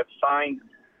guys who have signed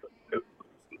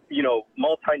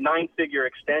multi-9-figure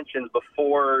extensions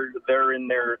before they're in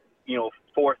their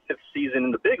 4th, 5th season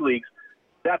in the big leagues.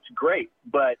 That's great,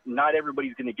 but not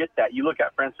everybody's going to get that. You look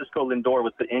at Francisco Lindor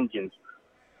with the Indians.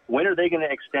 When are they going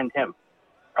to extend him?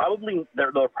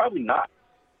 They're probably not.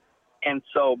 And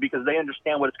so because they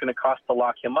understand what it's going to cost to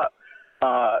lock him up.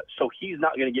 So he's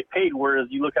not going to get paid, whereas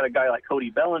you look at a guy like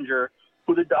Cody Bellinger,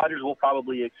 who the Dodgers will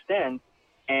probably extend,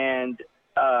 and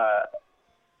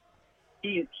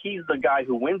he's the guy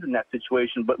who wins in that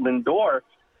situation. But Lindor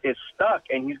is stuck,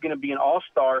 and he's going to be an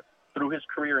all-star through his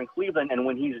career in Cleveland. And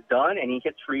when he's done and he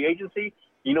hits free agency,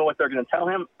 you know what they're going to tell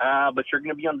him? But you're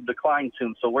going to be on the decline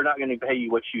soon, so we're not going to pay you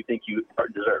what you think you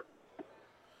deserve.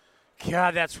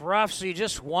 God, that's rough. So you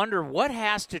just wonder what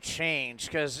has to change,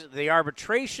 because the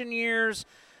arbitration years,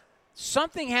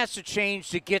 something has to change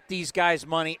to get these guys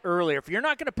money earlier. If you're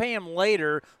not going to pay them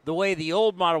later the way the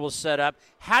old model was set up,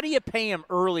 how do you pay them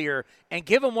earlier and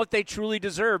give them what they truly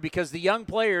deserve? Because the young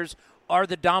players are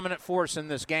the dominant force in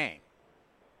this game.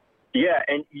 Yeah,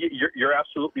 and you're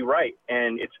absolutely right,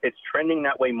 and it's trending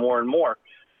that way more and more.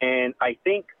 And I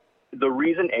think the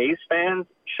reason A's fans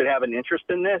should have an interest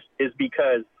in this is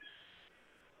because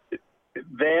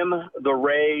the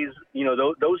Rays,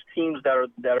 those teams that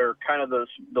are kind of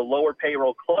the lower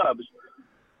payroll clubs,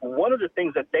 one of the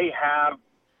things that they have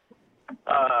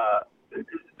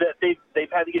that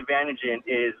they've had the advantage in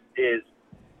is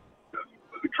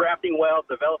drafting well,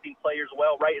 developing players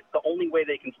well, right? It's the only way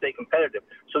they can stay competitive.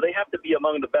 So they have to be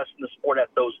among the best in the sport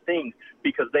at those things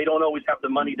because they don't always have the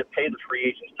money to pay the free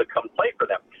agents to come play for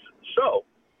them. So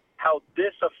how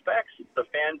this affects the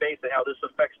fan base and how this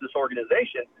affects this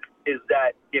organization is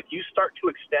that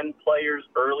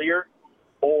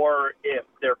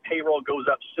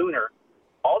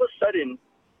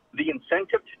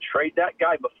that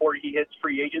guy before he hits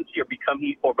free agency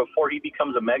or before he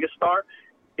becomes a megastar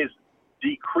is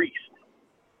decreased.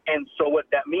 And so what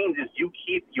that means is you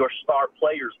keep your star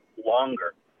players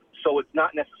longer. So it's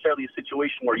not necessarily a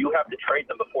situation where you have to trade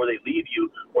them before they leave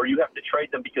you, or you have to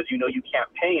trade them because you know you can't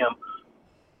pay them.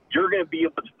 You're going to be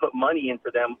able to put money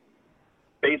into them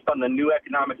based on the new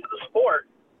economics of the sport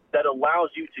that allows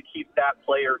you to keep that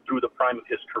player through the prime of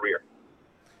his career.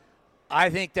 I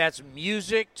think that's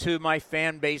music to my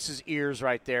fan base's ears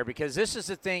right there, because this is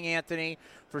the thing, Anthony.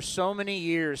 For so many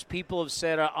years, people have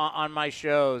said on my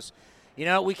shows, you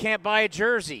know, we can't buy a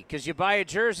jersey because you buy a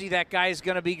jersey, that guy's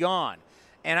going to be gone.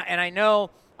 And I know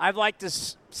I've liked to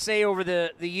say over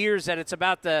the years that it's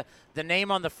about the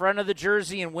name on the front of the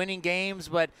jersey and winning games,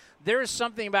 but there is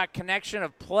something about connection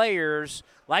of players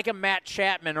like a Matt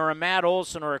Chapman or a Matt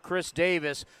Olson or a Chris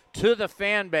Davis to the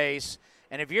fan base.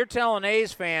 And if you're telling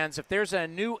A's fans if there's a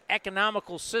new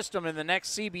economical system in the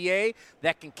next CBA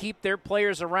that can keep their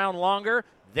players around longer,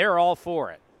 they're all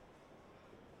for it.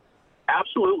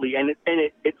 Absolutely, and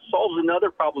it solves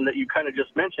another problem that you kind of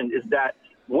just mentioned, is that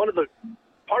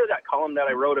part of that column that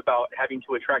I wrote about having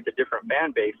to attract a different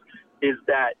fan base is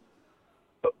that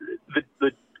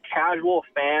the casual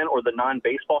fan or the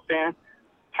non-baseball fan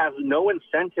has no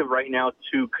incentive right now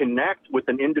to connect with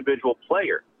an individual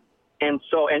player. And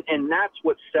so, and that's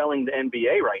what's selling the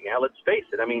NBA right now. Let's face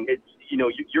it. I mean, it's, you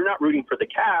know, you're not rooting for the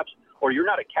Cavs, or you're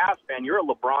not a Cavs fan. You're a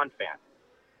LeBron fan.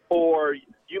 Or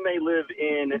you may live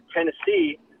in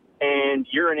Tennessee and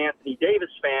you're an Anthony Davis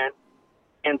fan.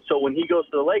 And so when he goes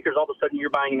to the Lakers, all of a sudden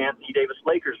you're buying an Anthony Davis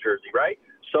Lakers jersey, right?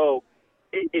 So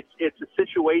it's a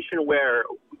situation where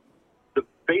the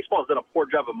baseball has done a poor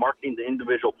job of marketing the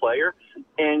individual player,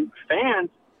 and fans,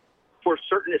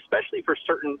 especially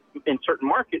in certain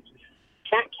markets,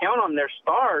 can't count on their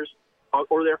stars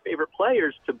or their favorite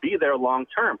players to be there long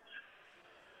term.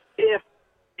 If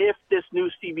this new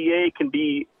CBA can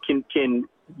be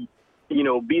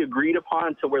agreed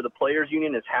upon to where the players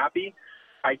union is happy,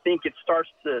 I think it starts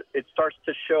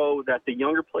to show that the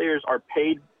younger players are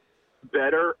paid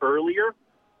better earlier,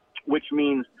 which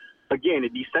means, again,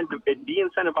 it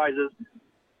de-incentivizes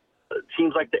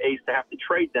teams like the A's to have to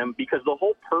trade them, because the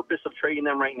whole purpose of trading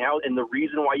them right now, and the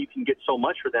reason why you can get so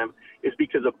much for them, is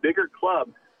because a bigger club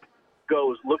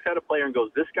looks at a player and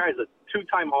goes, this guy's a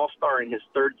two-time All-Star in his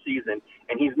third season,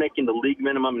 and he's making the league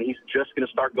minimum, and he's just going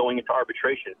to start going into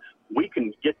arbitration. We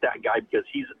can get that guy because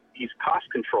he's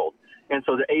cost-controlled. And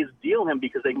so the A's deal him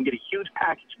because they can get a huge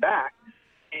package back,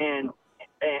 and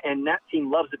that team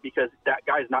loves it because that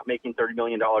guy's not making $30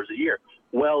 million a year.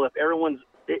 Well,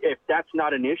 if that's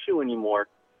not an issue anymore,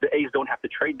 the A's don't have to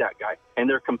trade that guy, and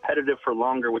they're competitive for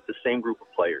longer with the same group of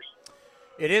players.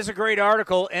 It is a great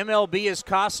article. MLB is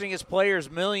costing its players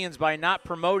millions by not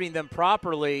promoting them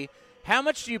properly. How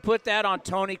much do you put that on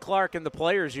Tony Clark and the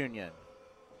Players Union?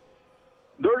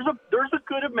 There's a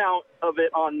good amount of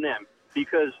it on them,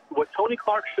 because what Tony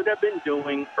Clark should have been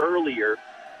doing earlier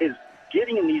is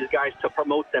getting these guys to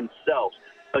promote themselves.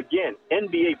 Again,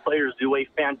 NBA players do a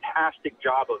fantastic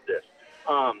job of this.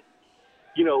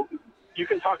 You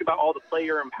can talk about all the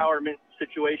player empowerment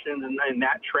situations and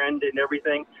that trend and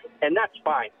everything, and that's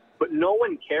fine. But no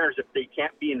one cares if they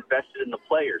can't be invested in the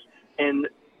players. And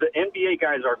the NBA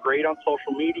guys are great on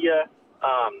social media.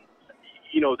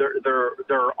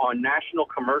 They're on national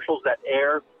commercials that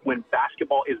air when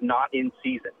basketball is not in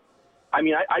season. I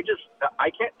mean, I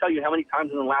can't tell you how many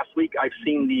times in the last week I've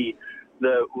seen the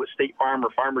State Farm or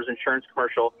Farmers Insurance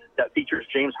commercial that features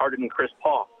James Harden and Chris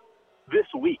Paul this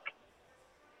week.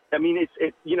 I mean,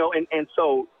 and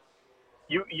so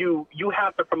you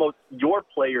have to promote your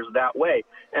players that way.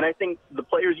 And I think the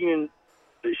Players Union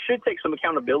should take some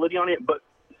accountability on it, but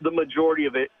the majority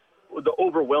of it, the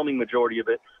overwhelming majority of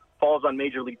it, falls on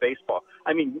Major League Baseball.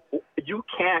 I mean, you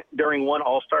can't, during one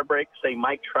All-Star break, say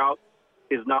Mike Trout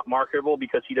is not marketable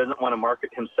because he doesn't want to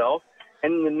market himself,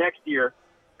 and then the next year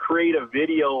create a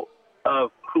video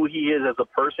of who he is as a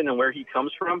person and where he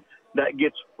comes from that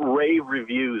gets rave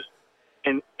reviews,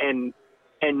 and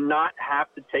not have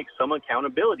to take some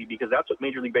accountability, because that's what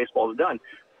Major League Baseball has done.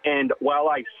 And while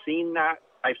I've seen that,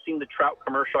 I've seen the Trout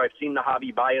commercial, I've seen the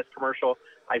Javi Baez commercial,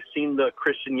 I've seen the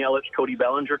Christian Yelich, Cody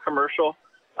Bellinger commercial.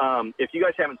 If you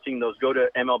guys haven't seen those, go to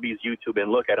MLB's YouTube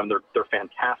and look at them. They're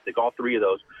fantastic, all three of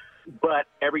those. But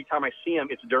every time I see them,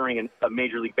 it's during a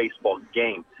Major League Baseball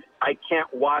game. I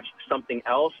can't watch something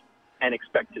else and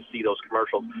expect to see those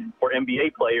commercials. For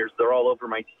NBA players, they're all over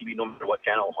my TV no matter what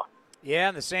channel I'm on. Yeah,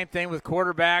 and the same thing with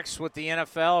quarterbacks with the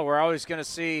NFL. We're always going to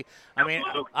see – I mean,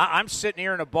 I'm sitting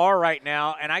here in a bar right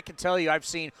now, and I can tell you I've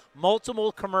seen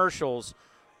multiple commercials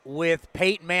with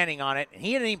Peyton Manning on it.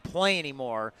 He didn't even play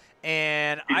anymore,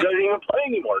 And he doesn't even play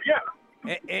anymore.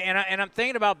 Yeah. And I'm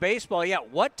thinking about baseball. Yeah,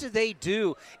 what do they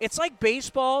do? It's like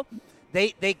baseball.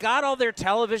 They got all their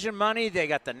television money. They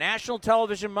got the national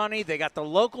television money. They got the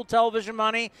local television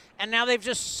money. And now they've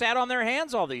just sat on their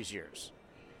hands all these years.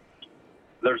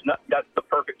 That's the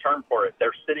perfect term for it.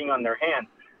 They're sitting on their hands.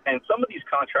 And some of these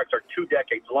contracts are 2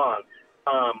 decades long.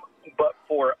 But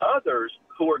for others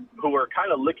who are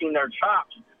kind of licking their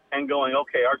chops and going,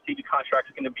 okay, our TV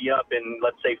contract's going to be up in,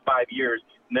 let's say, 5 years,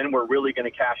 and then we're really going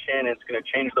to cash in and it's going to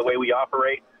change the way we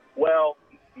operate. Well,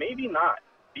 maybe not,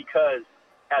 because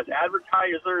as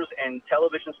advertisers and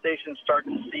television stations start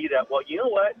to see that, well, you know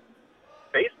what,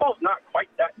 baseball's not quite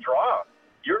that draw.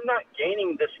 You're not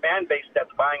gaining this fan base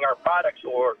that's buying our products,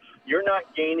 or you're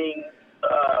not gaining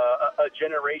a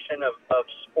generation of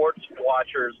sports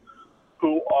watchers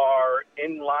who are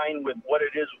in line with what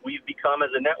it is we've become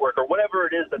as a network, or whatever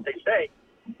it is that they say.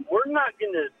 We're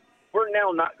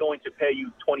now not going to pay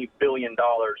you $20 billion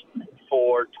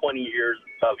for 20 years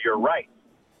of your rights.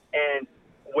 And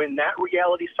when that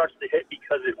reality starts to hit,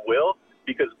 because it will,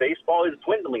 because baseball is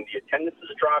dwindling, the attendance is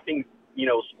dropping,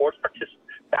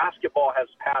 basketball has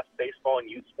passed baseball and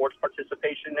youth sports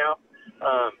participation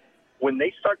now. When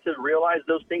they start to realize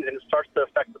those things and it starts to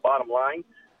affect the bottom line,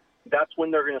 that's when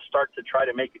they're going to start to try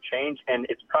to make a change, and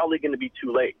it's probably going to be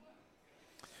too late.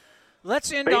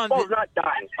 Let's end Baseball's not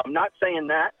dying. I'm not saying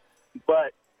that,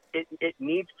 but it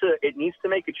needs to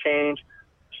make a change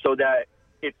so that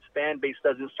its fan base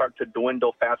doesn't start to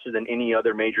dwindle faster than any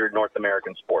other major North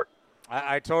American sport.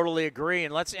 I totally agree,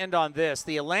 and let's end on this.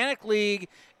 The Atlantic League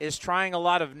is trying a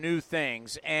lot of new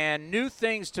things, and new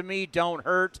things to me don't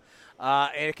hurt.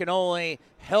 It can only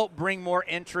help bring more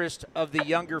interest of the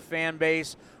younger fan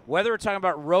base, whether we're talking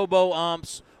about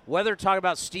robo-umps, whether we're talking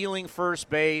about stealing first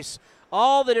base,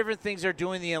 all the different things they're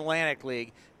doing in the Atlantic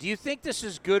League. Do you think this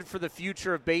is good for the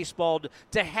future of baseball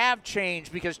to have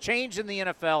change? Because change in the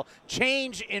NFL,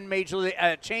 change in Major League,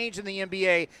 change in the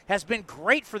NBA has been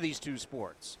great for these two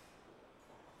sports.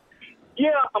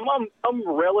 Yeah, I'm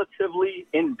relatively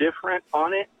indifferent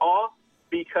on it all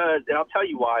because, and I'll tell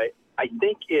you why. I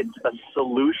think it's a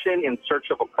solution in search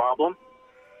of a problem,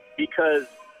 because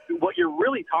what you're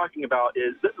really talking about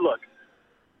is that, look,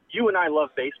 you and I love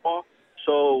baseball.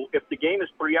 So if the game is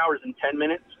 3 hours and 10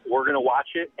 minutes, we're going to watch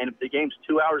it. And if the game's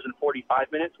 2 hours and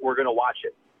 45 minutes, we're going to watch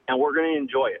it. And we're going to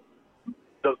enjoy it.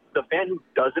 The fan who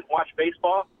doesn't watch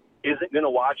baseball isn't going to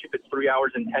watch if it's 3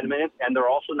 hours and 10 minutes. And they're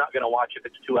also not going to watch if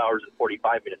it's 2 hours and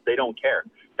 45 minutes. They don't care.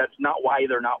 That's not why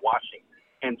they're not watching.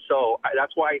 And so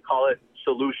that's why I call it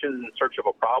solutions in search of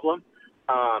a problem.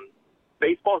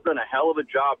 Baseball's done a hell of a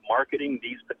job marketing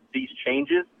these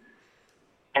changes.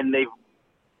 And they've,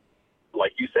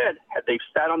 like you said, they've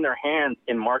sat on their hands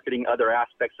in marketing other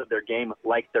aspects of their game,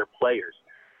 like their players.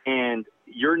 And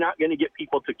you're not going to get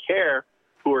people to care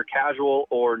who are casual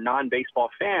or non-baseball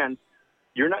fans.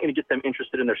 You're not going to get them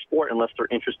interested in their sport unless they're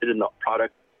interested in the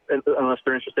product, unless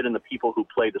they're interested in the people who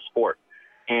play the sport.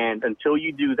 And until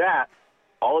you do that,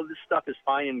 all of this stuff is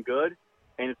fine and good,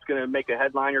 and it's going to make a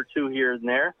headline or two here and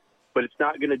there, but it's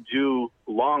not going to do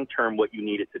long-term what you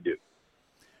need it to do.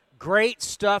 Great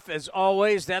stuff as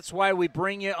always. That's why we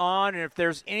bring you on. And if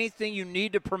there's anything you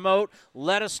need to promote,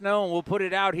 let us know, and we'll put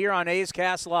it out here on A's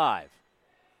Cast Live.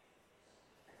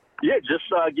 Yeah, just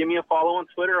give me a follow on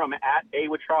Twitter. I'm at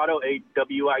Awitrado,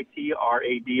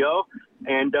 AWITRADO.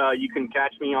 And you can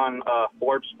catch me on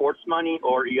Forbes Sports Money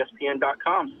or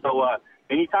ESPN.com. So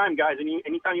anytime, guys,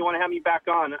 anytime you want to have me back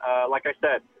on, like I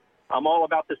said, I'm all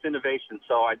about this innovation.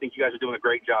 So I think you guys are doing a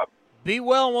great job. Be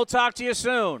well, and we'll talk to you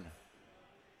soon.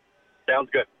 Sounds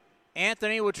good.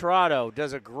 Anthony Witrado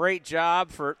does a great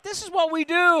job this is what we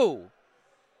do.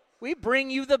 We bring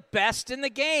you the best in the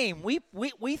game.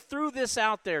 We threw this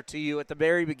out there to you at the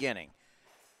very beginning,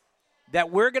 that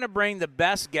we're going to bring the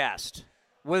best guest,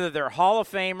 whether they're Hall of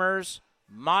Famers,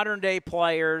 modern-day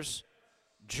players,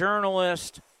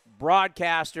 journalists,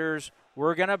 broadcasters.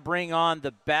 We're going to bring on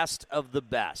the best of the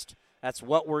best. That's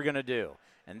what we're going to do.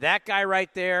 And that guy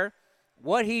right there,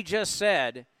 what he just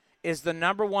said is the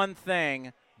number one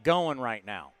thing going right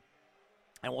now.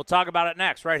 And we'll talk about it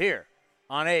next right here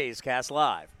on A's Cast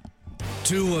Live.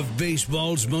 Two of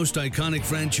baseball's most iconic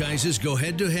franchises go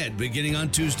head-to-head beginning on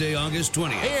Tuesday, August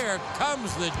 20th. Here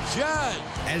comes the judge.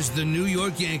 As the New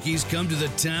York Yankees come to the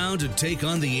town to take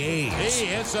on the A's. He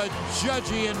hits a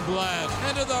Judgian blast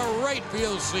into the right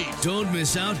field seat. Don't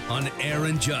miss out on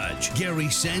Aaron Judge, Gary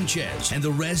Sanchez, and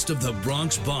the rest of the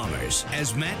Bronx Bombers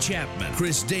as Matt Chapman,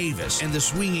 Chris Davis, and the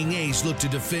swinging A's look to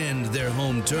defend their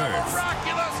home turf.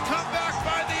 Miraculous comeback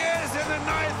by the A's in the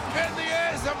ninth, and the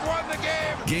A's have won the game.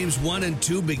 Games Games 1 and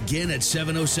 2 begin at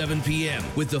 7:07 p.m.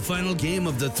 with the final game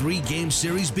of the 3-game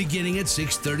series beginning at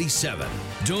 6:37.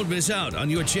 Don't miss out on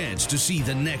your chance to see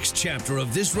the next chapter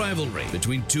of this rivalry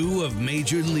between two of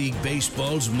Major League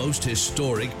Baseball's most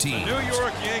historic teams. The New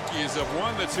York Yankees have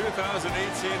won the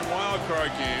 2018 Wild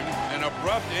Card game, an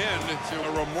abrupt end to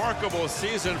a remarkable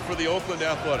season for the Oakland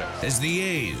Athletics. As the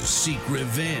A's seek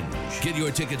revenge. Get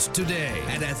your tickets today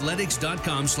at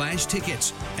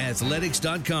athletics.com/tickets.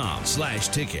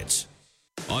 Athletics.com/tickets.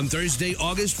 On Thursday,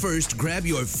 August 1st, grab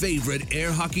your favorite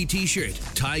air hockey t-shirt,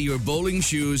 tie your bowling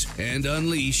shoes, and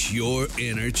unleash your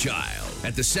inner child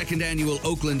at the second annual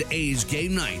Oakland A's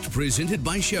Game Night presented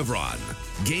by Chevron.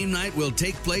 Game Night will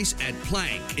take place at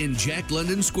Plank in Jack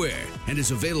London Square and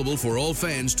is available for all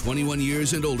fans 21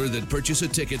 years and older that purchase a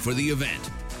ticket for the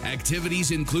event.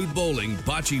 Activities include bowling,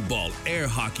 bocce ball, air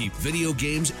hockey, video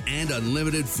games, and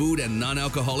unlimited food and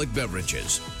non-alcoholic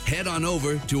beverages. Head on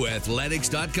over to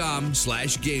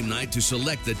athletics.com/game night to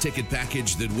select the ticket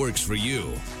package that works for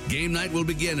you. Game night will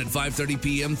begin at 5:30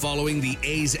 p.m. following the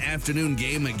A's afternoon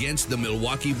game against the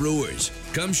Milwaukee Brewers.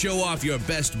 Come show off your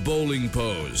best bowling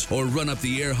pose or run up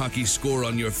the air hockey score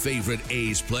on your favorite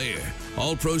A's player.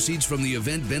 All proceeds from the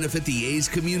event benefit the A's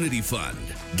Community Fund.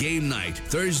 Game night,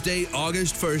 Thursday,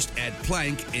 August 1st at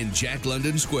Plank in Jack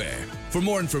London Square. For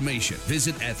more information,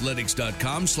 visit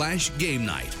athletics.com/game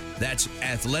night. That's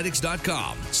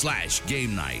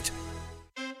athletics.com/game night.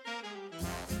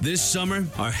 This summer,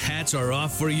 our hats are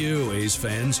off for you, A's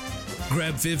fans.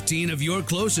 Grab 15 of your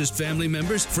closest family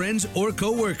members, friends, or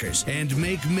co-workers and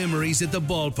make memories at the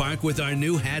ballpark with our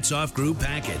new Hats Off group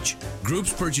package.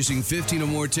 Groups purchasing 15 or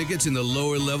more tickets in the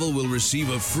lower level will receive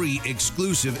a free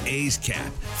exclusive A's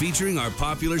cap featuring our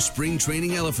popular spring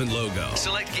training elephant logo.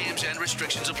 Select games and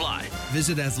restrictions apply.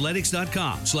 Visit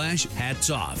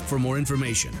athletics.com/hatsoff for more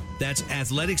information. That's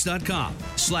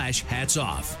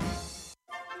athletics.com/hatsoff.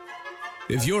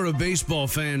 If you're a baseball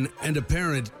fan and a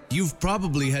parent, you've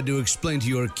probably had to explain to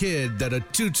your kid that a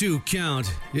 2-2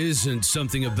 count isn't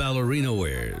something a ballerina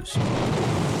wears.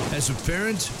 As a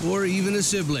parent or even a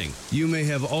sibling, you may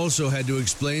have also had to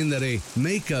explain that a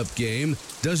makeup game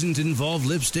doesn't involve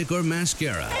lipstick or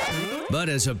mascara. But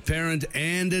as a parent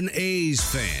and an A's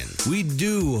fan, we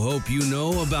do hope you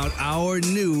know about our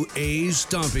new A's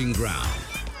Stomping Ground.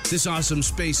 This awesome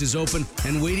space is open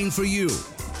and waiting for you.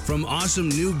 From awesome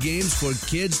new games for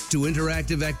kids to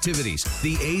interactive activities,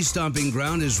 the A's Stomping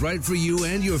Ground is right for you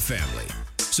and your family.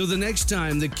 So the next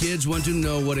time the kids want to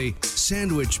know what a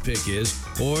sandwich pick is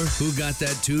or who got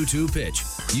that 2-2 pitch,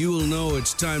 you will know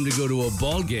it's time to go to a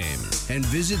ball game and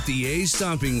visit the A's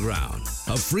Stomping Ground,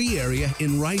 a free area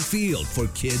in right field for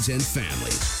kids and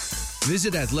families.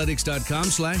 Visit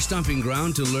athletics.com/stomping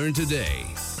ground to learn today.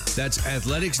 That's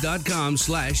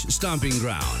athletics.com/stomping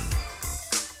ground.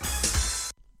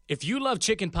 If you love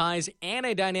chicken pies and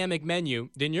a dynamic menu,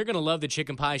 then you're going to love the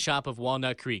Chicken Pie Shop of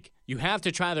Walnut Creek. You have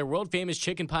to try their world-famous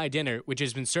chicken pie dinner, which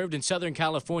has been served in Southern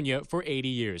California for 80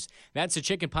 years. That's the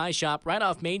Chicken Pie Shop right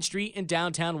off Main Street in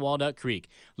downtown Walnut Creek,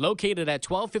 located at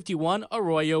 1251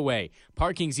 Arroyo Way.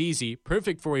 Parking's easy,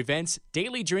 perfect for events,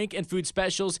 daily drink and food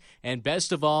specials, and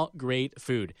best of all, great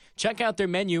food. Check out their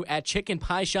menu at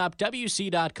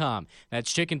chickenpieshopwc.com.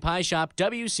 That's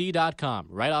chickenpieshopwc.com,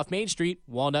 right off Main Street,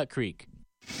 Walnut Creek.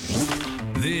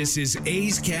 This is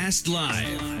A's Cast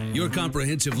Live, your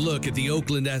comprehensive look at the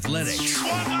Oakland Athletics. Swung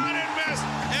on and missed,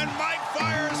 and Mike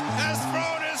Fiers has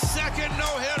thrown his second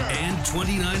no-hitter. And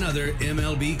 29 other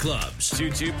MLB clubs.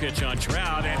 2-2 pitch on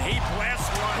Trout, and he blasts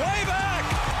one. Way back!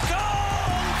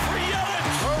 Gone for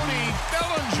Yelich! Cody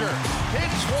Bellinger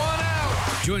hits one out.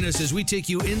 Join us as we take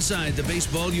you inside the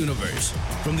baseball universe.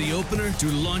 From the opener to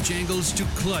launch angles to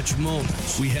clutch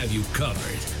moments, we have you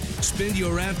covered. Spend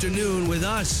your afternoon with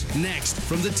us next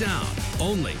from the town,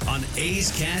 only on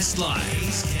A's Cast Live.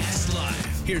 A's Cast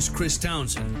Live. Here's Chris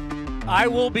Townsend. I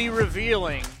will be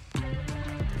revealing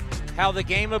how the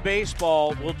game of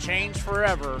baseball will change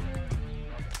forever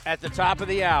at the top of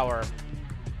the hour.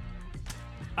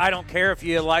 I don't care if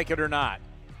you like it or not.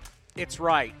 It's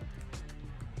right.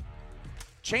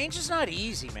 Change is not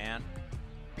easy, man.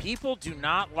 People do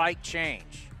not like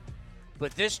change.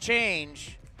 But this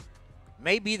change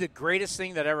may be the greatest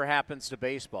thing that ever happens to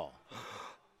baseball.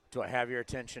 Do I have your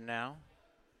attention now?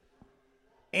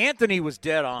 Anthony was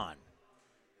dead on.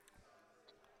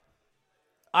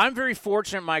 I'm very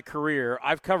fortunate in my career.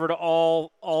 I've covered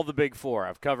all the big four.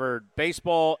 I've covered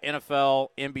baseball, NFL,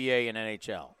 NBA, and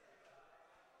NHL.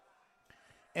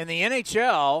 And the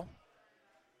NHL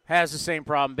has the same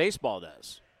problem baseball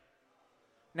does.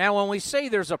 Now, when we say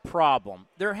there's a problem,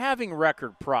 they're having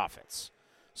record profits.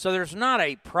 So there's not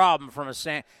a problem from a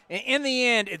stand. In the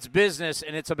end, it's business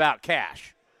and it's about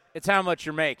cash. It's how much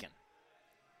you're making.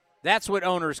 That's what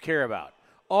owners care about.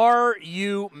 Are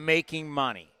you making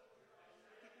money?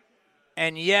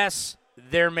 And yes,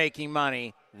 they're making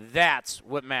money. That's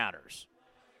what matters.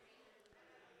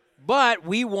 But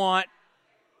we want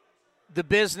the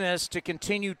business to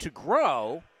continue to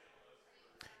grow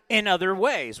in other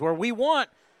ways, where we want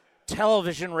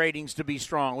television ratings to be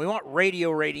strong. We want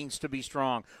radio ratings to be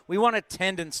strong. We want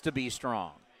attendance to be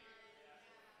strong.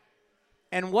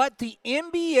 And what the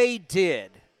NBA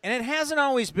did, and it hasn't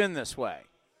always been this way,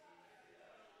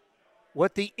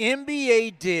 what the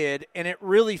NBA did, and it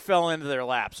really fell into their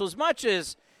lap. So as much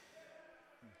as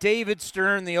David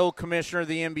Stern, the old commissioner of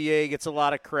the NBA, gets a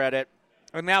lot of credit,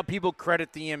 and now people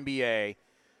credit the NBA.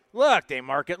 Look, they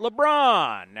market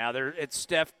LeBron. Now it's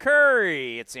Steph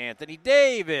Curry. It's Anthony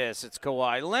Davis. It's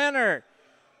Kawhi Leonard.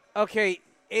 Okay,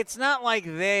 it's not like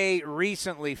they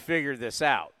recently figured this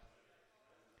out.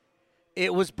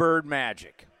 It was Bird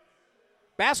magic.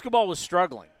 Basketball was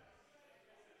struggling.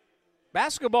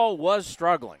 Basketball was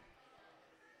struggling.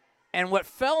 And what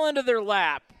fell into their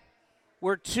lap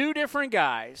were two different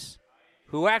guys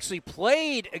who actually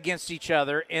played against each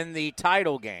other in the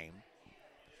title game.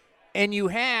 And you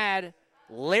had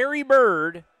Larry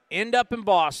Bird end up in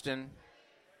Boston,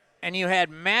 and you had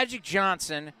Magic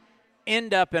Johnson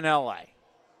end up in L.A.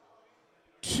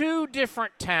 Two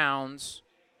different towns.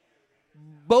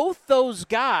 Both those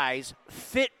guys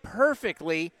fit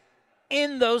perfectly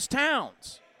in those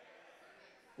towns.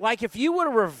 Like if you would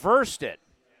have reversed it,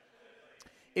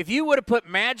 if you would have put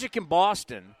Magic in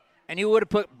Boston and you would have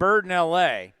put Bird in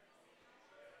L.A.,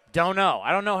 don't know.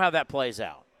 I don't know how that plays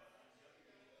out.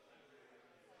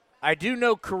 I do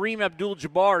know Kareem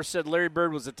Abdul-Jabbar said Larry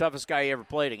Bird was the toughest guy he ever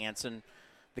played against, and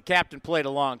the captain played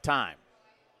a long time.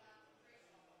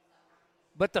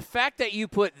 But the fact that you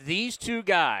put these two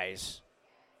guys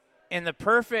in the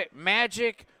perfect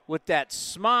Magic with that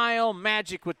smile,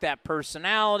 Magic with that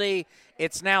personality,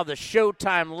 it's now the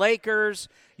Showtime Lakers.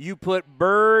 You put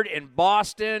Bird in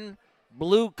Boston,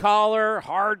 blue-collar,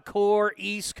 hardcore,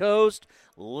 East Coast.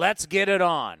 Let's get it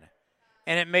on.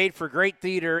 And it made for great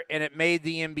theater, and it made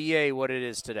the NBA what it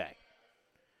is today.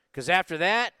 Because after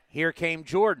that, here came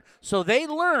Jordan. So they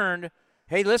learned,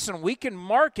 hey, listen, we can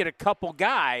market a couple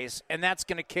guys, and that's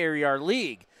going to carry our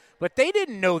league. But they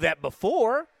didn't know that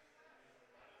before.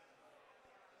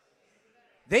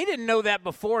 They didn't know that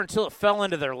before until it fell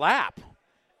into their lap,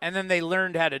 and then they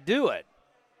learned how to do it.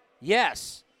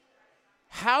 Yes.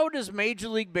 How does Major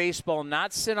League Baseball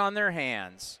not sit on their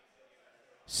hands,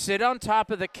 sit on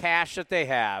top of the cash that they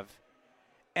have,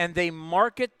 and they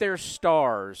market their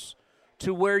stars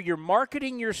to where you're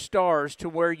marketing your stars to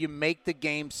where you make the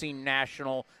game seem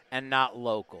national and not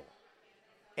local?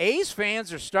 A's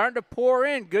fans are starting to pour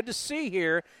in. Good to see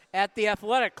here at the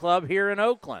Athletic Club here in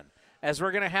Oakland as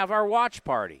we're going to have our watch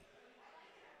party.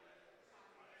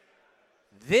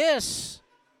 This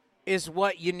is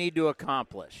what you need to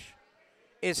accomplish,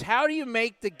 is how do you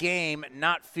make the game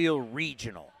not feel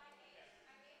regional?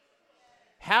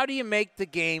 How do you make the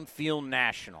game feel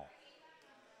national?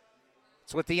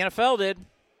 It's what the NFL did.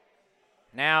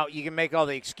 Now, you can make all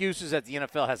the excuses that the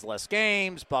NFL has less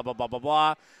games, blah, blah, blah, blah,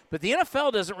 blah. But the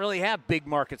NFL doesn't really have big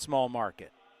market, small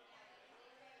market.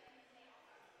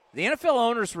 The NFL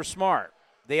owners were smart.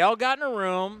 They all got in a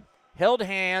room, held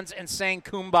hands, and sang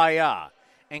Kumbaya,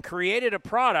 and created a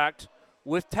product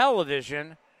with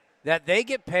television that they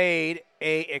get paid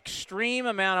an extreme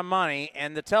amount of money,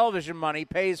 and the television money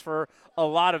pays for a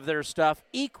lot of their stuff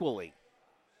equally.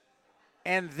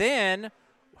 And then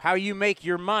how you make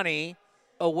your money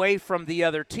away from the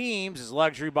other teams is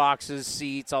luxury boxes,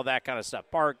 seats, all that kind of stuff,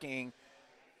 parking.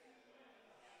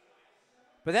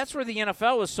 But that's where the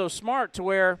NFL was so smart, to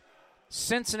where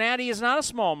Cincinnati is not a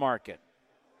small market.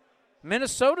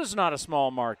 Minnesota's not a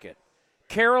small market.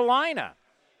 Carolina,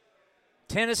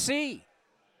 Tennessee,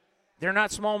 they're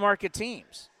not small market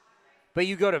teams. But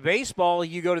you go to baseball,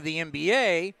 you go to the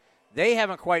NBA, they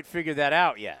haven't quite figured that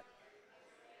out yet.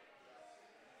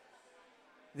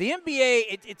 The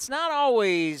NBA, it's not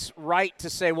always right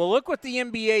to say, well, look what the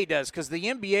NBA does, because the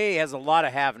NBA has a lot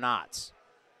of have-nots.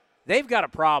 They've got a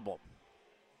problem.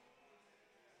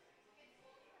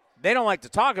 They don't like to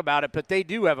talk about it, but they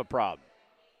do have a problem.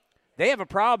 They have a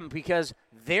problem because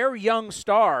their young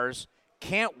stars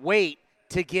can't wait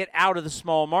to get out of the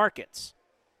small markets.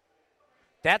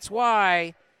 That's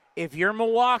why if you're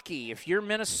Milwaukee, if you're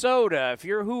Minnesota, if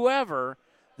you're whoever,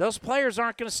 those players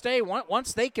aren't going to stay.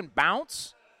 Once they can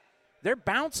bounce, they're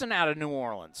bouncing out of New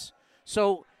Orleans.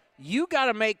 So you got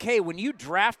to make, hey, when you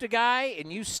draft a guy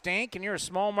and you stink and you're a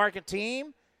small market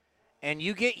team, and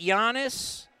you get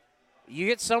Giannis, you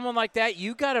get someone like that,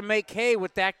 you got to make hay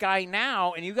with that guy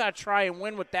now, and you got to try and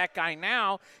win with that guy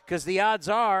now, because the odds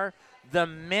are the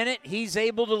minute he's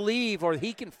able to leave or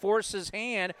he can force his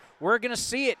hand, we're going to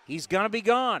see it. He's going to be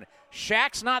gone.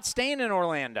 Shaq's not staying in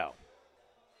Orlando.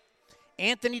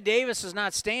 Anthony Davis is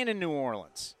not staying in New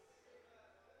Orleans.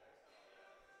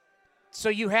 So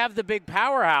you have the big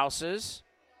powerhouses,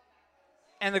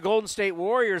 and the Golden State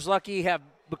Warriors, lucky, have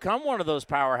become one of those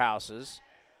powerhouses.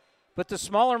 But the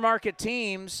smaller market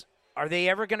teams, are they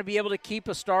ever going to be able to keep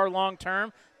a star long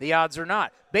term? The odds are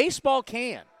not. Baseball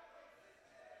can.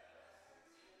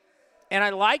 And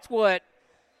I liked what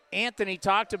Anthony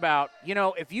talked about. You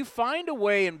know, if you find a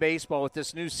way in baseball with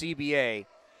this new CBA,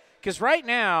 because right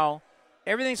now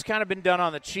everything's kind of been done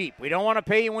on the cheap. We don't want to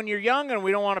pay you when you're young, and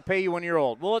we don't want to pay you when you're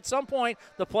old. Well, at some point,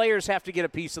 the players have to get a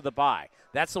piece of the pie.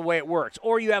 That's the way it works.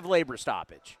 Or you have labor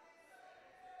stoppage.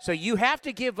 So you have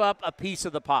to give up a piece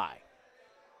of the pie.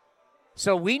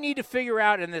 So we need to figure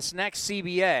out in this next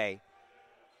CBA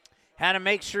how to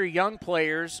make sure young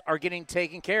players are getting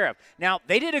taken care of. Now,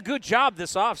 they did a good job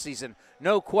this offseason,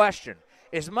 no question.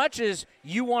 As much as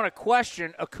you want to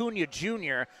question Acuna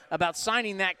Jr. about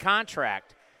signing that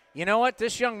contract, you know what?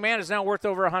 This young man is now worth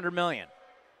over $100 million.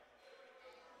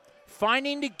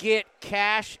 Finding to get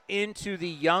cash into the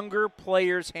younger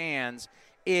players' hands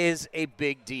is a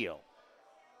big deal.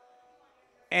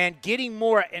 And getting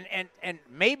more, and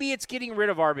maybe it's getting rid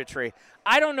of arbitration.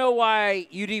 I don't know why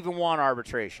you'd even want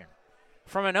arbitration.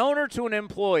 From an owner to an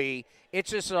employee, it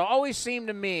just always seemed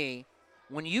to me,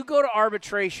 when you go to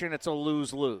arbitration, it's a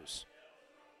lose-lose.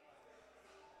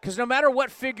 Because no matter what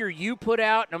figure you put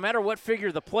out, no matter what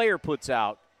figure the player puts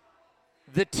out,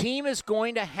 the team is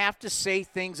going to have to say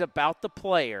things about the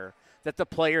player that the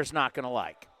player's not going to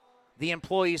like, the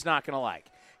employee's not going to like.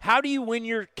 How do you win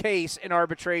your case in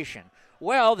arbitration?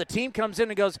 Well, the team comes in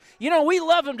and goes, you know, we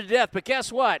love him to death, but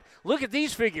guess what? Look at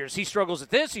these figures. He struggles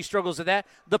at this, he struggles at that.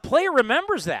 The player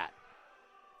remembers that.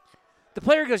 The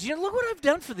player goes, you know, look what I've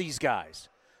done for these guys.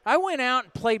 I went out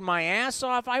and played my ass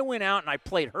off. I went out and I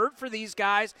played hurt for these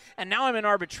guys, and now I'm in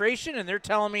arbitration, and they're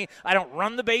telling me I don't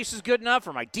run the bases good enough,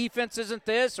 or my defense isn't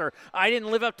this, or I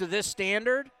didn't live up to this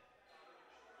standard.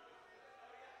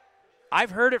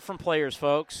 I've heard it from players,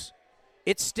 folks.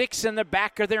 It sticks in the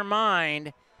back of their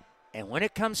mind, and when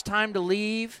it comes time to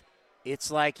leave,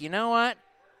 it's like, you know what?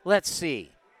 Let's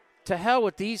see. To hell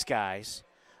with these guys.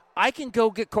 I can go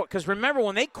get court. Because remember,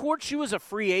 when they court you as a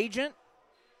free agent,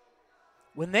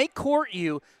 when they court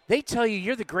you, they tell you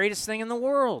you're the greatest thing in the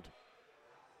world.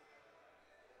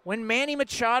 When Manny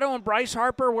Machado and Bryce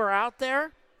Harper were out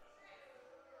there,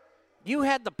 you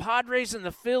had the Padres and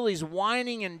the Phillies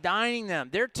whining and dining them.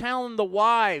 They're telling the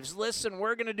wives, listen,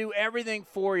 we're going to do everything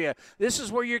for you. This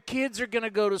is where your kids are going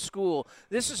to go to school.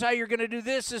 This is how you're going to do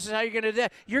this. This is how you're going to do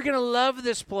that. You're going to love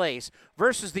this place.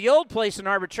 Versus the old place in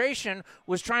arbitration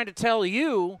was trying to tell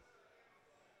you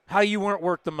how you weren't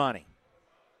worth the money.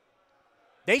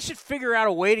 They should figure out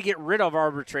a way to get rid of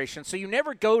arbitration so you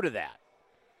never go to that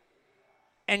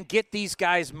and get these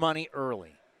guys money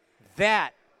early.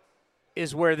 That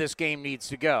is where this game needs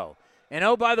to go. And,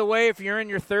 oh, by the way, if you're in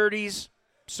your 30s,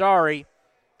 sorry,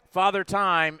 Father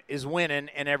Time is winning,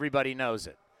 and everybody knows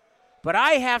it. But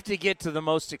I have to get to the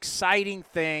most exciting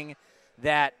thing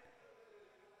that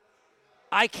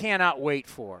I cannot wait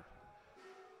for.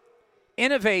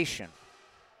 Innovation.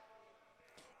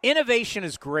 Innovation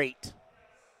is great.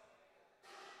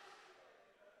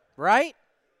 Right?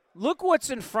 Look what's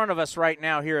in front of us right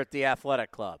now here at the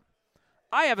Athletic Club.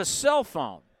 I have a cell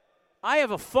phone. I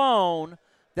have a phone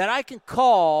that I can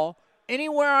call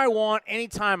anywhere I want,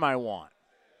 anytime I want.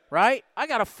 Right? I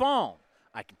got a phone.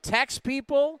 I can text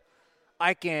people.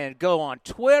 I can go on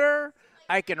Twitter.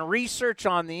 I can research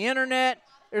on the internet.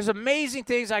 There's amazing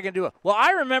things I can do. Well,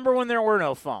 I remember when there were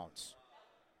no phones.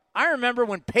 I remember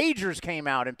when pagers came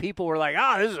out and people were like,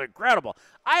 oh, this is incredible.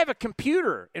 I have a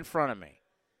computer in front of me.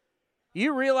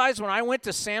 You realize when I went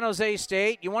to San Jose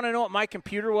State, you want to know what my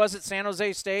computer was at San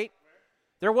Jose State?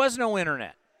 There was no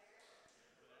internet.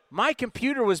 My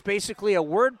computer was basically a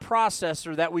word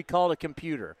processor that we called a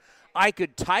computer. I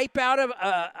could type out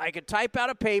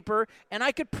a paper, and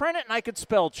I could print it, and I could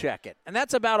spell check it. And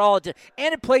that's about all it did.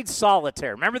 And it played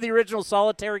solitaire. Remember the original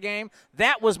solitaire game?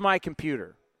 That was my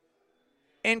computer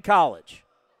in college.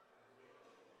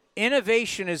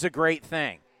 Innovation is a great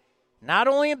thing. Not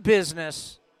only in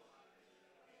business,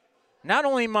 not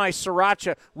only my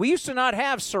sriracha. We used to not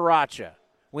have sriracha.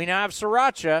 We now have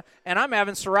sriracha, and I'm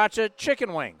having sriracha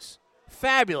chicken wings.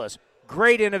 Fabulous.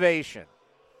 Great innovation.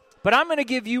 But I'm going to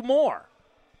give you more.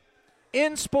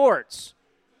 In sports,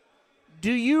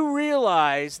 Do you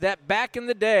realize that back in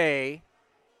the day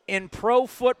in pro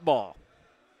football,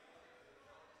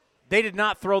 they did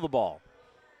not throw the ball?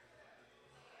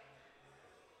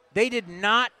 They did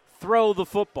not throw the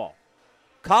football.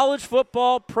 College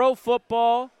football, pro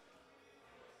football,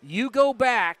 you go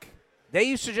back, they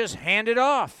used to just hand it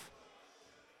off.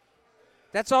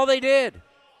 That's all they did,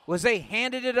 was they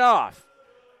handed it off.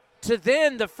 To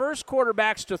then, the first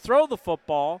quarterbacks to throw the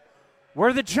football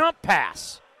were the jump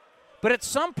pass. But at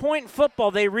some point in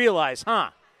football, they realized,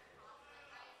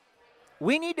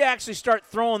 we need to actually start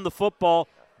throwing the football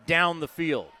down the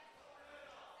field.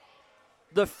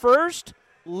 The first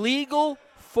legal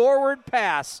forward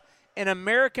pass in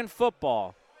American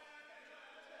football.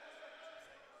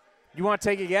 You want to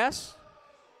take a guess?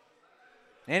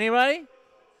 Anybody?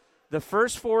 The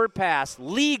first forward pass,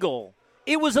 legal.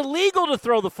 It was illegal to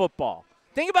throw the football.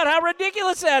 Think about how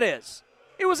ridiculous that is.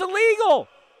 It was illegal.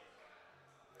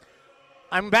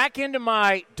 I'm back into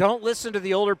my don't listen to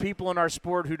the older people in our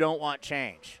sport who don't want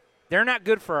change. They're not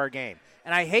good for our game.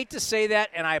 And I hate to say that,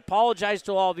 and I apologize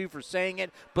to all of you for saying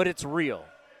it, but it's real.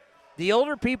 The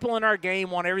older people in our game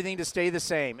want everything to stay the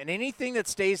same, and anything that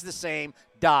stays the same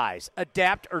dies.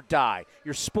 Adapt or die.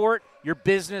 Your sport, your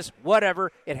business,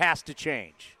 whatever, it has to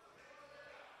change.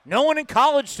 No one in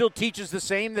college still teaches the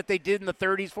same that they did in the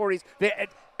 30s, 40s.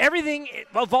 Everything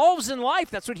evolves in life.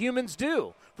 That's what humans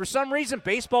do. For some reason,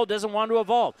 baseball doesn't want to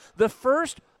evolve. The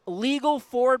first legal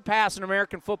forward pass in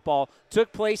American football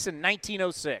took place in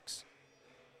 1906.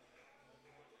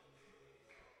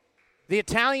 The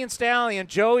Italian stallion,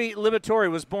 Joey Liberatore,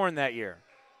 was born that year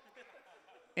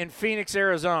in Phoenix,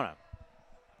 Arizona.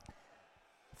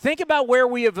 Think about where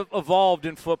we have evolved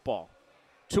in football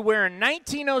to where in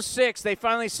 1906 they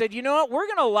finally said, you know what, we're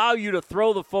going to allow you to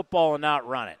throw the football and not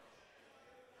run it.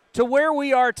 To where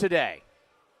we are today.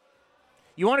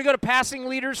 You want to go to passing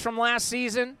leaders from last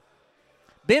season?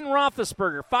 Ben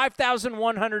Roethlisberger,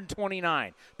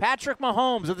 5,129. Patrick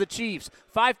Mahomes of the Chiefs,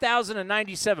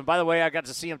 5,097. By the way, I got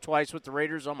to see him twice with the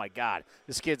Raiders. Oh, my God.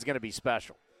 This kid's going to be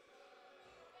special.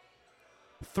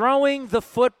 Throwing the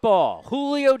football.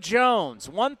 Julio Jones,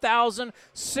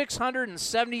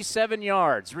 1,677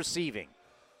 yards receiving.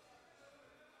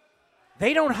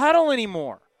 They don't huddle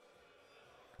anymore.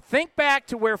 Think back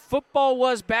to where football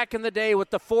was back in the day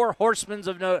with the four horsemen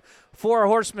of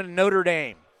Notre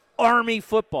Dame. Army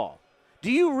football.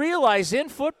 Do you realize in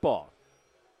football,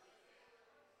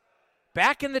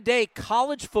 back in the day,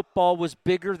 college football was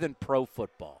bigger than pro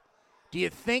football? Do you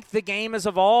think the game has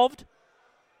evolved?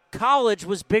 College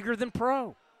was bigger than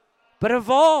pro, but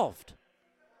evolved.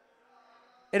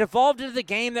 It evolved into the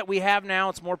game that we have now.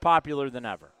 It's more popular than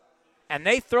ever. And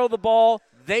they throw the ball,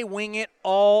 they wing it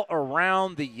all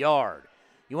around the yard.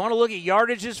 You want to look at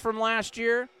yardages from last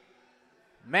year?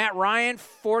 Matt Ryan,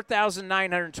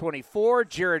 4,924.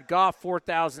 Jared Goff,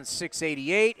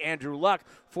 4,688. Andrew Luck,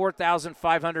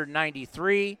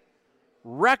 4,593.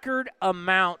 Record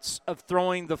amounts of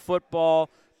throwing the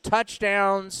football,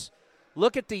 touchdowns.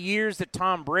 Look at the years that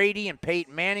Tom Brady and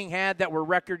Peyton Manning had that were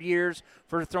record years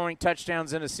for throwing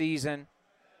touchdowns in a season.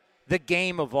 The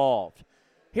game evolved.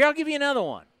 Here, I'll give you another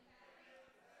one.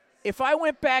 If I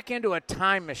went back into a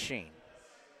time machine,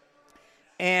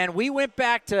 and we went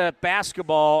back to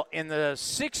basketball in the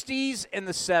 60s and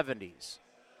the 70s.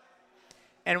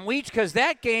 And because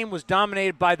that game was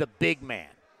dominated by the big man.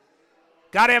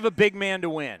 Got to have a big man to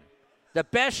win. The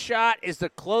best shot is the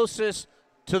closest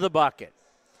to the bucket.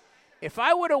 If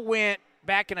I would have went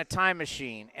back in a time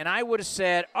machine and I would have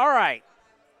said, all right,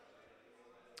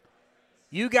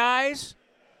 you guys,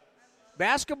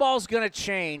 basketball's going to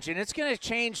change, and it's going to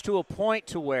change to a point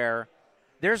to where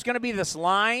there's going to be this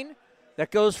line that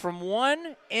goes from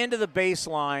one end of the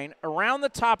baseline around the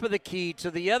top of the key to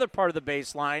the other part of the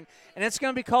baseline, and it's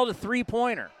going to be called a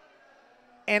three-pointer.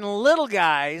 And little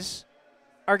guys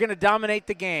are going to dominate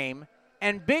the game,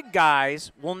 and big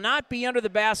guys will not be under the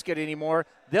basket anymore.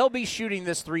 They'll be shooting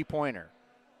this three-pointer.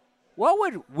 What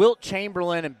would Wilt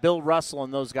Chamberlain and Bill Russell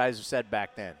and those guys have said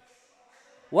back then?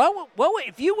 What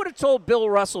if you would have told Bill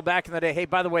Russell back in the day, hey,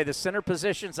 by the way, the center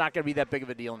position's not going to be that big of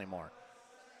a deal anymore?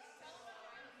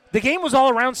 The game was all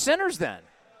around centers then.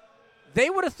 They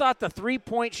would have thought the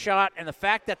three-point shot and the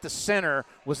fact that the center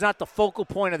was not the focal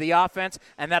point of the offense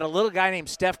and that a little guy named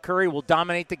Steph Curry will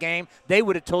dominate the game, they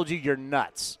would have told you you're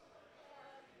nuts.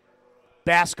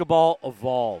 Basketball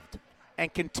evolved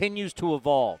and continues to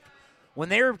evolve. When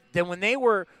they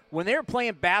were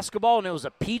playing basketball and it was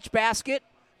a peach basket,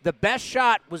 the best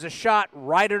shot was a shot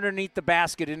right underneath the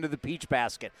basket into the peach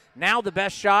basket. Now the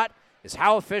best shot is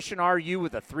how efficient are you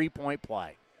with a three-point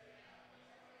play.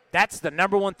 That's the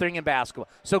number one thing in basketball.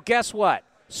 So guess what?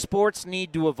 sports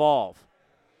need to evolve.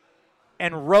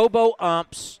 And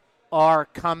robo-umps are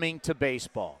coming to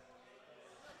baseball.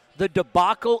 The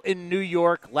debacle in New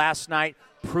York last night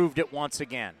proved it once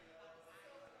again.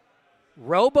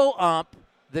 Robo-ump,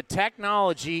 the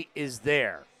technology is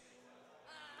there.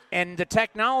 And the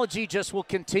technology just will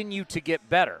continue to get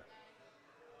better.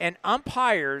 And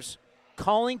umpires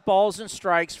calling balls and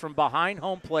strikes from behind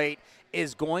home plate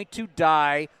is going to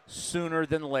die sooner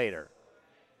than later.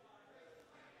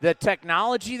 The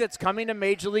technology that's coming to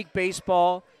Major League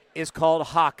Baseball is called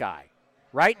Hawkeye.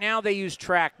 Right now they use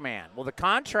TrackMan. Well, the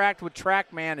contract with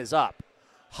TrackMan is up.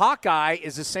 Hawkeye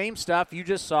is the same stuff you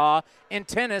just saw in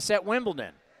tennis at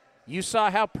Wimbledon. You saw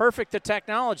how perfect the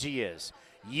technology is.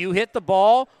 You hit the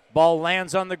ball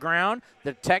lands on the ground.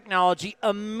 The technology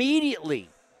immediately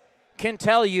can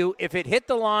tell you if it hit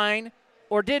the line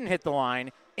or didn't hit the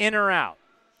line, in or out,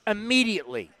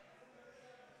 immediately.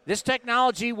 This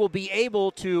technology will be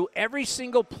able to, every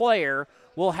single player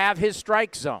will have his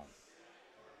strike zone.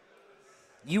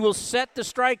 You will set the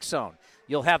strike zone.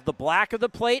 You'll have the black of the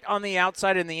plate on the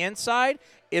outside and the inside.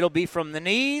 It'll be from the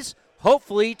knees,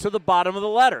 hopefully to the bottom of the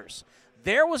letters.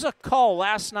 There was a call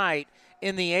last night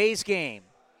in the A's game,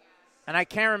 and I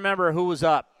can't remember who was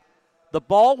up. The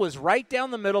ball was right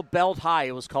down the middle, belled high.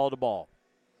 It was called a ball.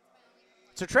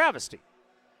 It's a travesty.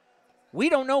 We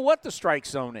don't know what the strike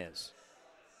zone is.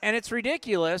 And it's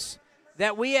ridiculous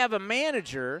that we have a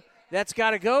manager that's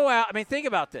got to go out. I mean, think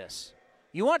about this.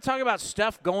 You want to talk about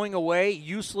stuff going away,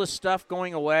 useless stuff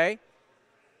going away?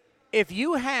 If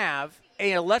you have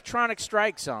an electronic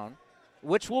strike zone,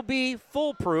 which will be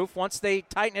foolproof once they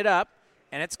tighten it up,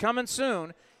 and it's coming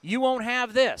soon, you won't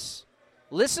have this.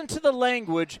 Listen to the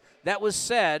language that was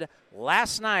said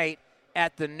last night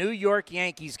at the New York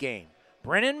Yankees game.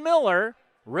 Brennan Miller,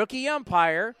 rookie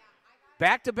umpire,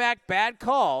 back-to-back bad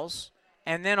calls,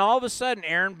 and then all of a sudden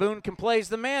Aaron Boone complains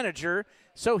the manager,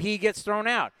 so he gets thrown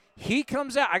out. He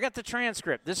comes out. I got the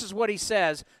transcript. This is what he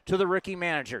says to the rookie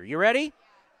manager. You ready?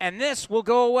 And this will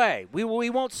go away. We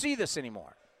won't see this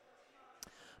anymore.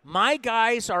 My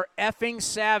guys are effing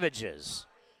savages.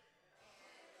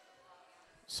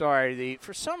 Sorry,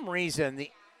 for some reason,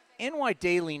 the NY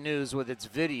Daily News with its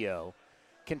video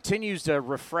continues to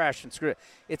refresh and screw it.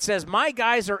 It says, my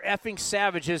guys are effing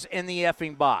savages in the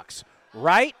effing box,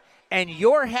 right? And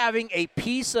you're having a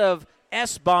piece of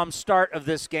S-bomb start of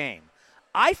this game.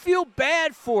 I feel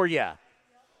bad for you,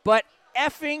 but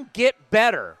effing get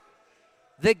better.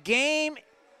 The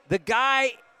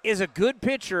guy is a good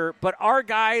pitcher, but our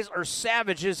guys are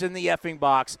savages in the effing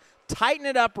box. Tighten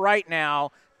it up right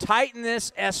now. Tighten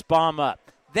this S-bomb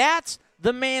up. That's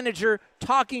the manager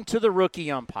talking to the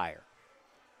rookie umpire.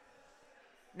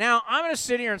 Now, I'm going to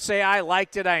sit here and say I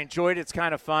liked it, I enjoyed it, it's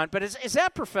kind of fun, but is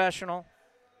that professional?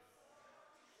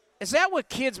 Is that what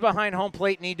kids behind home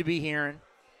plate need to be hearing?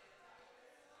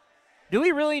 Do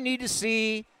we really need to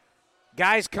see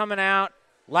guys coming out,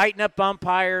 lighting up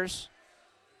umpires?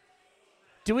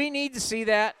 Do we need to see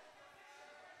that?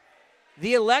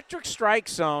 The electric strike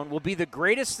zone will be the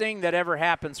greatest thing that ever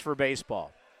happens for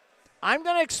baseball. I'm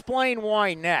going to explain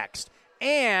why next.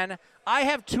 And I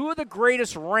have two of the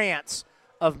greatest rants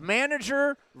of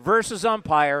manager versus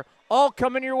umpire all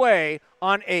coming your way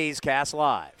on A's Cast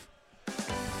Live.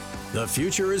 The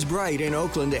future is bright in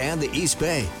Oakland and the East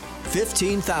Bay.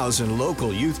 15,000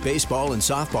 local youth baseball and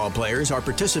softball players are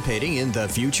participating in the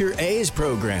Future A's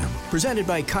program, presented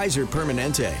by Kaiser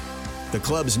Permanente. The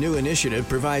club's new initiative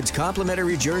provides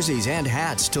complimentary jerseys and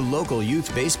hats to local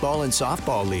youth baseball and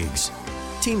softball leagues.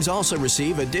 Teams also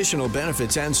receive additional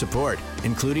benefits and support,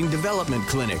 including development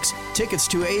clinics, tickets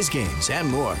to A's games, and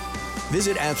more.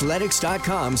 Visit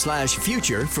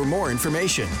athletics.com/future for more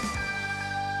information.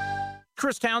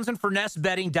 Chris Townsend for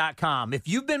NestBedding.com. If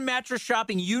you've been mattress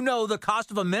shopping, you know the cost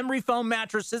of a memory foam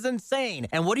mattress is insane.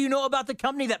 And what do you know about the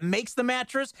company that makes the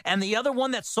mattress and the other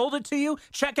one that sold it to you?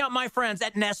 Check out my friends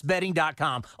at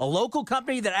NestBedding.com, a local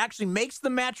company that actually makes the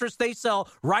mattress they sell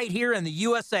right here in the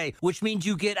USA, which means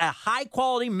you get a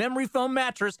high-quality memory foam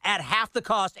mattress at half the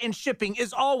cost, and shipping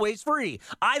is always free.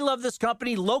 I love this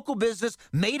company, local business,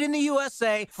 made in the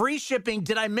USA, free shipping.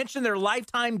 Did I mention their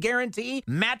lifetime guarantee?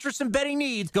 Mattress and bedding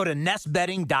needs, go to NestBedding.com.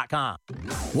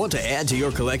 Want to add to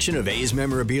your collection of A's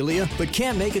memorabilia but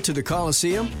can't make it to the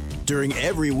Coliseum? During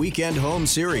every weekend home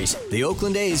series, the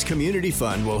Oakland A's Community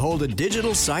Fund will hold a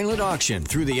digital silent auction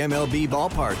through the MLB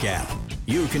Ballpark app.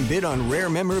 You can bid on rare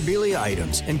memorabilia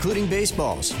items, including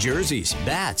baseballs, jerseys,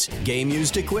 bats,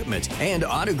 game-used equipment, and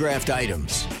autographed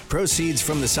items. Proceeds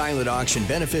from the silent auction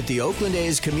benefit the Oakland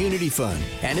A's Community Fund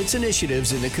and its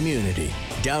initiatives in the community.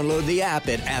 Download the app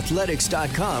at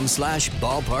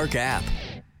athletics.com/ballpark app.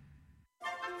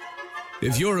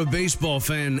 If you're a baseball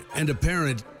fan and a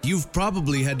parent, you've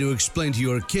probably had to explain to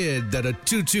your kid that a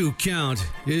 2-2 count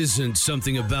isn't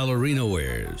something a ballerina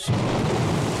wears.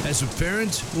 As a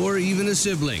parent or even a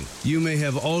sibling, you may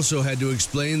have also had to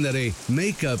explain that a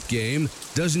makeup game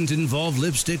doesn't involve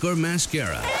lipstick or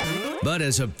mascara. But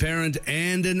as a parent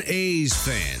and an A's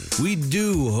fan, we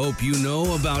do hope you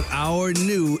know about our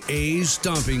new A's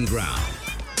Stomping Ground.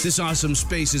 This awesome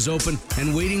space is open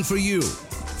and waiting for you.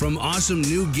 From awesome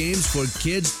new games for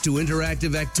kids to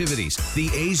interactive activities, the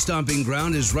A's Stomping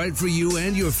Ground is right for you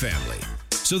and your family.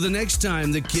 So the next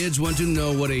time the kids want to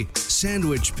know what a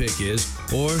sandwich pick is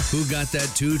or who got that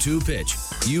 2-2 pitch,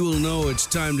 you will know it's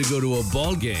time to go to a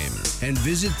ball game and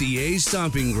visit the A's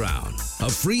Stomping Ground, a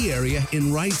free area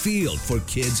in right field for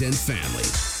kids and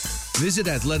families. Visit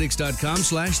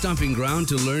athletics.com/stomping ground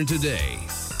to learn today.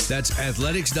 That's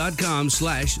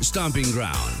athletics.com/stomping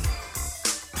ground.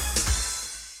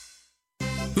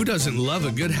 Who doesn't love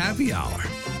a good happy hour?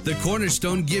 The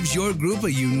Cornerstone gives your group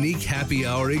a unique happy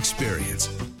hour experience.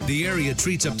 The area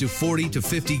treats up to 40 to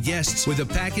 50 guests with a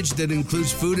package that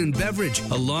includes food and beverage,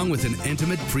 along with an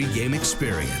intimate pregame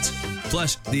experience.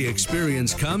 Plus, the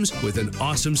experience comes with an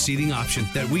awesome seating option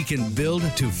that we can build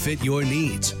to fit your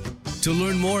needs. To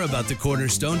learn more about the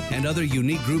Cornerstone and other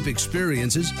unique group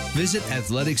experiences, visit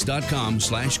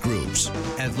athletics.com/groups.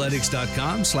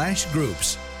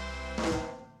 Athletics.com/groups.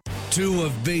 Two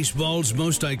of baseball's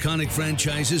most iconic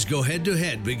franchises go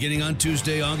head-to-head beginning on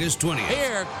Tuesday, August 20th.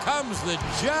 Here comes the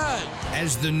judge.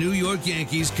 As the New York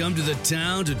Yankees come to the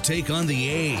town to take on the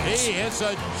A's. He hits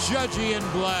a Judgian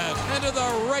blast into the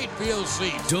right field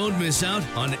seat. Don't miss out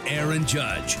on Aaron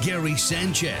Judge, Gary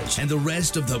Sanchez, and the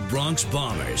rest of the Bronx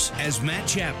Bombers as Matt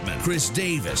Chapman, Chris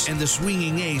Davis, and the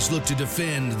swinging A's look to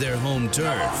defend their home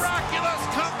turf. Miraculous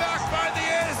comeback by the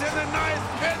A's in the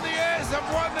ninth, and the A's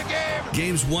have won the game.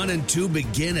 Games 1 and 2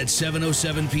 begin at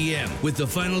 7:07 p.m. with the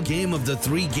final game of the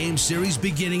 3-game series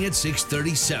beginning at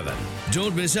 6:37.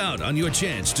 Don't miss out on your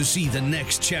chance to see the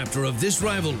next chapter of this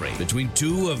rivalry between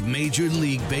two of Major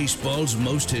League Baseball's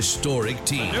most historic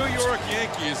teams. The New York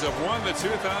Yankees have won the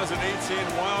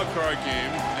 2018 Wild Card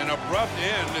game, an abrupt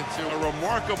end to a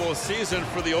remarkable season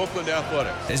for the Oakland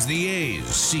Athletics. As the A's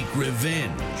seek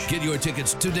revenge. Get your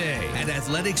tickets today at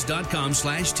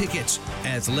athletics.com/tickets.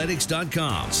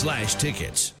 Athletics.com/tickets.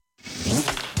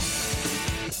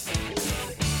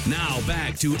 Now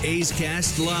back to A's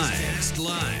Cast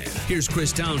Live. Here's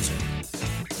Chris Townsend.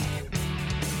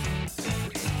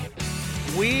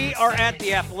 We are at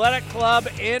the Athletic Club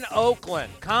in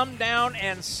Oakland. Come down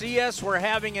and see us. We're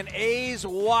having an A's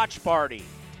watch party.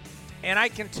 And I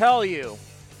can tell you,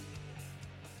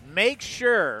 make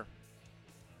sure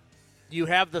you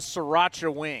have the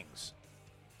sriracha wings.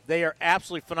 They are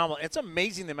absolutely phenomenal. It's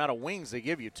amazing the amount of wings they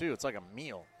give you, too. It's like a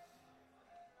meal.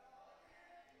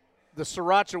 The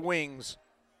sriracha wings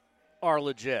are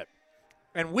legit.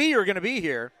 And we are going to be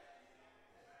here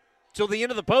till the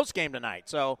end of the postgame tonight.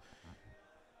 So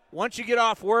once you get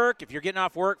off work, if you're getting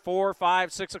off work 4,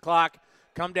 5, 6 o'clock,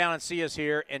 come down and see us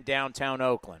here in downtown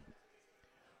Oakland.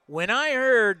 When I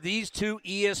heard these two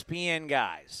ESPN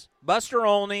guys, Buster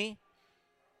Olney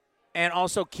and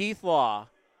also Keith Law,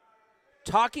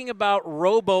 talking about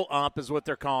robo-ump is what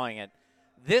they're calling it,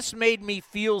 this made me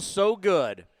feel so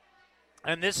good.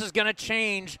 And this is going to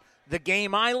change the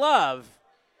game I love,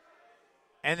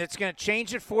 and it's going to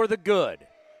change it for the good.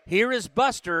 Here is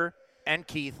Buster and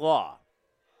Keith Law.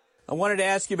 I wanted to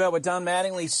ask you about what Don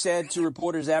Mattingly said to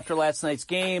reporters after last night's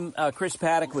game. Chris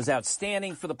Paddack was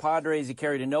outstanding for the Padres. He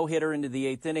carried a no-hitter into the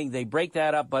 8th inning. They break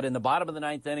that up, but in the bottom of the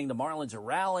 9th inning, the Marlins are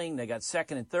rallying. They got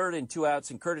 2nd and 3rd and 2 outs,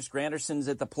 and Curtis Granderson's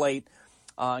at the plate.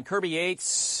 And Kirby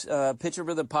Yates, pitcher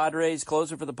for the Padres,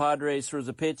 closer for the Padres, throws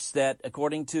a pitch that,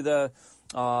 according to the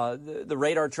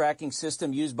radar tracking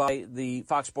system used by the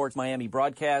Fox Sports Miami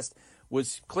broadcast,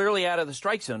 was clearly out of the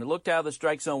strike zone. It looked out of the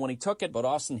strike zone when he took it, but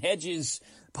Austin Hedges,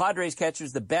 Padres catcher,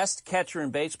 is the best catcher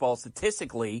in baseball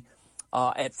statistically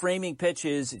at framing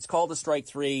pitches. It's called a strike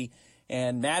 3,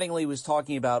 and Mattingly was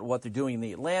talking about what they're doing in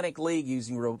the Atlantic League,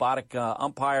 using robotic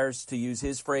umpires, to use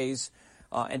his phrase,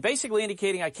 and basically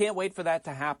indicating, I can't wait for that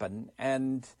to happen.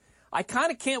 And I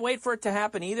kind of can't wait for it to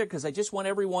happen either, because I just want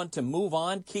everyone to move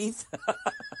on, Keith.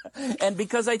 And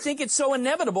because I think it's so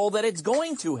inevitable that it's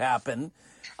going to happen.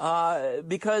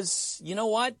 Because, you know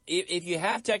what? If you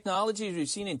have technology, as we've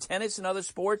seen in tennis and other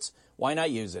sports, why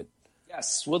not use it?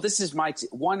 Yes. Well, this is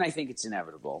one, I think it's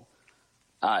inevitable.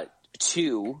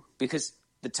 2, because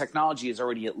the technology is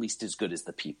already at least as good as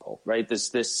the people, right?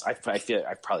 I feel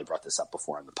I've probably brought this up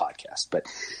before on the podcast, but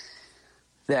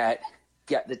the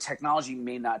technology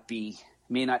may not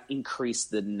increase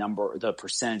the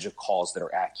percentage of calls that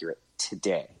are accurate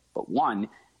today. But one,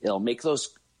 it'll make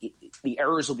the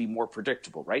errors will be more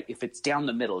predictable, right? If it's down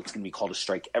the middle, it's going to be called a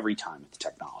strike every time with the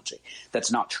technology.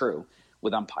 That's not true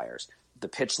with umpires. The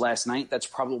pitch last night, that's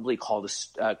probably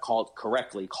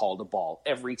correctly called a ball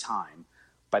every time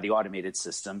by the automated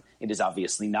system. It is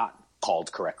obviously not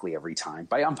called correctly every time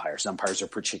by umpires. Umpires are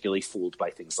particularly fooled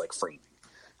by things like framing,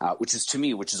 which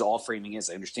is all framing is.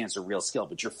 I understand it's a real skill,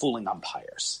 but you're fooling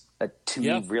umpires. That to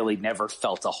me really never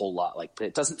felt a whole lot like,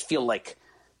 it doesn't feel like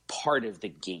part of the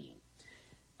game.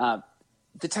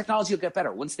 The technology will get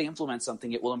better. Once they implement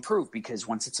something, it will improve, because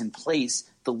once it's in place,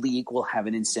 the league will have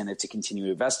an incentive to continue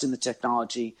to invest in the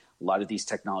technology. A lot of these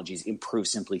technologies improve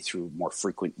simply through more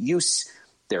frequent use.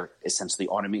 They're essentially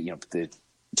automated. The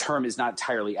term is not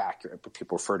entirely accurate, but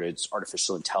people refer to it as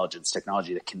artificial intelligence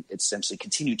technology that can essentially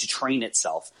continue to train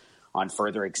itself on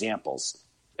further examples.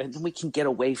 And then we can get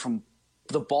away from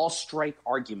the ball strike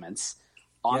arguments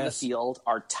on the field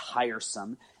are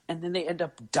tiresome, and then they end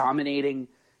up dominating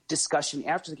discussion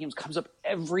after the games. Comes up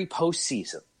every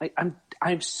postseason.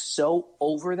 I'm so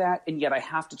over that, and yet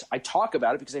I talk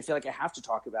about it because I feel like I have to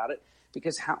talk about it,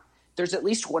 because there's at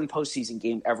least one postseason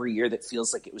game every year that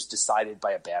feels like it was decided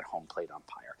by a bad home plate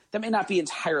umpire. That may not be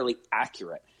entirely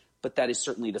accurate, but that is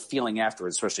certainly the feeling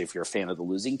afterwards, especially if you're a fan of the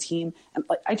losing team. And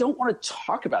I don't want to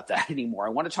talk about that anymore. I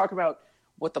want to talk about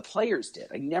what the players did.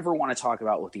 I never want to talk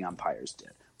about what the umpires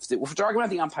did. If we're talking about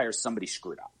the umpires, somebody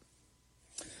screwed up.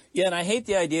 Yeah, and I hate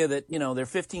the idea that, they're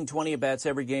 15, 20 at-bats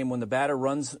every game when the batter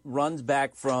runs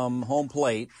back from home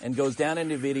plate and goes down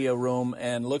into the video room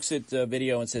and looks at the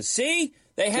video and says, see,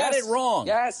 they had it wrong.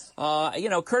 Yes.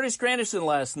 Curtis Granderson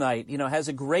last night, has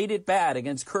a great at-bat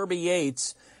against Kirby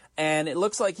Yates, and it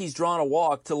looks like he's drawn a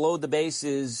walk to load the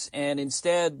bases, and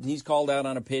instead he's called out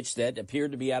on a pitch that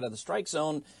appeared to be out of the strike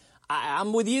zone.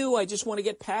 I'm with you. I just want to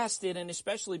get past it, and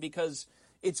especially because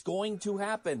it's going to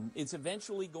happen. It's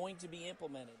eventually going to be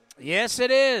implemented. Yes,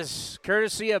 it is.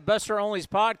 Courtesy of Buster Olney's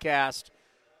podcast.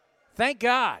 Thank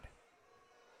God.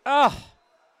 Oh,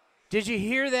 did you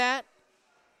hear that?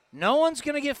 No one's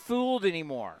going to get fooled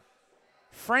anymore.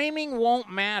 Framing won't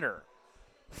matter.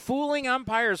 Fooling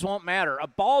umpires won't matter. A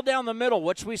ball down the middle,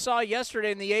 which we saw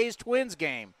yesterday in the A's-Twins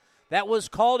game, that was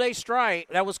called a strike,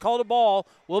 that was called a ball,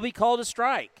 will be called a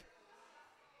strike.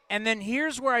 And then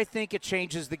here's where I think it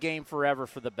changes the game forever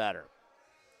for the better.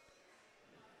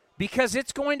 Because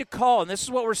it's going to call, and this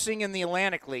is what we're seeing in the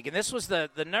Atlantic League, and this was the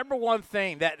number one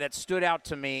thing that stood out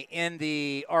to me in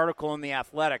the article in The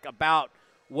Athletic about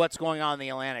what's going on in the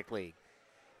Atlantic League,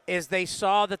 is they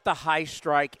saw that the high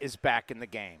strike is back in the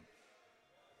game.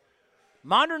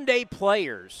 Modern-day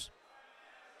players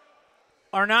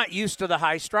are not used to the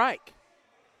high strike.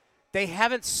 They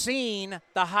haven't seen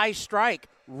the high strike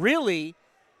really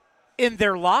in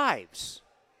their lives.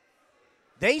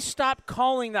 They stopped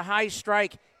calling the high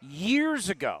strike years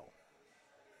ago.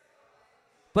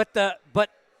 But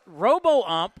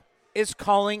RoboUmp is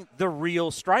calling the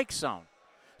real strike zone.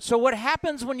 So what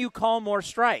happens when you call more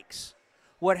strikes?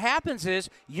 What happens is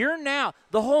you're now,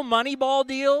 the whole Moneyball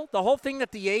deal, the whole thing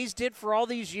that the A's did for all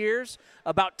these years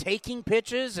about taking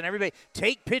pitches and everybody,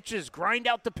 take pitches, grind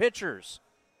out the pitchers.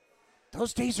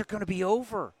 Those days are going to be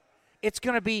over. It's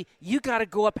going to be, you got to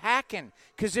go up hacking.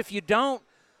 Because if you don't,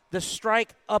 the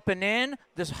strike up and in,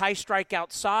 the high strike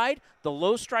outside, the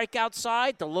low strike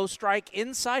outside, the low strike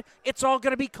inside, it's all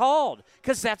going to be called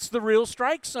because that's the real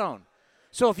strike zone.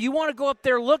 So if you want to go up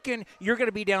there looking, you're going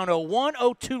to be down 0-1,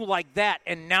 0-2 like that,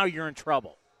 and now you're in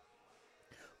trouble.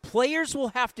 Players will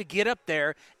have to get up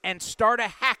there and start a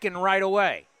hacking right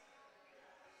away.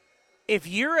 If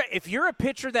you're a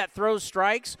pitcher that throws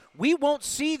strikes, we won't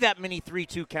see that many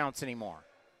 3-2 counts anymore.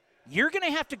 You're going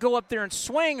to have to go up there and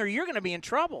swing or you're going to be in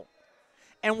trouble.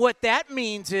 And what that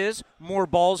means is more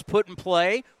balls put in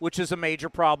play, which is a major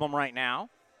problem right now.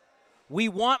 We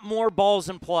want more balls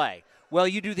in play. Well,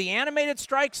 you do the animated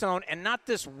strike zone and not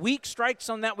this weak strike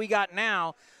zone that we got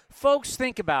now. Folks,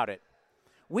 think about it.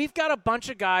 We've got a bunch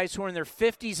of guys who are in their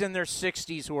 50s and their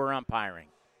 60s who are umpiring.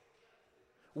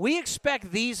 We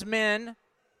expect these men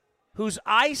whose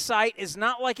eyesight is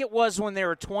not like it was when they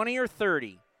were 20 or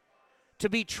 30 to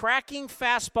be tracking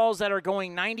fastballs that are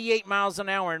going 98 miles an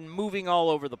hour and moving all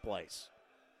over the place.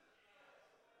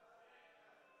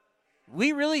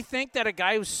 We really think that a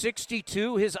guy who's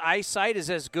 62, his eyesight is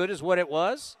as good as what it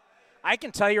was? I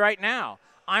can tell you right now,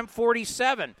 I'm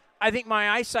 47. I think my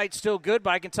eyesight's still good,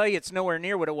 but I can tell you it's nowhere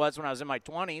near what it was when I was in my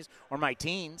 20s or my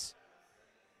teens.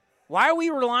 Why are we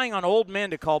relying on old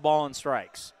men to call ball and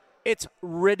strikes? It's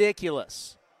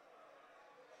ridiculous.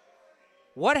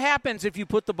 What happens if you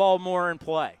put the ball more in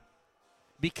play?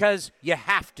 Because you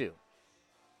have to.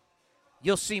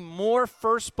 You'll see more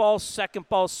first ball, second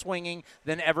ball swinging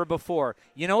than ever before.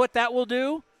 You know what that will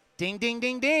do? Ding, ding,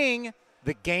 ding, ding.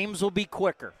 The games will be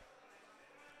quicker.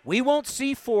 We won't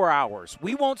see 4 hours.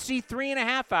 We won't see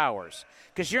 3.5 hours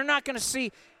because you're not going to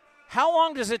see – how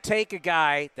long does it take a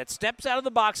guy that steps out of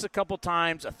the box a couple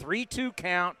times, a 3-2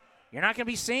 count? You're not going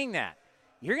to be seeing that.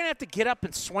 You're going to have to get up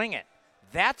and swing it.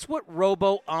 That's what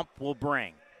Robo-Ump will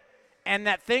bring. And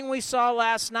that thing we saw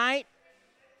last night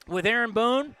with Aaron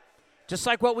Boone, just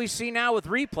like what we see now with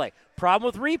replay. Problem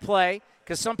with replay,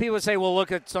 because some people say, well,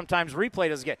 look at sometimes replay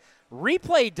doesn't get.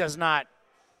 Replay does not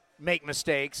make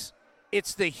mistakes.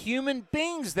 It's the human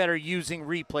beings that are using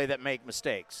replay that make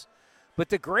mistakes. But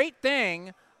the great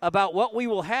thing about what we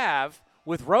will have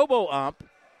with Robo-Ump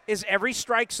is every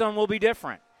strike zone will be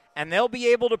different. And they'll be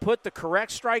able to put the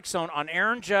correct strike zone on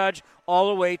Aaron Judge all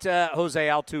the way to Jose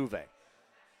Altuve.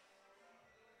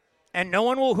 And no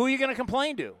one will – who are you going to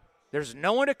complain to? There's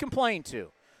no one to complain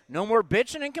to. No more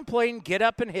bitching and complaining. Get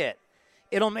up and hit.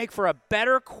 It'll make for a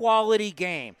better quality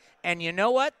game. And you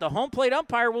know what? The home plate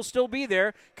umpire will still be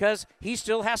there because he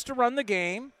still has to run the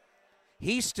game.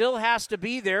 He still has to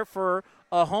be there for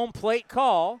a home plate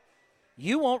call.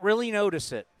 You won't really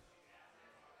notice it.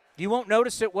 You won't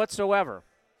notice it whatsoever.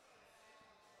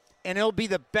 And it'll be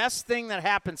the best thing that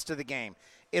happens to the game.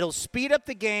 It'll speed up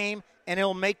the game, and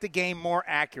it'll make the game more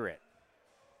accurate.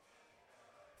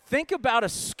 Think about a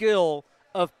skill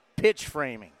of pitch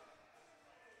framing.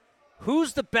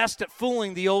 Who's the best at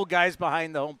fooling the old guys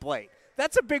behind the home plate?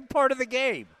 That's a big part of the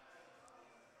game.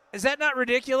 Is that not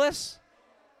ridiculous?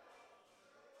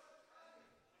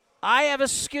 I have a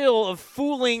skill of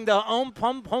fooling the home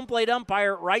plate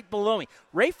umpire right below me.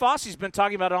 Ray Fosse's been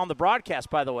talking about it on the broadcast,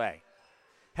 by the way.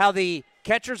 How the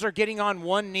catchers are getting on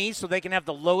one knee so they can have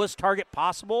the lowest target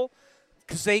possible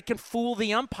because they can fool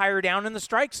the umpire down in the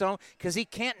strike zone because he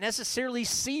can't necessarily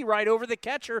see right over the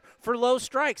catcher for low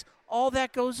strikes. All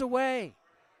that goes away.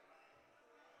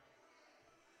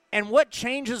 And what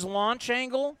changes launch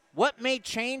angle? What may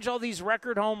change all these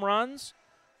record home runs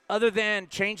other than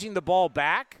changing the ball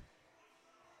back?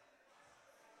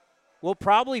 Will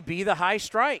probably be the high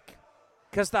strike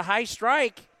because the high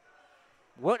strike –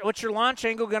 What's your launch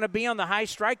angle going to be on the high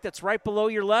strike that's right below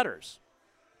your letters?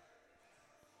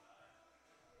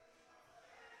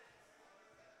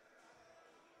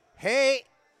 Hey,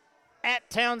 at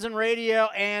Townsend Radio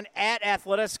and at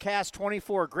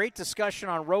AthleticsCast24, great discussion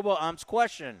on Robo-Ump's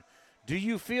question. Do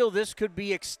you feel this could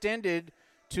be extended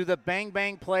to the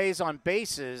bang-bang plays on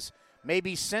bases,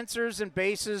 maybe sensors and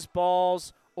bases,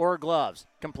 balls, or gloves?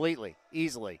 Completely,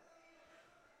 easily.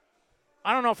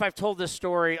 I don't know if I've told this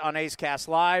story on A's Cast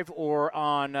Live or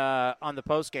on the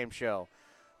postgame show,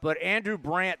 but Andrew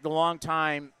Brandt, the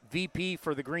longtime VP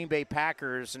for the Green Bay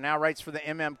Packers, and now writes for the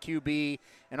MMQB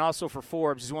and also for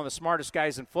Forbes. He's one of the smartest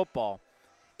guys in football.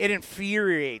 It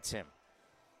infuriates him.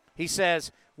 He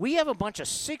says, we have a bunch of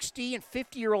 60 and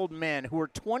 50-year-old men who are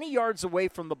 20 yards away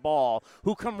from the ball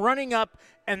who come running up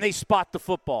and they spot the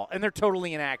football, and they're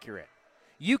totally inaccurate.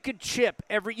 You could chip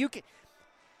every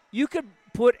 – you could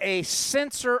put a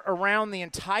sensor around the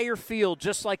entire field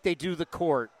just like they do the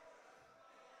court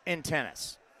in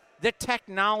tennis. The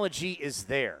technology is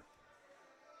there.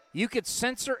 You could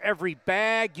sensor every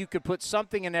bag. You could put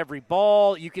something in every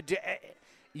ball. You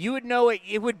would know it.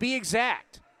 It would be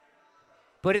exact.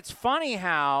 But it's funny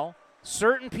how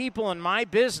certain people in my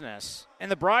business, in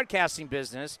the broadcasting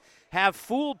business, have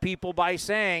fooled people by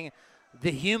saying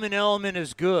the human element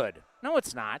is good. No,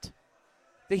 it's not.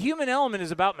 The human element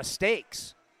is about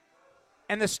mistakes.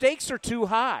 And the stakes are too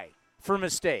high for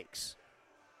mistakes.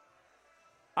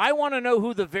 I want to know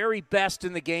who the very best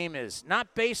in the game is,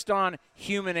 not based on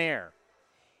human error.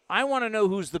 I want to know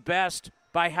who's the best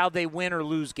by how they win or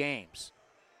lose games.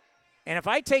 And if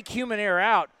I take human error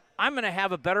out, I'm going to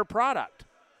have a better product.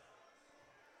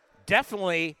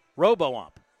 Definitely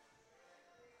Robo-Ump.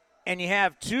 And you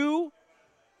have two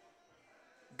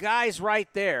guys right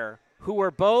there who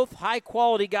are both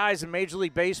high-quality guys in Major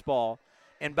League Baseball,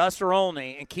 and Buster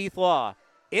Olney and Keith Law.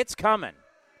 It's coming.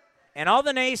 And all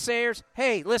the naysayers,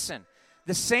 hey, listen,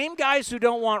 the same guys who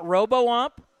don't want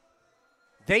Robo-Ump,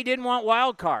 they didn't want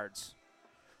wild cards.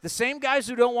 The same guys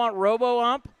who don't want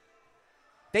Robo-Ump,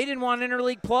 they didn't want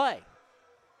interleague play.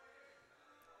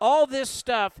 All this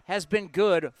stuff has been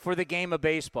good for the game of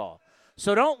baseball.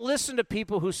 So don't listen to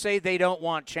people who say they don't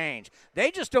want change.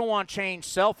 They just don't want change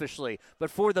selfishly.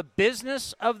 But for the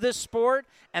business of this sport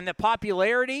and the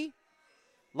popularity,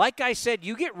 like I said,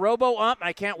 you get Robo-Ump,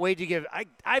 I can't wait to give.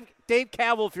 Dave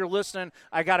Cavill, if you're listening,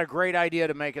 I got a great idea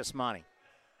to make us money.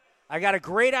 I got a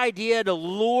great idea to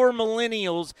lure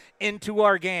millennials into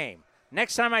our game.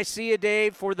 Next time I see you,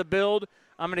 Dave, for the build,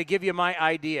 I'm going to give you my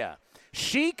idea.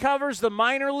 She covers the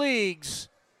minor leagues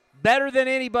better than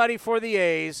anybody for the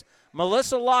A's.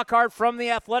 Melissa Lockhart from The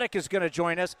Athletic is going to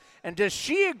join us. And does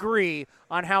she agree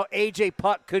on how A.J.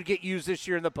 Puck could get used this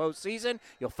year in the postseason?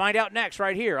 You'll find out next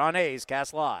right here on A's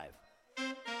Cast Live.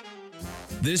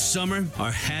 This summer,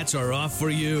 our hats are off for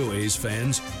you, A's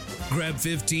fans. Grab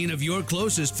 15 of your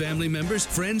closest family members,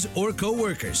 friends, or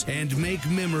coworkers and make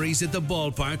memories at the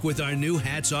ballpark with our new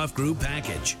Hats Off group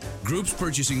package. Groups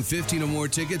purchasing 15 or more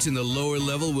tickets in the lower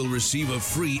level will receive a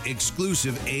free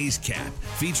exclusive A's cap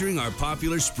featuring our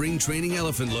popular spring training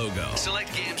elephant logo.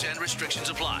 Select games and restrictions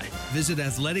apply. Visit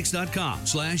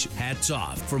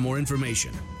athletics.com/hatsoff for more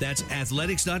information. That's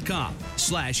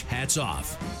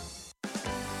athletics.com/hatsoff.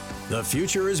 The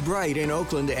future is bright in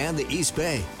Oakland and the East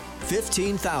Bay.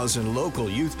 15,000 local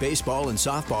youth baseball and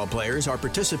softball players are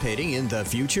participating in the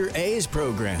Future A's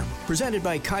program, presented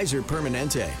by Kaiser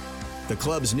Permanente. The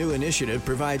club's new initiative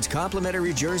provides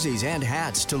complimentary jerseys and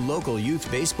hats to local youth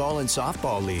baseball and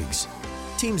softball leagues.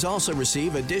 Teams also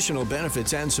receive additional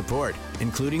benefits and support,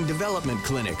 including development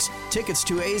clinics, tickets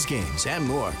to A's games, and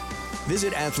more.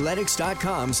 Visit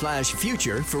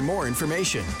athletics.com/future for more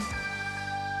information.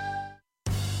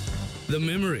 The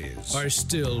memories are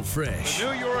still fresh.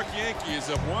 The New York Yankees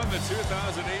have won the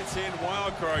 2018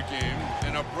 Wild Card game,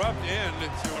 an abrupt end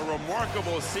to a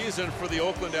remarkable season for the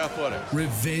Oakland Athletics.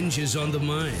 Revenge is on the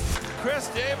mind. Chris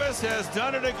Davis has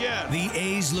done it again. The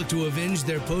A's look to avenge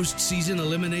their postseason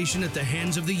elimination at the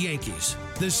hands of the Yankees.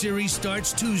 The series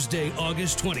starts Tuesday,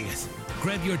 August 20th.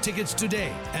 Grab your tickets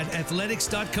today at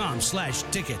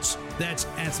athletics.com/tickets. That's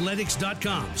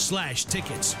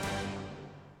athletics.com/tickets.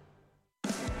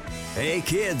 Hey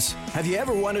kids, have you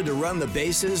ever wanted to run the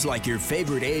bases like your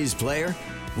favorite A's player?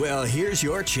 Well, here's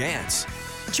your chance.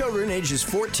 Children ages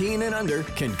 14 and under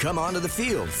can come onto the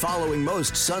field following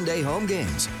most Sunday home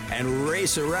games and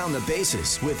race around the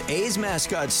bases with A's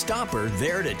mascot Stomper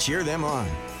there to cheer them on.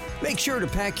 Make sure to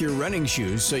pack your running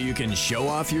shoes so you can show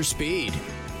off your speed.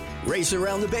 Race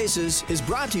Around the Bases is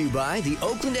brought to you by the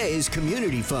Oakland A's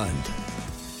Community Fund.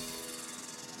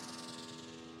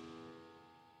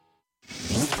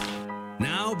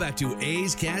 Now back to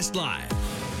A's Cast Live,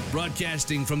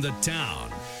 broadcasting from the town.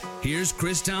 Here's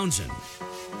Chris Townsend.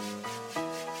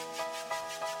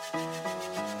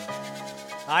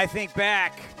 I think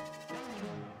back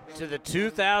to the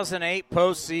 2008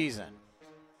 postseason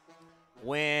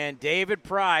when David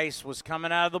Price was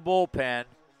coming out of the bullpen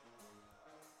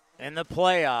in the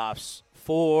playoffs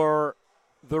for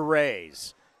the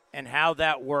Rays and how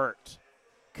that worked.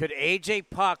 Could A.J.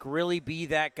 Puck really be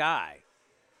that guy?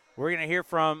 We're going to hear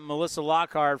from Melissa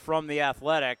Lockhart from The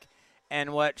Athletic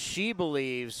and what she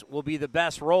believes will be the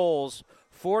best roles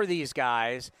for these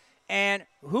guys and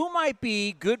who might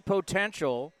be good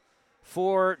potential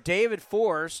for David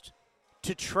Forst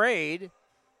to trade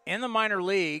in the minor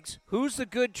leagues. Who's the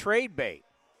good trade bait?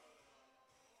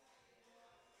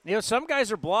 You know, some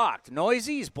guys are blocked.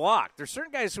 Noisy's blocked. There's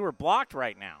certain guys who are blocked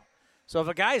right now. So if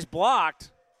a guy's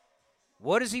blocked,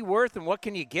 what is he worth and what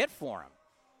can you get for him?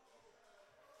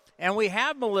 And we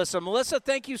have Melissa. Melissa,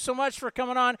 thank you so much for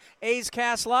coming on A's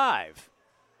Cast Live.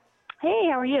 Hey,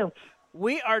 how are you?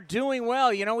 We are doing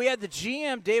well. You know, we had the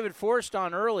GM, David Forst,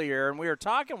 on earlier, and we were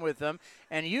talking with him,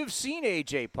 and you've seen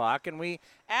A.J. Puck, and we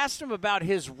asked him about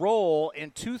his role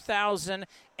in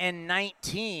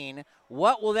 2019.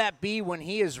 What will that be when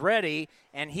he is ready?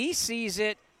 And he sees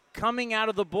it coming out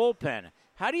of the bullpen.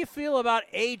 How do you feel about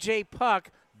A.J.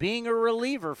 Puck being a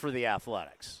reliever for the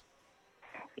Athletics?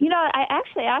 You know, I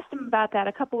actually asked him about that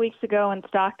a couple weeks ago in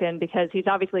Stockton because he's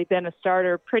obviously been a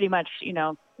starter pretty much, you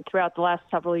know, throughout the last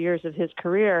several years of his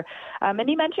career. And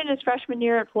he mentioned his freshman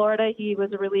year at Florida, he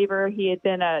was a reliever. He had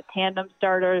been a tandem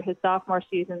starter his sophomore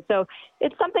season. So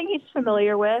it's something he's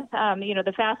familiar with. You know,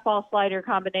 the fastball slider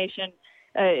combination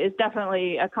is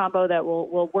definitely a combo that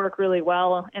will work really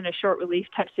well in a short relief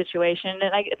type situation.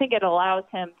 And I think it allows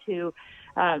him to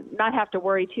not have to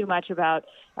worry too much about,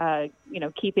 you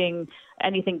know, keeping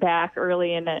anything back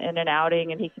early in an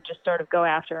outing, and he can just sort of go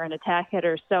after an attack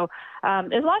hitter. So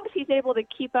as long as he's able to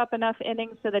keep up enough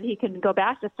innings so that he can go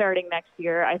back to starting next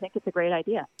year, I think it's a great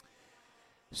idea.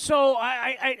 So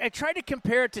I tried to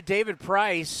compare it to David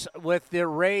Price with the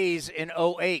Rays in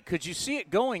 2008. Could you see it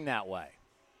going that way?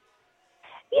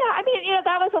 Yeah, I mean, you know,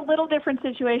 that was a little different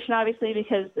situation, obviously,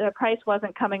 because Price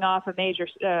wasn't coming off a major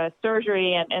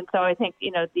surgery. And so I think,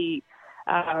 you know, the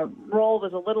role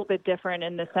was a little bit different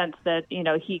in the sense that, you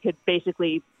know, he could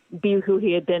basically be who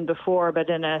he had been before, but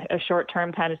in a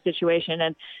short-term kind of situation.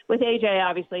 And with AJ,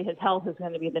 obviously, his health is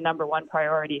going to be the number one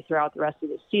priority throughout the rest of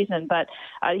the season. But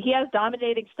he has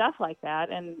dominating stuff like that,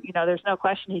 and there's no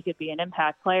question he could be an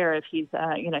impact player if he's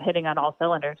hitting on all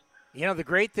cylinders. The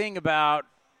great thing about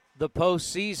the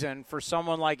postseason for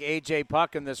someone like AJ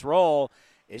Puk in this role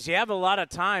is you have a lot of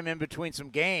time in between some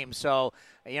games. So,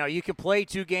 you can play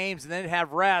 2 games and then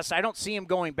have rest. I don't see him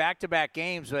going back-to-back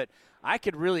games, but I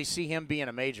could really see him being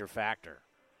a major factor.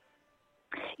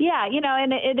 Yeah,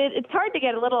 and it's hard to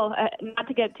get a little, not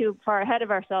to get too far ahead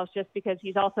of ourselves just because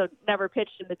he's also never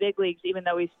pitched in the big leagues, even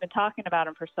though we've been talking about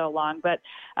him for so long. But,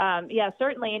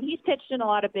 certainly, and he's pitched in a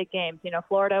lot of big games.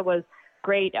 Florida was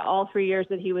great all 3 years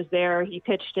that he was there. He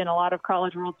pitched in a lot of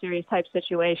College World Series type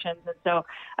situations. And so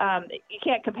you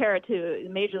can't compare it to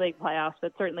Major League playoffs,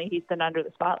 but certainly he's been under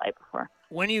the spotlight before.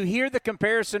 When you hear the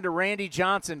comparison to Randy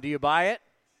Johnson, do you buy it?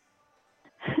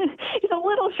 He's a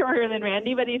little shorter than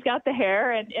Randy, but he's got the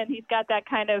hair and he's got that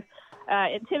kind of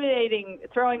intimidating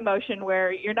throwing motion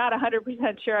where you're not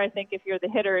 100% sure, I think, if you're the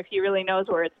hitter, if he really knows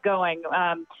where it's going,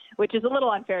 which is a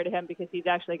little unfair to him because he's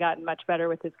actually gotten much better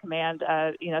with his command,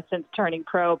 since turning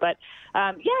pro. But,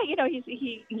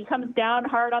 he comes down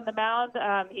hard on the mound.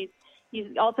 He's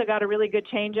also got a really good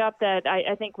changeup that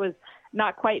I think was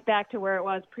not quite back to where it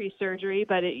was pre-surgery,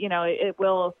 but it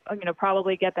will,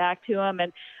 probably get back to him.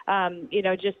 And,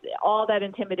 just all that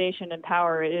intimidation and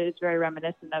power is very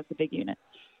reminiscent of the big unit.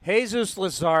 Jesus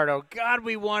Luzardo, God,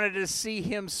 we wanted to see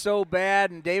him so bad.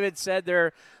 And David said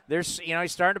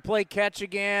he's starting to play catch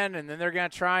again, and then they're going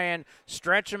to try and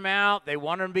stretch him out. They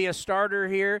want him to be a starter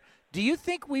here. Do you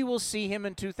think we will see him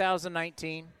in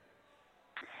 2019?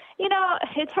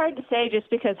 It's hard to say just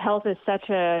because health is such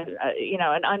an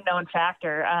unknown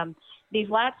factor. These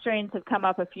lat strains have come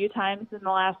up a few times in the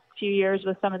last few years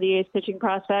with some of the A's pitching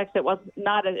prospects. It was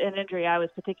not an injury I was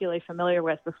particularly familiar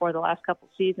with before the last couple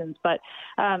seasons. But,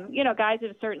 guys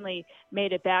have certainly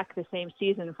made it back the same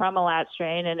season from a lat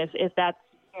strain. And if that's,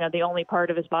 the only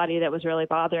part of his body that was really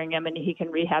bothering him and he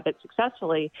can rehab it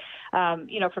successfully,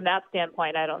 from that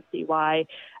standpoint, I don't see why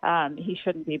he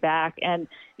shouldn't be back. And,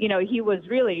 he was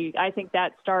really, I think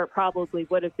that start probably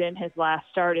would have been his last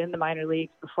start in the minor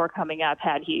leagues before coming up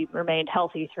had he remained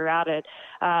healthy throughout it.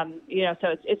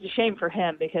 So it's a shame for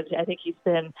him because I think he's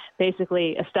been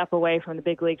basically a step away from the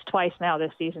big leagues twice now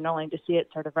this season, only to see it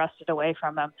sort of wrested away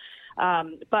from him.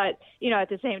 But, at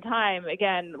the same time,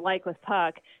 again, like with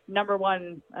Puk, number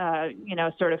one,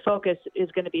 sort of focus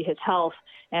is going to be his health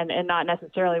and not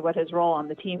necessarily what his role on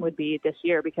the team would be this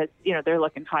year because, they're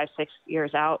looking 5-6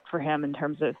 years out for him in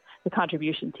terms of the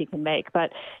contributions he can make.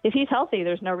 But if he's healthy,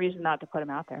 there's no reason not to put him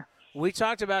out there. We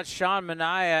talked about Sean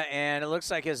Manaea, and it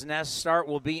looks like his next start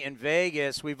will be in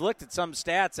Vegas. We've looked at some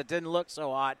stats that didn't look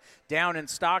so hot down in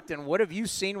Stockton. What have you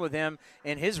seen with him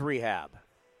in his rehab?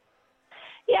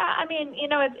 Yeah, I mean,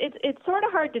 it's sort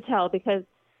of hard to tell because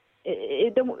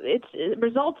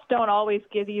results don't always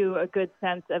give you a good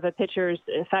sense of a pitcher's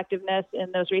effectiveness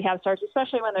in those rehab starts,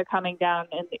 especially when they're coming down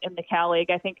in the Cal League.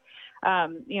 I think,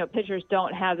 pitchers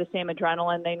don't have the same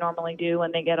adrenaline they normally do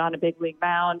when they get on a big league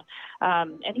mound.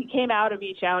 And he came out of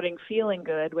each outing feeling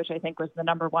good, which I think was the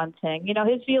number one thing.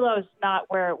 His velo is not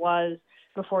where it was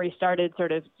before he started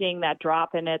sort of seeing that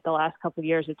drop in it the last couple of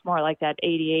years. It's more like that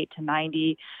 88 to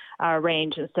 90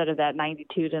 range instead of that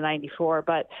 92 to 94.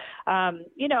 But,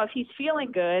 if he's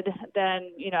feeling good,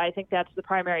 then, I think that's the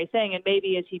primary thing. And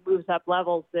maybe as he moves up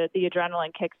levels, the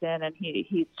adrenaline kicks in and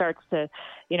he starts to,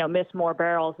 miss more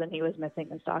barrels than he was missing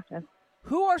in Stockton.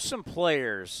 Who are some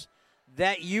players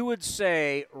that you would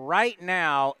say right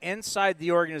now inside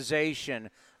the organization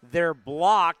they're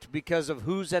blocked because of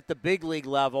who's at the big league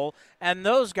level, and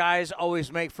those guys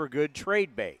always make for good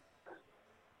trade bait?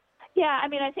 Yeah, I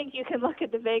mean, I think you can look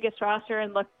at the Vegas roster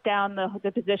and look down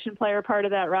the position player part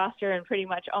of that roster and pretty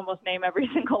much almost name every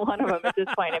single one of them at this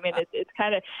point. I mean, it's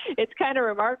kind of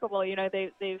remarkable.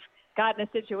 They've gotten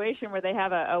a situation where they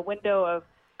have a window of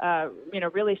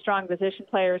really strong position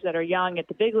players that are young at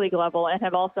the big league level and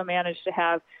have also managed to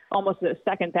have almost a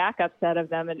second backup set of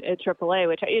them at AAA,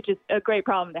 which is just a great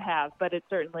problem to have, but it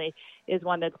certainly is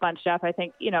one that's bunched up. I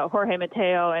think, Jorge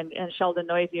Mateo and Sheldon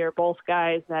Noisy are both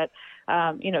guys that,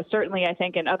 certainly I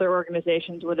think in other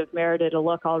organizations would have merited a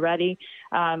look already,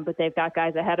 but they've got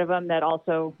guys ahead of them that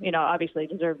also, obviously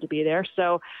deserve to be there.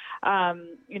 So,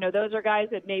 those are guys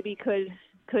that maybe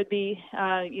could be,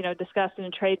 discussed in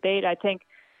a trade bait. I think,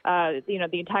 the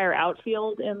entire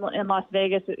outfield in Las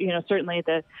Vegas. Certainly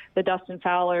the Dustin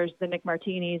Fowlers, the Nick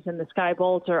Martinis, and the Sky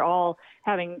Bolts are all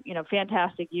having,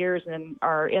 fantastic years and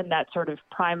are in that sort of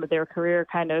prime of their career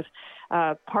kind of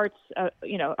parts,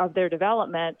 of their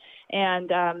development.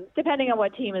 And depending on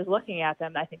what team is looking at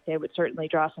them, I think they would certainly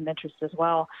draw some interest as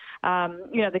well.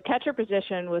 The catcher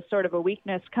position was sort of a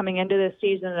weakness coming into this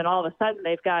season, and all of a sudden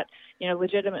they've got,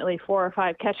 legitimately 4 or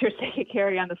 5 catchers they could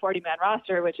carry on the 40-man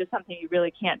roster, which is something you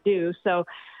really can't do. So,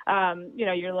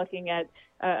 you're looking at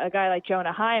a guy like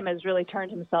Jonah Heim has really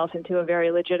turned himself into a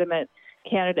very legitimate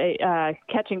candidate,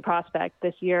 catching prospect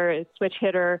this year. A switch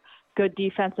hitter, good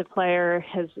defensive player,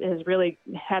 has really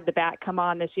had the bat come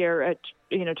on this year.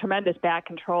 Tremendous bat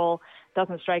control,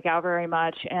 doesn't strike out very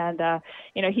much, and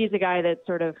he's a guy that's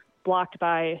sort of blocked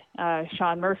by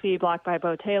Sean Murphy, blocked by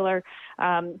Bo Taylor,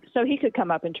 so he could come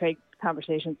up in trade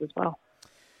conversations as well.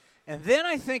 And then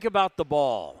I think about the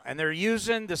ball, and they're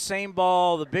using the same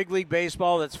ball, the big league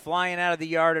baseball that's flying out of the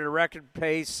yard at a record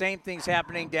pace. Same thing's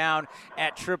happening down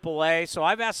at AAA. So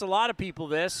I've asked a lot of people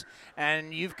this,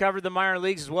 and you've covered the minor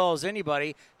leagues as well as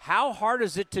anybody. How hard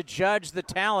is it to judge the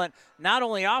talent, not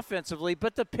only offensively,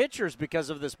 but the pitchers because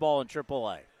of this ball in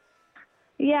AAA?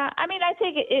 Yeah, I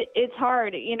think it's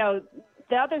hard.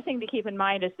 The other thing to keep in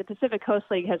mind is the Pacific Coast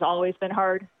League has always been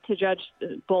hard to judge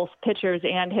both pitchers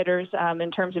and hitters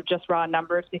in terms of just raw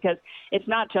numbers, because it's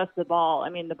not just the ball.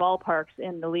 The ballparks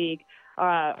in the league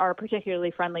are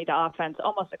particularly friendly to offense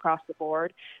almost across the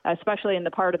board, especially in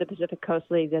the part of the Pacific Coast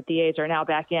League that the A's are now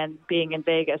back in, being in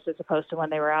Vegas as opposed to when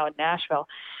they were out in Nashville.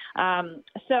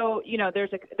 So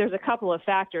there's a couple of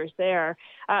factors there.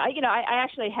 I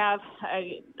actually have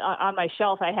on my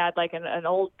shelf, I had like an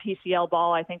old PCL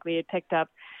ball I think we had picked up,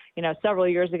 several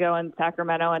years ago in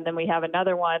Sacramento, and then we have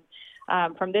another one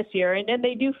from this year, and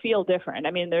they do feel different.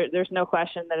 There's no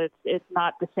question that it's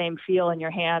not the same feel in your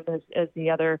hand as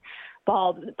the other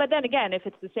ball. But then again, if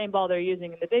it's the same ball they're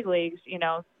using in the big leagues,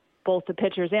 both the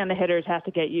pitchers and the hitters have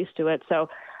to get used to it. So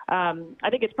I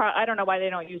think it's I don't know why they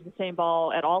don't use the same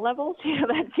ball at all levels.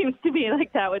 That seems to me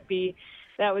like that would be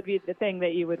the thing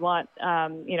that you would want,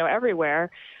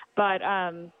 everywhere. But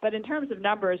in terms of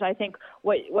numbers, I think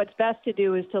what's best to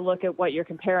do is to look at what you're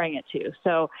comparing it to.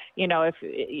 So, if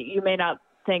you may not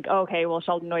think, okay, well,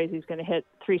 Sheldon Neuse going to hit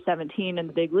 317 in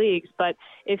the big leagues, but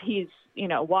if he's,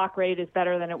 walk rate is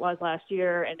better than it was last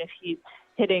year, and if he's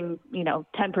hitting,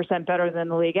 10% better than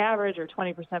the league average or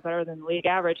 20% better than the league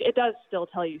average, it does still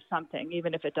tell you something,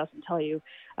 even if it doesn't tell you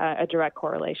a direct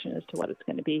correlation as to what it's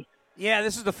going to be. Yeah,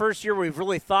 this is the first year we've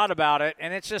really thought about it,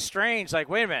 and it's just strange. Like,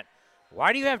 wait a minute,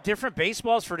 why do you have different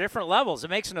baseballs for different levels? It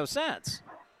makes no sense.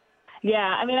 Yeah,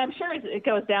 I'm sure it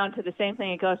goes down to the same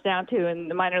thing it goes down to in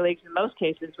the minor leagues in most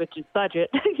cases, which is budget,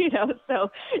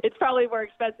 so it's probably more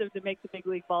expensive to make the big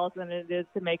league balls than it is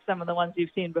to make some of the ones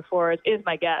you've seen before, is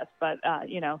my guess. But,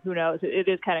 who knows? It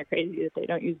is kind of crazy that they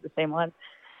don't use the same ones.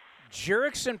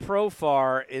 Jurickson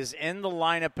Profar is in the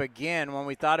lineup again when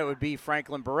we thought it would be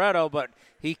Franklin Barreto, but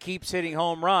he keeps hitting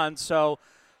home runs. So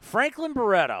Franklin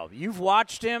Barreto, you've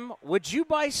watched him. Would you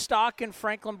buy stock in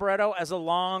Franklin Barreto as a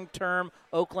long-term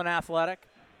Oakland Athletic?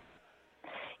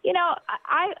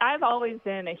 I've always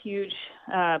been a huge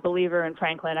believer in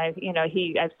Franklin. I've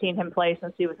seen him play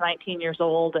since he was 19 years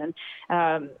old, and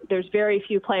there's very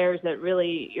few players that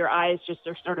really your eyes just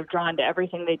are sort of drawn to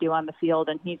everything they do on the field,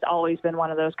 and he's always been one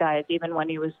of those guys, even when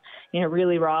he was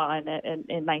really raw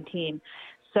in 19.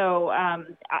 So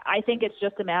I think it's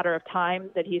just a matter of time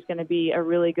that he's going to be a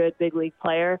really good big league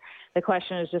player. The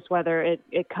question is just whether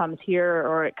it comes here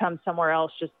or it comes somewhere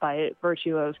else, just by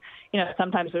virtue of,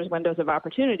 sometimes there's windows of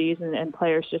opportunities and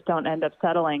players just don't end up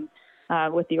settling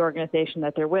with the organization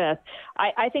that they're with.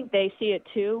 I think they see it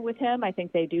too with him. I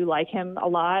think they do like him a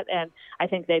lot, and I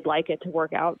think they'd like it to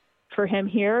work out for him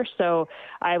here. So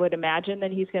I would imagine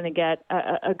that he's going to get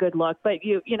a good look. But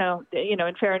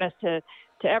in fairness to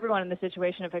everyone in the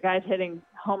situation, if a guy's hitting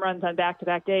home runs on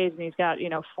back-to-back days and he's got,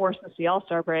 4 since the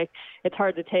All-Star break, it's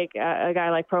hard to take a guy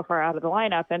like Profar out of the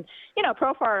lineup. And,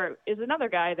 Profar is another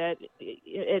guy that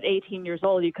at 18 years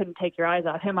old, you couldn't take your eyes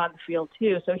off him on the field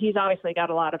too. So he's obviously got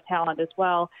a lot of talent as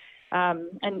well. And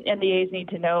the A's need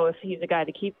to know if he's a guy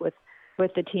to keep with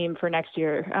the team for next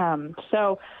year.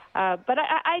 But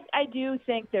I do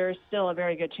think there's still a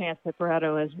very good chance that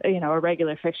Barreto is, a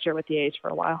regular fixture with the A's for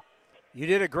a while. You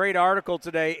did a great article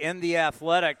today in The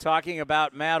Athletic talking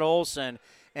about Matt Olson,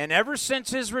 and ever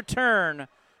since his return,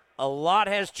 a lot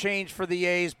has changed for the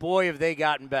A's. Boy, have they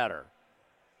gotten better.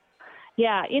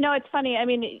 Yeah, it's funny.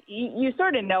 You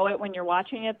sort of know it when you're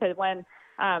watching it, but when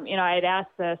I had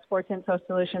asked the Sports Info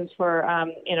Solutions for,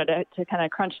 to kind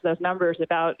of crunch those numbers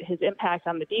about his impact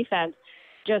on the defense,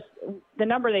 just the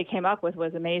number they came up with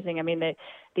was amazing. I mean,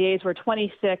 the A's were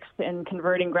 26th in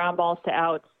converting ground balls to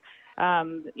outs.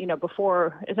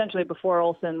 Before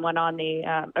Olson went on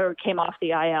or came off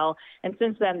the IL, and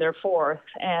since then they're 4th.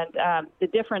 And the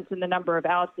difference in the number of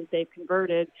outs that they've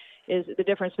converted is the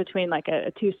difference between like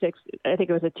a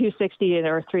 260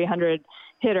 or a 300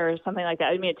 hitter or something like that.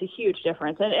 I mean, it's a huge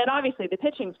difference. And obviously the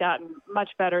pitching's gotten much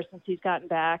better since he's gotten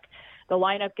back. The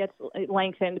lineup gets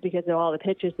lengthened because of all the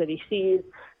pitches that he sees.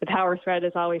 The power threat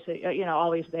is always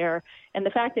there. And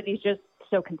the fact that he's just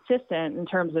so consistent in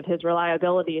terms of his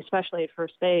reliability, especially at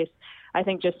first base, I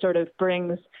think just sort of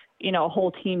brings, a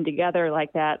whole team together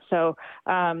like that. So,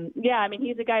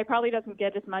 he's a guy who probably doesn't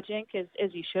get as much ink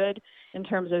as he should in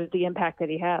terms of the impact that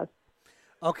he has.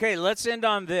 Okay, let's end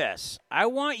on this. I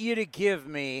want you to give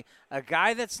me a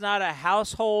guy that's not a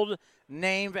household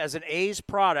name as an A's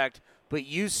product, but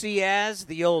you see as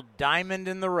the old diamond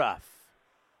in the rough.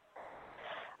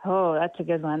 Oh, that's a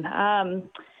good one.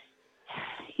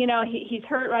 He's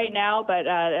hurt right now, but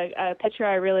a pitcher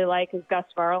I really like is Gus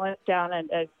Varland down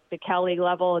at the Cal League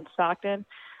level in Stockton.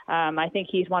 I think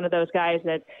he's one of those guys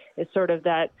that is sort of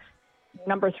that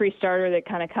number 3 starter that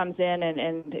kind of comes in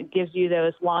and gives you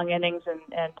those long innings and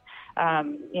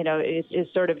is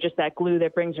sort of just that glue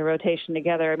that brings a rotation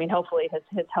together. I mean, hopefully his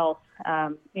health,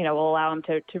 will allow him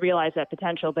to realize that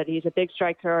potential, but he's a big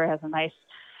strike thrower, has a nice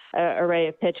array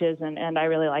of pitches, and I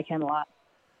really like him a lot.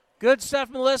 Good stuff,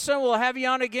 Melissa. We'll have you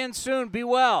on again soon. Be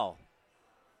well.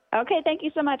 Okay, thank you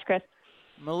so much, Chris.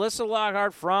 Melissa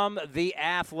Lockhart from The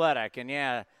Athletic. And,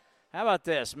 how about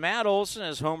this? Matt Olson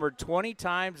has homered 20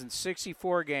 times in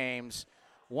 64 games,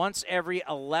 once every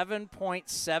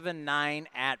 11.79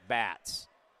 at-bats.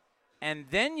 And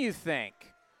then you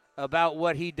think about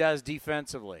what he does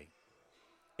defensively.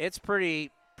 It's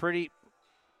pretty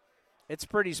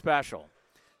special.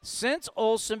 Since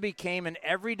Olson became an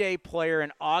everyday player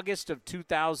in August of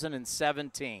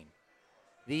 2017,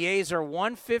 the A's are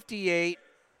 158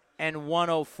 and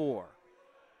 104.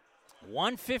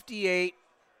 158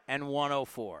 and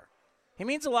 104. He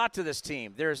means a lot to this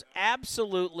team. There's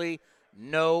absolutely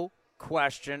no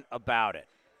question about it.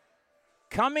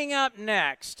 Coming up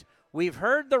next, we've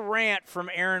heard the rant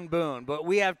from Aaron Boone, but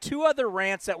we have 2 other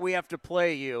rants that we have to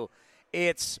play you.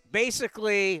 It's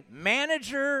basically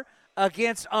manager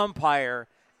against umpire,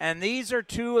 and these are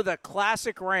 2 of the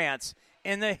classic rants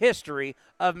in the history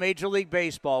of Major League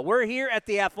Baseball. We're here at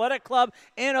the Athletic Club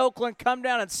in Oakland. Come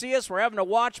down and see us. We're having a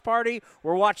watch party.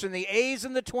 We're watching the A's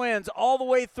and the Twins all the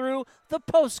way through the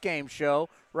postgame show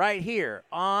right here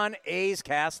on A's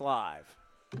Cast Live.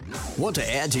 Want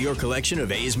to add to your collection of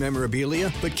A's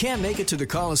memorabilia but can't make it to the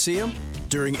Coliseum?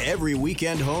 During every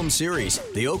weekend home series,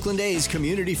 the Oakland A's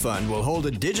Community Fund will hold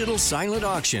a digital silent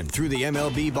auction through the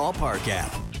MLB Ballpark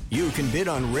app. You can bid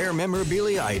on rare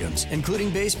memorabilia items, including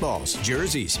baseballs,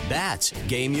 jerseys, bats,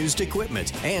 game-used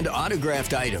equipment, and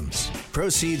autographed items.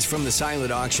 Proceeds from the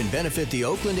silent auction benefit the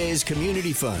Oakland A's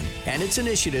Community Fund and its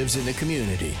initiatives in the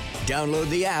community. Download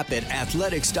the app at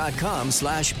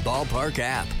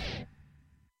athletics.com/ballpark-app.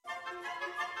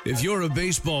 If you're a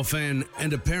baseball fan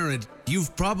and a parent,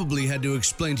 you've probably had to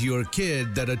explain to your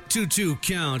kid that a 2-2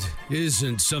 count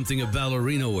isn't something a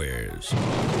ballerina wears.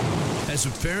 As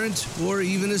a parent or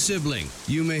even a sibling,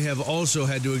 you may have also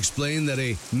had to explain that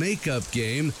a makeup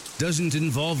game doesn't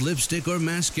involve lipstick or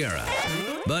mascara.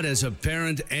 But as a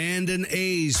parent and an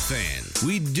A's fan,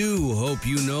 we do hope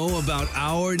you know about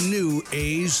our new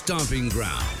A's Stomping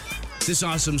Ground. This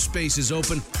awesome space is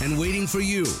open and waiting for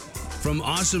you. From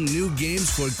awesome new games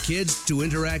for kids to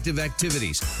interactive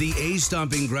activities, the A's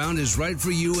Stomping Ground is right for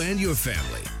you and your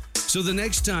family. So the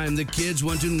next time the kids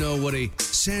want to know what a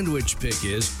sandwich pick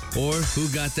is or who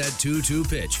got that 2-2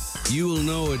 pitch, you will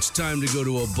know it's time to go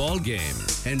to a ball game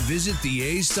and visit the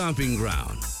A's Stomping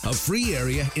Ground, a free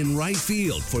area in right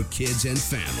field for kids and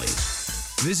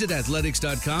families. Visit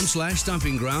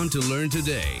athletics.com/stomping ground to learn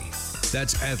today.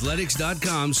 That's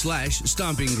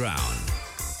athletics.com/stomping ground.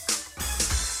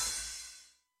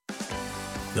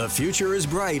 The future is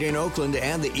bright in Oakland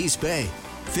and the East Bay.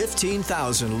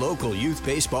 15,000 local youth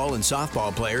baseball and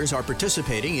softball players are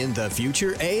participating in the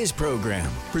Future A's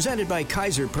program, presented by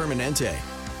Kaiser Permanente.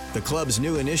 The club's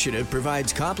new initiative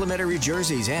provides complimentary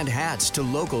jerseys and hats to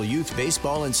local youth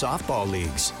baseball and softball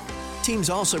leagues. Teams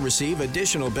also receive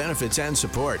additional benefits and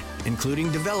support,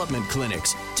 including development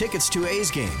clinics, tickets to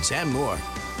A's games, and more.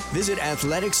 Visit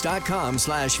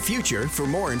athletics.com/future for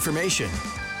more information.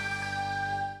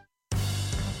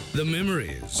 The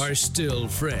memories are still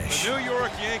fresh. The New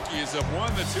York Yankees have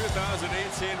won the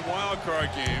 2018 wild card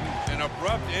game, an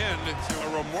abrupt end to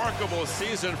a remarkable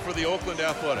season for the Oakland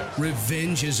Athletics.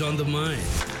 Revenge is on the mind.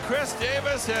 Chris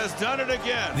Davis has done it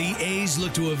again. The A's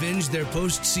look to avenge their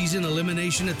postseason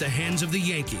elimination at the hands of the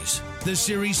Yankees. The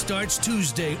series starts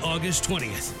Tuesday, August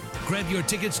 20th. Grab your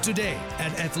tickets today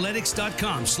at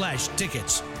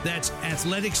athletics.com/tickets. That's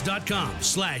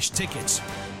athletics.com/tickets.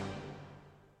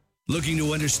 Looking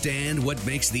to understand what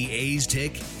makes the A's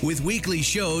tick? With weekly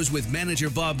shows with manager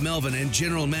Bob Melvin and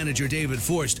general manager David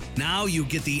Forst, now you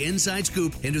get the inside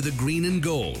scoop into the green and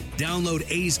gold. Download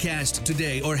A's Cast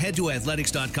today or head to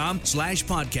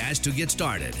athletics.com/podcast to get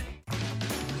started.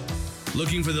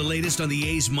 Looking for the latest on the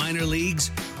A's minor leagues?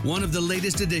 One of the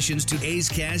latest additions to A's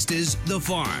Cast is The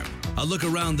Farm. A look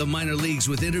around the minor leagues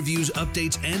with interviews,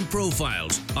 updates, and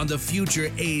profiles on the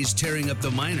future A's tearing up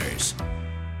the minors.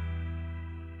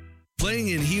 Playing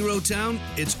in Hero Town,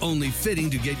 it's only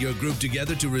fitting to get your group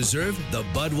together to reserve the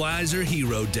Budweiser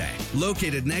Hero Deck.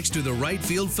 Located next to the right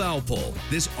field foul pole,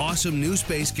 this awesome new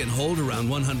space can hold around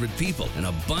 100 people and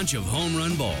a bunch of home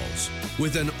run balls.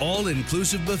 With an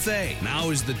all-inclusive buffet, now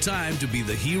is the time to be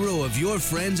the hero of your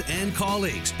friends and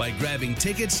colleagues by grabbing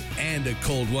tickets and a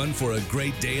cold one for a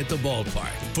great day at the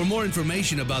ballpark. For more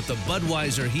information about the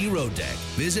Budweiser Hero Deck,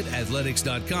 visit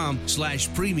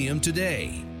athletics.com/premium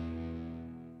today.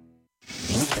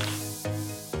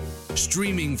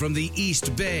 Streaming from the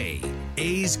East Bay,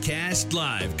 A's Cast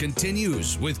Live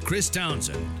continues with Chris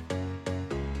Townsend.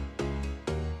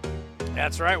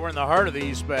 That's right, we're in the heart of the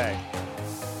East Bay.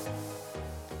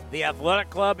 The Athletic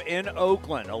Club in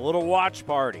Oakland, a little watch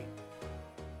party.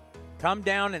 Come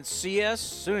down and see us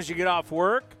as soon as you get off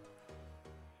work.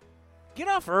 Get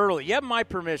off early. You have my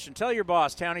permission. Tell your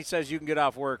boss, Townie says you can get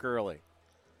off work early.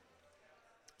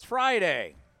 It's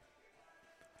Friday.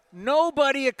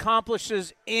 Nobody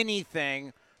accomplishes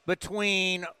anything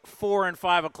between 4 and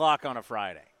 5 o'clock on a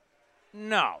Friday.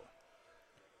 No.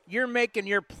 You're making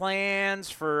your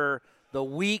plans for the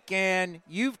weekend.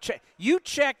 You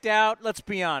checked out, let's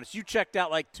be honest, you checked out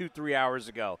like 2-3 hours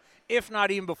ago, if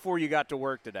not even before you got to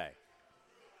work today.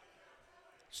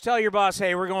 Just tell your boss,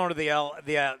 hey, we're going to the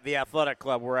Athletic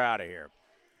Club. We're out of here.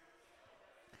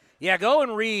 Yeah, go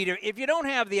and read. If you don't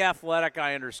have the Athletic,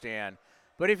 I understand.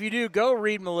 But if you do, go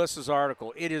read Melissa's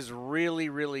article. It is really,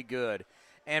 really good.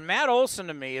 And Matt Olson,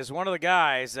 to me, is one of the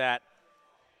guys that,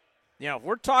 you know, if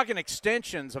we're talking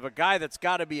extensions of a guy that's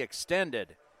got to be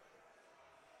extended,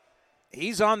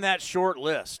 he's on that short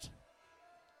list.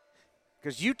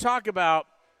 Because you talk about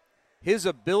his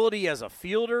ability as a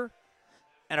fielder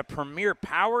and a premier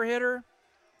power hitter,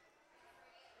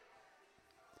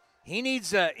 he needs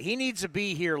to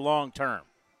be here long term.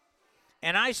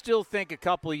 And I still think a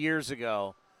couple of years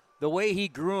ago, the way he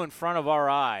grew in front of our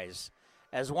eyes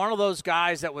as one of those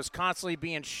guys that was constantly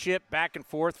being shipped back and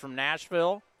forth from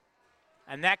Nashville,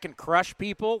 and that can crush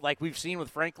people like we've seen with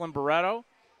Franklin Barreto,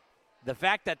 the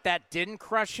fact that that didn't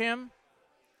crush him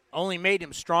only made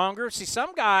him stronger. See,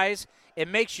 some guys, it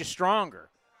makes you stronger.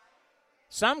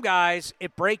 Some guys,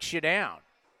 it breaks you down.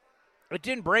 It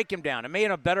didn't break him down. It made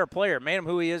him a better player. It made him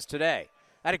who he is today.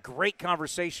 I had a great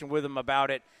conversation with him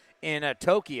about it in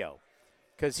Tokyo,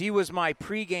 because he was my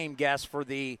pregame guest for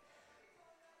the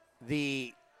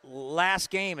last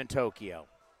game in Tokyo.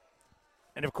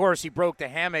 And, of course, he broke the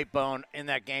hamate bone in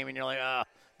that game, and you're like,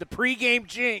 the pregame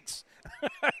jinx.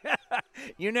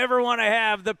 You never want to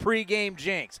have the pregame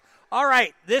jinx. All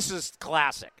right, this is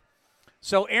classic.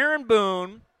 So Aaron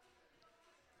Boone,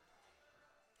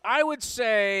 I would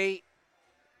say,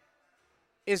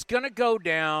 is going to go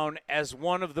down as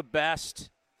one of the best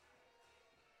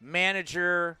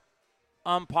manager,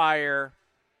 umpire,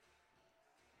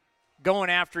 going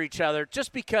after each other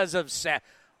just because of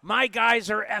my guys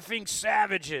are effing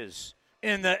savages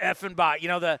in the effing bot. You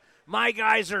know, my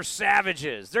guys are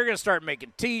savages. They're going to start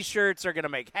making T-shirts. They're going to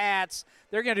make hats.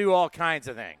 They're going to do all kinds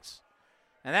of things.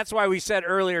 And that's why we said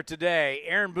earlier today,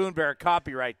 Aaron Boone better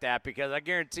copyright that, because I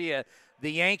guarantee you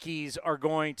the Yankees are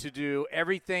going to do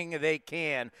everything they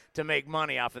can to make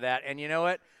money off of that. And you know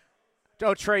what?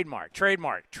 Oh, trademark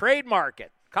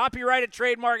it. Copyright it,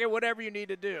 trademark it, whatever you need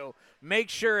to do.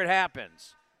 Make sure it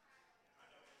happens.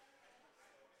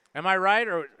 Am I right?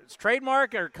 Or it's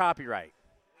trademark or copyright?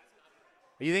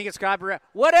 You think it's copyright?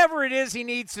 Whatever it is he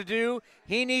needs to do,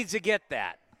 he needs to get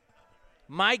that.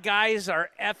 My guys are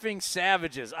effing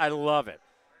savages. I love it.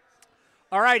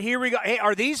 All right, here we go. Hey,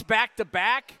 are these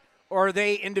back-to-back or are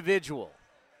they individual?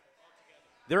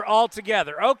 They're all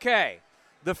together. Okay.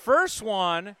 The first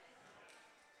one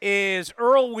is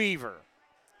Earl Weaver.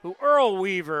 who Earl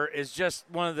Weaver is just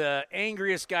one of the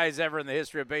angriest guys ever in the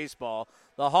history of baseball,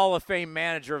 the Hall of Fame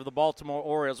manager of the Baltimore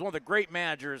Orioles, one of the great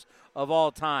managers of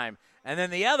all time. And then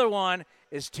the other one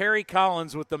is Terry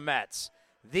Collins with the Mets.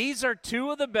 These are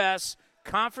two of the best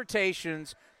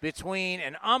confrontations between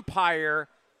an umpire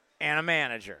and a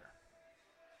manager.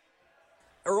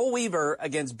 Earl Weaver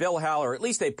against Bill Haller, at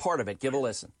least a part of it. Give a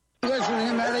listen. Listen to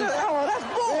him, Eddie. Oh, that's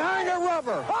bull. Behind the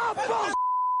rubber. Oh, bull.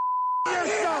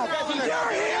 Yourself. You're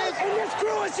here, and this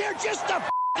crew is here just to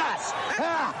us.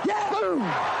 Yeah. Boom.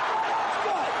 That's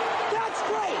good. That's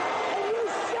great. And you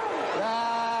shut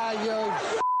it. You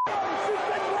You've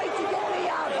been great to get me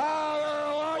out.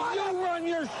 Earl, you run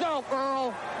yourself,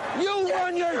 Earl. You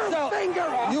run yourself. Finger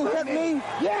off you hit me?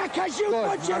 Yeah, because you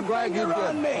put your finger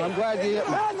on me. I'm glad you hit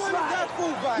me. That's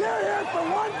right. You're here for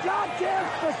one goddamn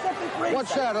specific reason.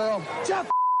 What's that, Earl? To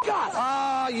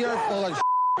us. You're full of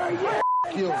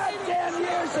you. Goddamn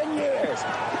years and years.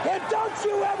 And don't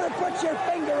you ever put your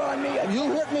finger on me again.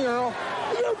 You hit me, Earl.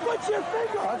 You put your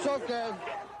finger on me. That's okay.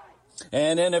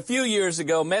 And then a few years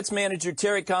ago, Mets manager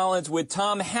Terry Collins with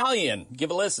Tom Hallion.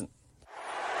 Give a listen.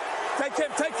 Take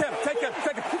him. Terry.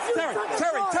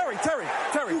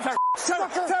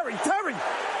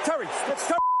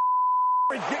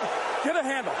 Get a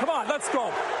handle. Come on, let's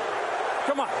go.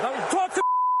 Come on, talk to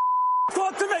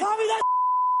me. Tommy, that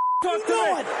talk to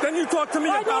me. Then you talk to me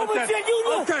about it.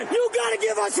 Okay. You gotta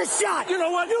give us a shot. You know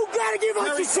what? You gotta give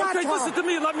us a shot. Okay, listen to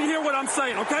me. Let me hear what I'm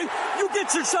saying. Okay? You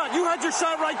get your shot. You had your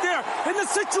shot right there in the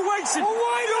situation. Well,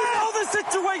 why you know the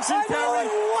situation, Terry.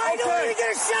 Why don't we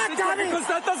get a shot, Tommy? Because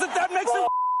that makes it.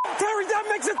 Terry, that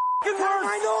makes it worse.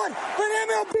 I know it. But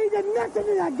MLB did nothing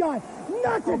to that guy.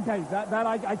 Nothing. Okay,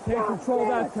 I can't control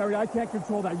that, Terry. I can't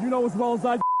control that. You know as well as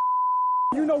I.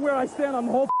 You know where I stand on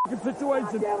the whole situation.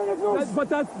 But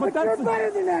you're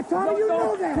better than that, Tommy. You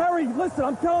know that. Terry, listen,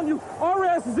 I'm telling you, our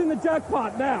ass is in the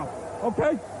jackpot now.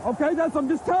 Okay? I'm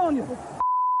just telling you.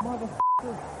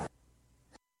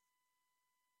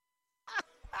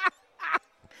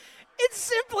 It's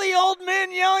simply old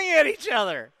men yelling at each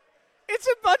other. It's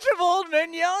a bunch of old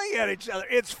men yelling at each other.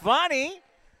 It's funny,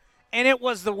 and it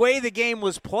was the way the game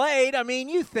was played. I mean,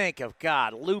 you think of,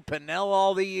 God, Lou Piniella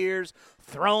all the years,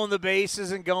 throwing the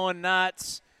bases and going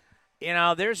nuts. You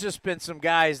know, there's just been some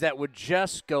guys that would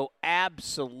just go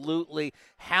absolutely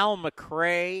Hal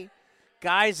McRae,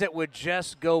 guys that would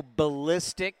just go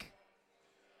ballistic.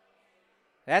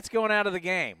 That's going out of the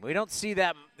game. We don't see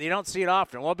that. You don't see it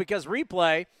often. Well, because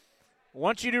replay,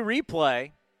 once you do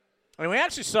replay, I mean, we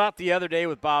actually saw it the other day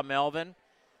with Bob Melvin,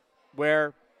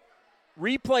 where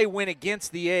replay went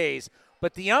against the A's,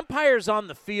 but the umpires on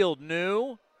the field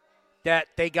knew that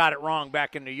they got it wrong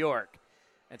back in New York.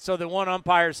 And so the one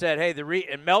umpire said, hey,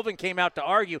 and Melvin came out to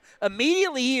argue.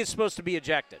 Immediately he is supposed to be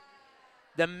ejected.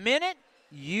 The minute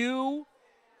you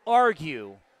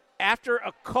argue after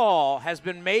a call has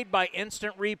been made by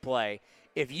instant replay,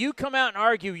 if you come out and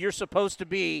argue, you're supposed to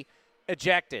be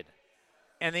ejected.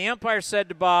 And the umpire said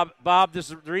to Bob, this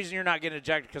is the reason you're not getting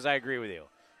ejected because I agree with you.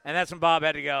 And that's when Bob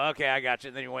had to go, okay, I got you.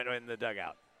 And then he went in the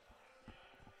dugout.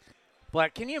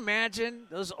 But can you imagine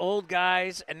those old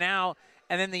guys? And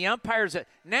then the umpires,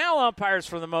 now umpires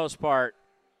for the most part,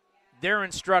 they're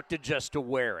instructed just to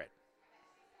wear it.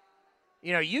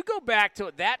 You know, you go back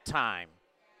to that time,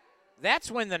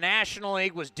 that's when the National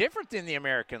League was different than the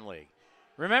American League.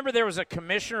 Remember, there was a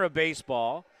commissioner of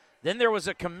baseball. Then there was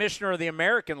a commissioner of the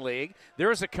American League. There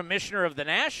was a commissioner of the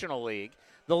National League.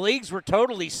 The leagues were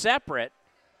totally separate.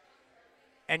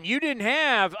 And you didn't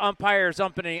have umpires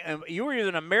umpiring. You were either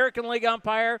an American League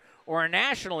umpire or a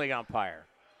National League umpire.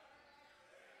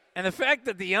 And the fact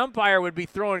that the umpire would be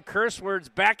throwing curse words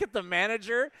back at the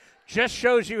manager just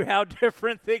shows you how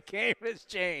different the game has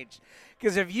changed.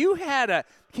 Because if you had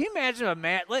can you imagine a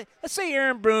man, let's say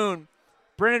Aaron Boone,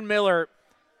 Brendan Miller.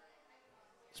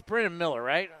 It's Brendan Miller,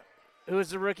 right? Who is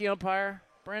the rookie umpire?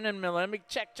 Brendan Miller. Let me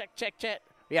check.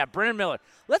 Yeah, Brendan Miller.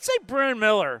 Let's say Brendan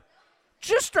Miller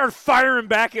just started firing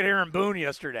back at Aaron Boone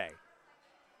yesterday.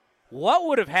 What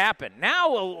would have happened?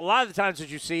 Now, a lot of the times what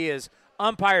you see is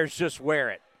umpires just wear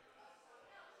it.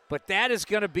 But that is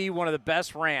going to be one of the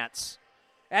best rants.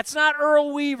 That's not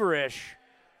Earl Weaver-ish.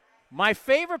 My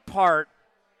favorite part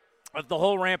of the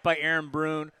whole rant by Aaron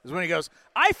Boone is when he goes,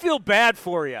 I feel bad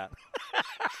for you.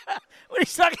 When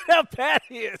he's talking how bad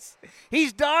he is.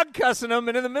 He's dog cussing him,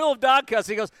 and in the middle of dog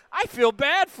cussing, he goes, I feel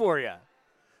bad for you.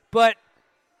 But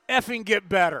effing get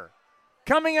better.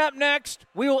 Coming up next,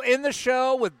 we will end the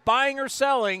show with buying or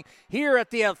selling here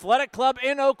at the Athletic Club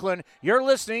in Oakland. You're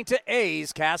listening to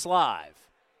A's Cast Live.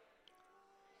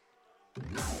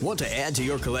 Want to add to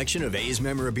your collection of A's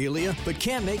memorabilia but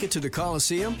can't make it to the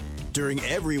Coliseum? During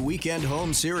every weekend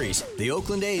home series, the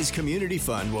Oakland A's Community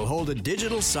Fund will hold a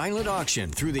digital silent auction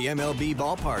through the MLB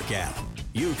Ballpark app.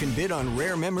 You can bid on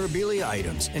rare memorabilia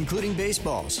items, including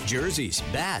baseballs, jerseys,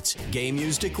 bats,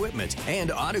 game-used equipment,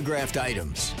 and autographed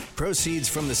items. Proceeds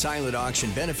from the silent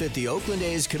auction benefit the Oakland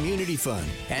A's Community Fund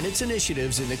and its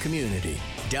initiatives in the community.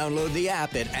 Download the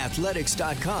app at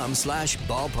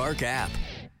athletics.com/ballpark-app.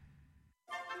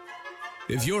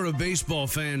 If you're a baseball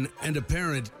fan and a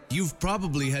parent, you've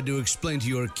probably had to explain to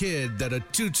your kid that a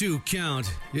 2-2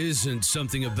 count isn't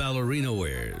something a ballerina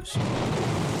wears.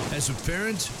 As a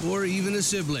parent or even a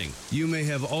sibling, you may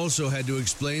have also had to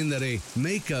explain that a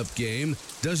makeup game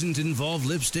doesn't involve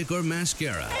lipstick or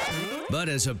mascara. But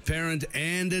as a parent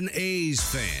and an A's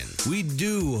fan, we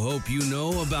do hope you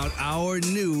know about our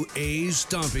new A's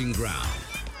Stomping Ground.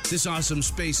 This awesome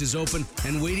space is open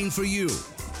and waiting for you.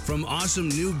 From awesome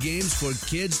new games for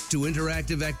kids to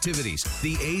interactive activities,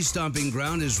 the A's Stomping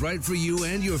Ground is right for you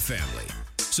and your family.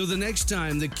 So the next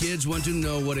time the kids want to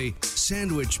know what a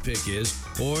sandwich pick is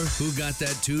or who got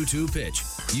that 2-2 pitch,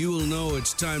 you will know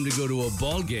it's time to go to a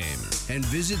ball game and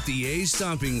visit the A's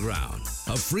Stomping Ground,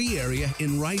 a free area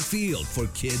in right field for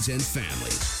kids and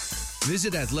families.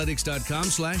 Visit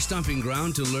athletics.com/stomping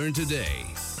ground to learn today.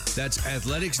 That's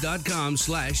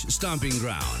athletics.com/stomping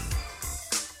ground.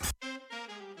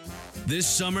 This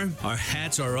summer, our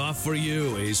hats are off for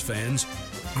you, A's fans.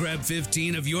 Grab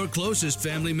 15 of your closest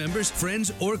family members,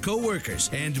 friends, or co-workers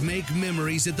and make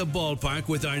memories at the ballpark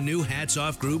with our new Hats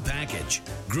Off group package.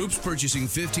 Groups purchasing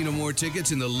 15 or more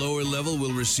tickets in the lower level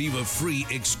will receive a free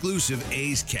exclusive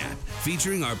A's cap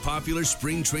featuring our popular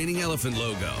spring training elephant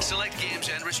logo. Select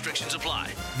games and restrictions apply.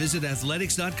 Visit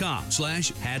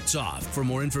athletics.com/hatsoff for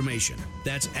more information.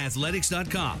 That's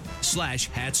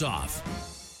athletics.com/hatsoff.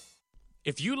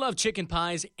 If you love chicken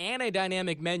pies and a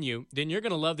dynamic menu, then you're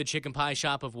going to love the Chicken Pie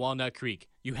Shop of Walnut Creek.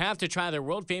 You have to try their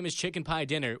world-famous chicken pie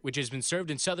dinner, which has been served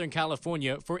in Southern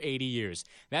California for 80 years.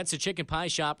 That's the Chicken Pie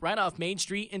Shop right off Main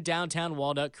Street in downtown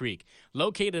Walnut Creek,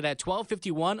 located at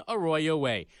 1251 Arroyo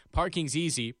Way. Parking's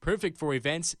easy, perfect for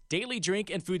events, daily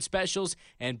drink and food specials,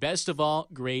 and best of all,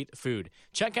 great food.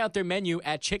 Check out their menu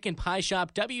at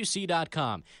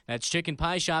chickenpieshopwc.com. That's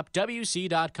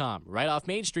chickenpieshopwc.com, right off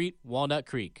Main Street, Walnut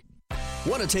Creek.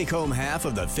 Want to take home half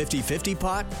of the 50-50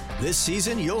 pot? This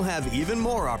season, you'll have even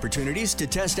more opportunities to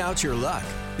test out your luck.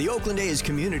 The Oakland A's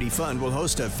Community Fund will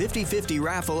host a 50-50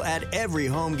 raffle at every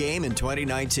home game in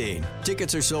 2019.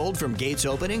 Tickets are sold from gates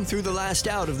opening through the last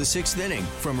out of the 6th inning,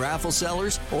 from raffle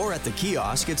sellers or at the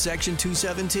kiosk at Section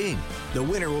 217. The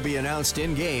winner will be announced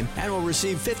in-game and will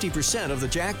receive 50% of the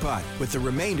jackpot, with the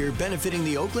remainder benefiting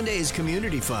the Oakland A's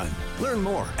Community Fund. Learn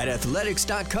more at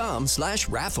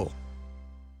athletics.com/raffle.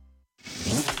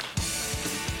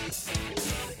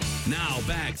 Now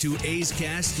back to A's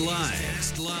Cast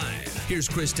Live. Here's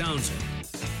Chris Townsend.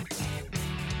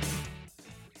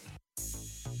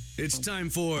 It's time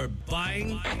for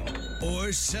Buying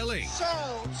or Selling.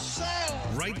 Sell.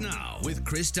 Right now with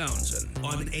Chris Townsend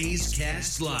on A's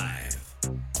Cast Live.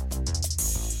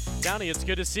 Downey, it's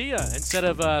good to see you instead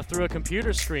of through a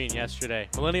computer screen yesterday.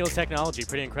 Millennial technology,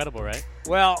 pretty incredible, right?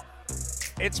 Well,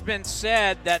 it's been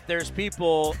said that there's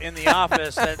people in the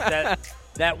office that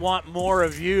want more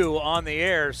of you on the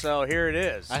air, so here it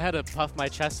is. I had to puff my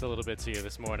chest a little bit to you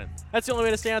this morning. That's the only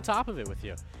way to stay on top of it with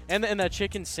you. And that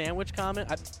chicken sandwich comment,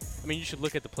 I mean, you should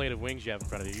look at the plate of wings you have in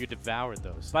front of you. You devoured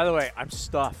those. By the way, I'm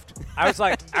stuffed. I was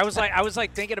like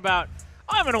thinking about,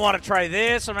 I'm going to want to try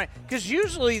this. Because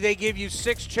usually they give you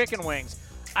 6 chicken wings.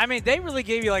 I mean, they really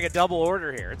gave you like a double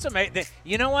order here. It's amazing.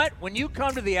 You know what? When you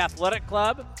come to the athletic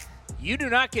club, you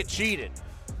do not get cheated.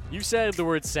 You said the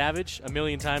word savage a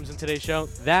million times in today's show.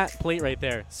 That plate right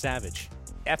there, savage.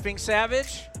 Effing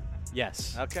savage?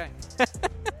 Yes. Okay.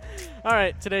 All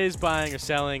right, today's buying or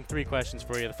selling. 3 questions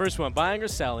for you. The first one, buying or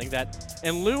selling that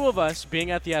in lieu of us being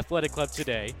at the athletic club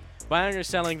today, buying or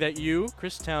selling that you,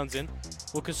 Chris Townsend,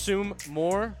 will consume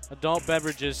more adult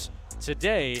beverages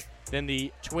today than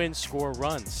the Twins score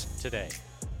runs today.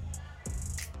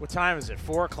 What time is it?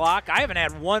 4 o'clock? I haven't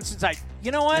had one since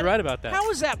You know what? You're right about that. How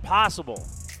is that possible?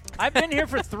 I've been here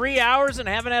for 3 hours and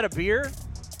haven't had a beer.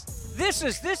 This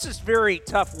is very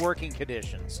tough working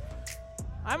conditions.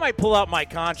 I might pull out my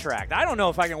contract. I don't know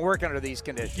if I can work under these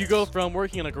conditions. You go from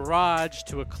working in a garage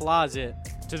to a closet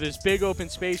to this big open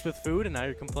space with food, and now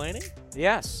you're complaining?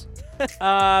 Yes.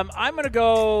 I'm going to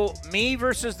go me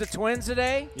versus the Twins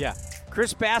today. Yeah.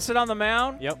 Chris Bassett on the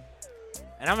mound. Yep.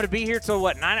 And I'm going to be here till,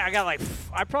 9?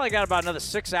 I probably got about another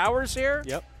 6 hours here.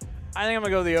 Yep. I think I'm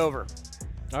going to go the over.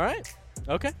 All right.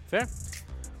 Okay, fair.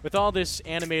 With all this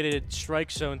animated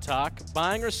strike zone talk,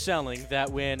 buying or selling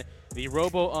that when The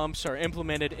robo-umps are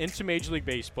implemented into Major League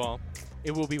Baseball.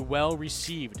 It will be well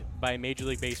received by Major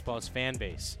League Baseball's fan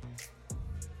base.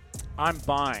 I'm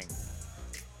buying.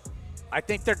 I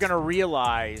think they're going to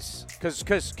realize,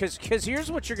 because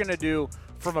here's what you're going to do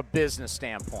from a business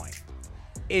standpoint,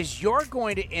 is you're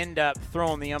going to end up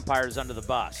throwing the umpires under the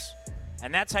bus.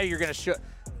 And that's how you're going to show.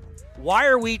 Why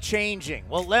are we changing?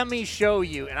 Well, let me show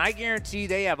you. And I guarantee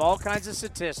they have all kinds of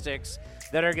statistics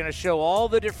that are going to show all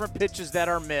the different pitches that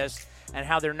are missed and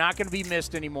how they're not going to be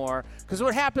missed anymore. Because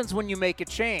what happens when you make a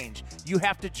change? You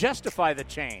have to justify the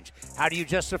change. How do you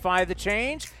justify the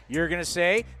change? You're going to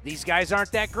say, these guys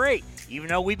aren't that great. Even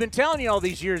though we've been telling you all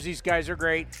these years these guys are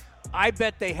great, I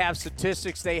bet they have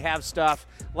statistics, they have stuff.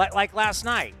 Like last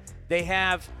night, they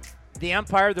have the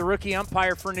umpire, the rookie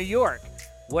umpire for New York.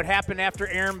 What happened after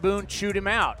Aaron Boone chewed him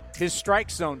out? His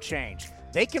strike zone changed.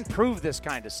 They can prove this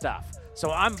kind of stuff. So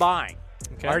I'm buying.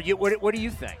 Okay. What do you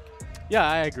think? Yeah,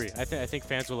 I agree. I think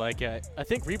fans will like it. I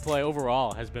think replay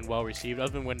overall has been well received,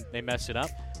 other than when they mess it up.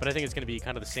 But I think it's going to be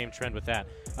kind of the same trend with that.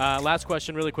 Last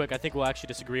question, really quick. I think we'll actually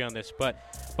disagree on this. But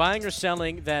buying or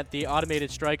selling that the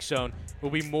automated strike zone will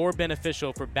be more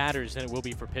beneficial for batters than it will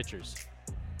be for pitchers?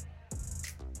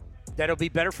 That'll be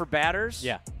better for batters?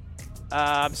 Yeah.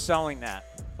 I'm selling that.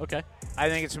 Okay. I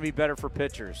think it's going to be better for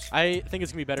pitchers. I think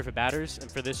it's going to be better for batters,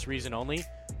 and for this reason only.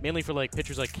 Mainly for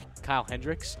pitchers like Kyle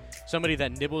Hendricks, somebody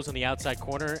that nibbles on the outside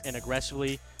corner and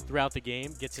aggressively throughout the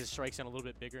game gets his strikes down a little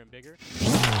bit bigger and bigger.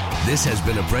 This has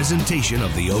been a presentation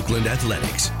of the Oakland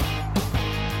Athletics.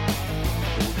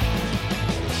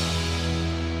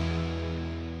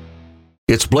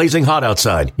 It's blazing hot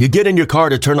outside. You get in your car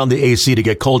to turn on the AC to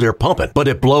get cold air pumping, but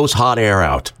it blows hot air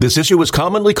out. This issue is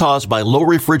commonly caused by low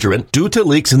refrigerant due to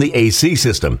leaks in the AC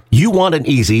system. You want an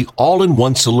easy,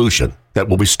 all-in-one solution that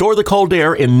will restore the cold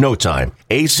air in no time.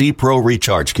 AC Pro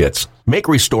Recharge Kits make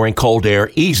restoring cold air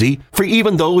easy for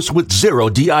even those with zero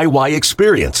DIY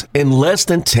experience in less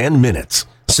than 10 minutes.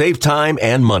 Save time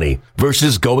and money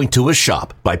versus going to a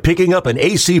shop by picking up an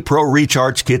AC Pro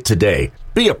Recharge Kit today.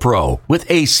 Be a pro with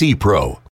AC Pro.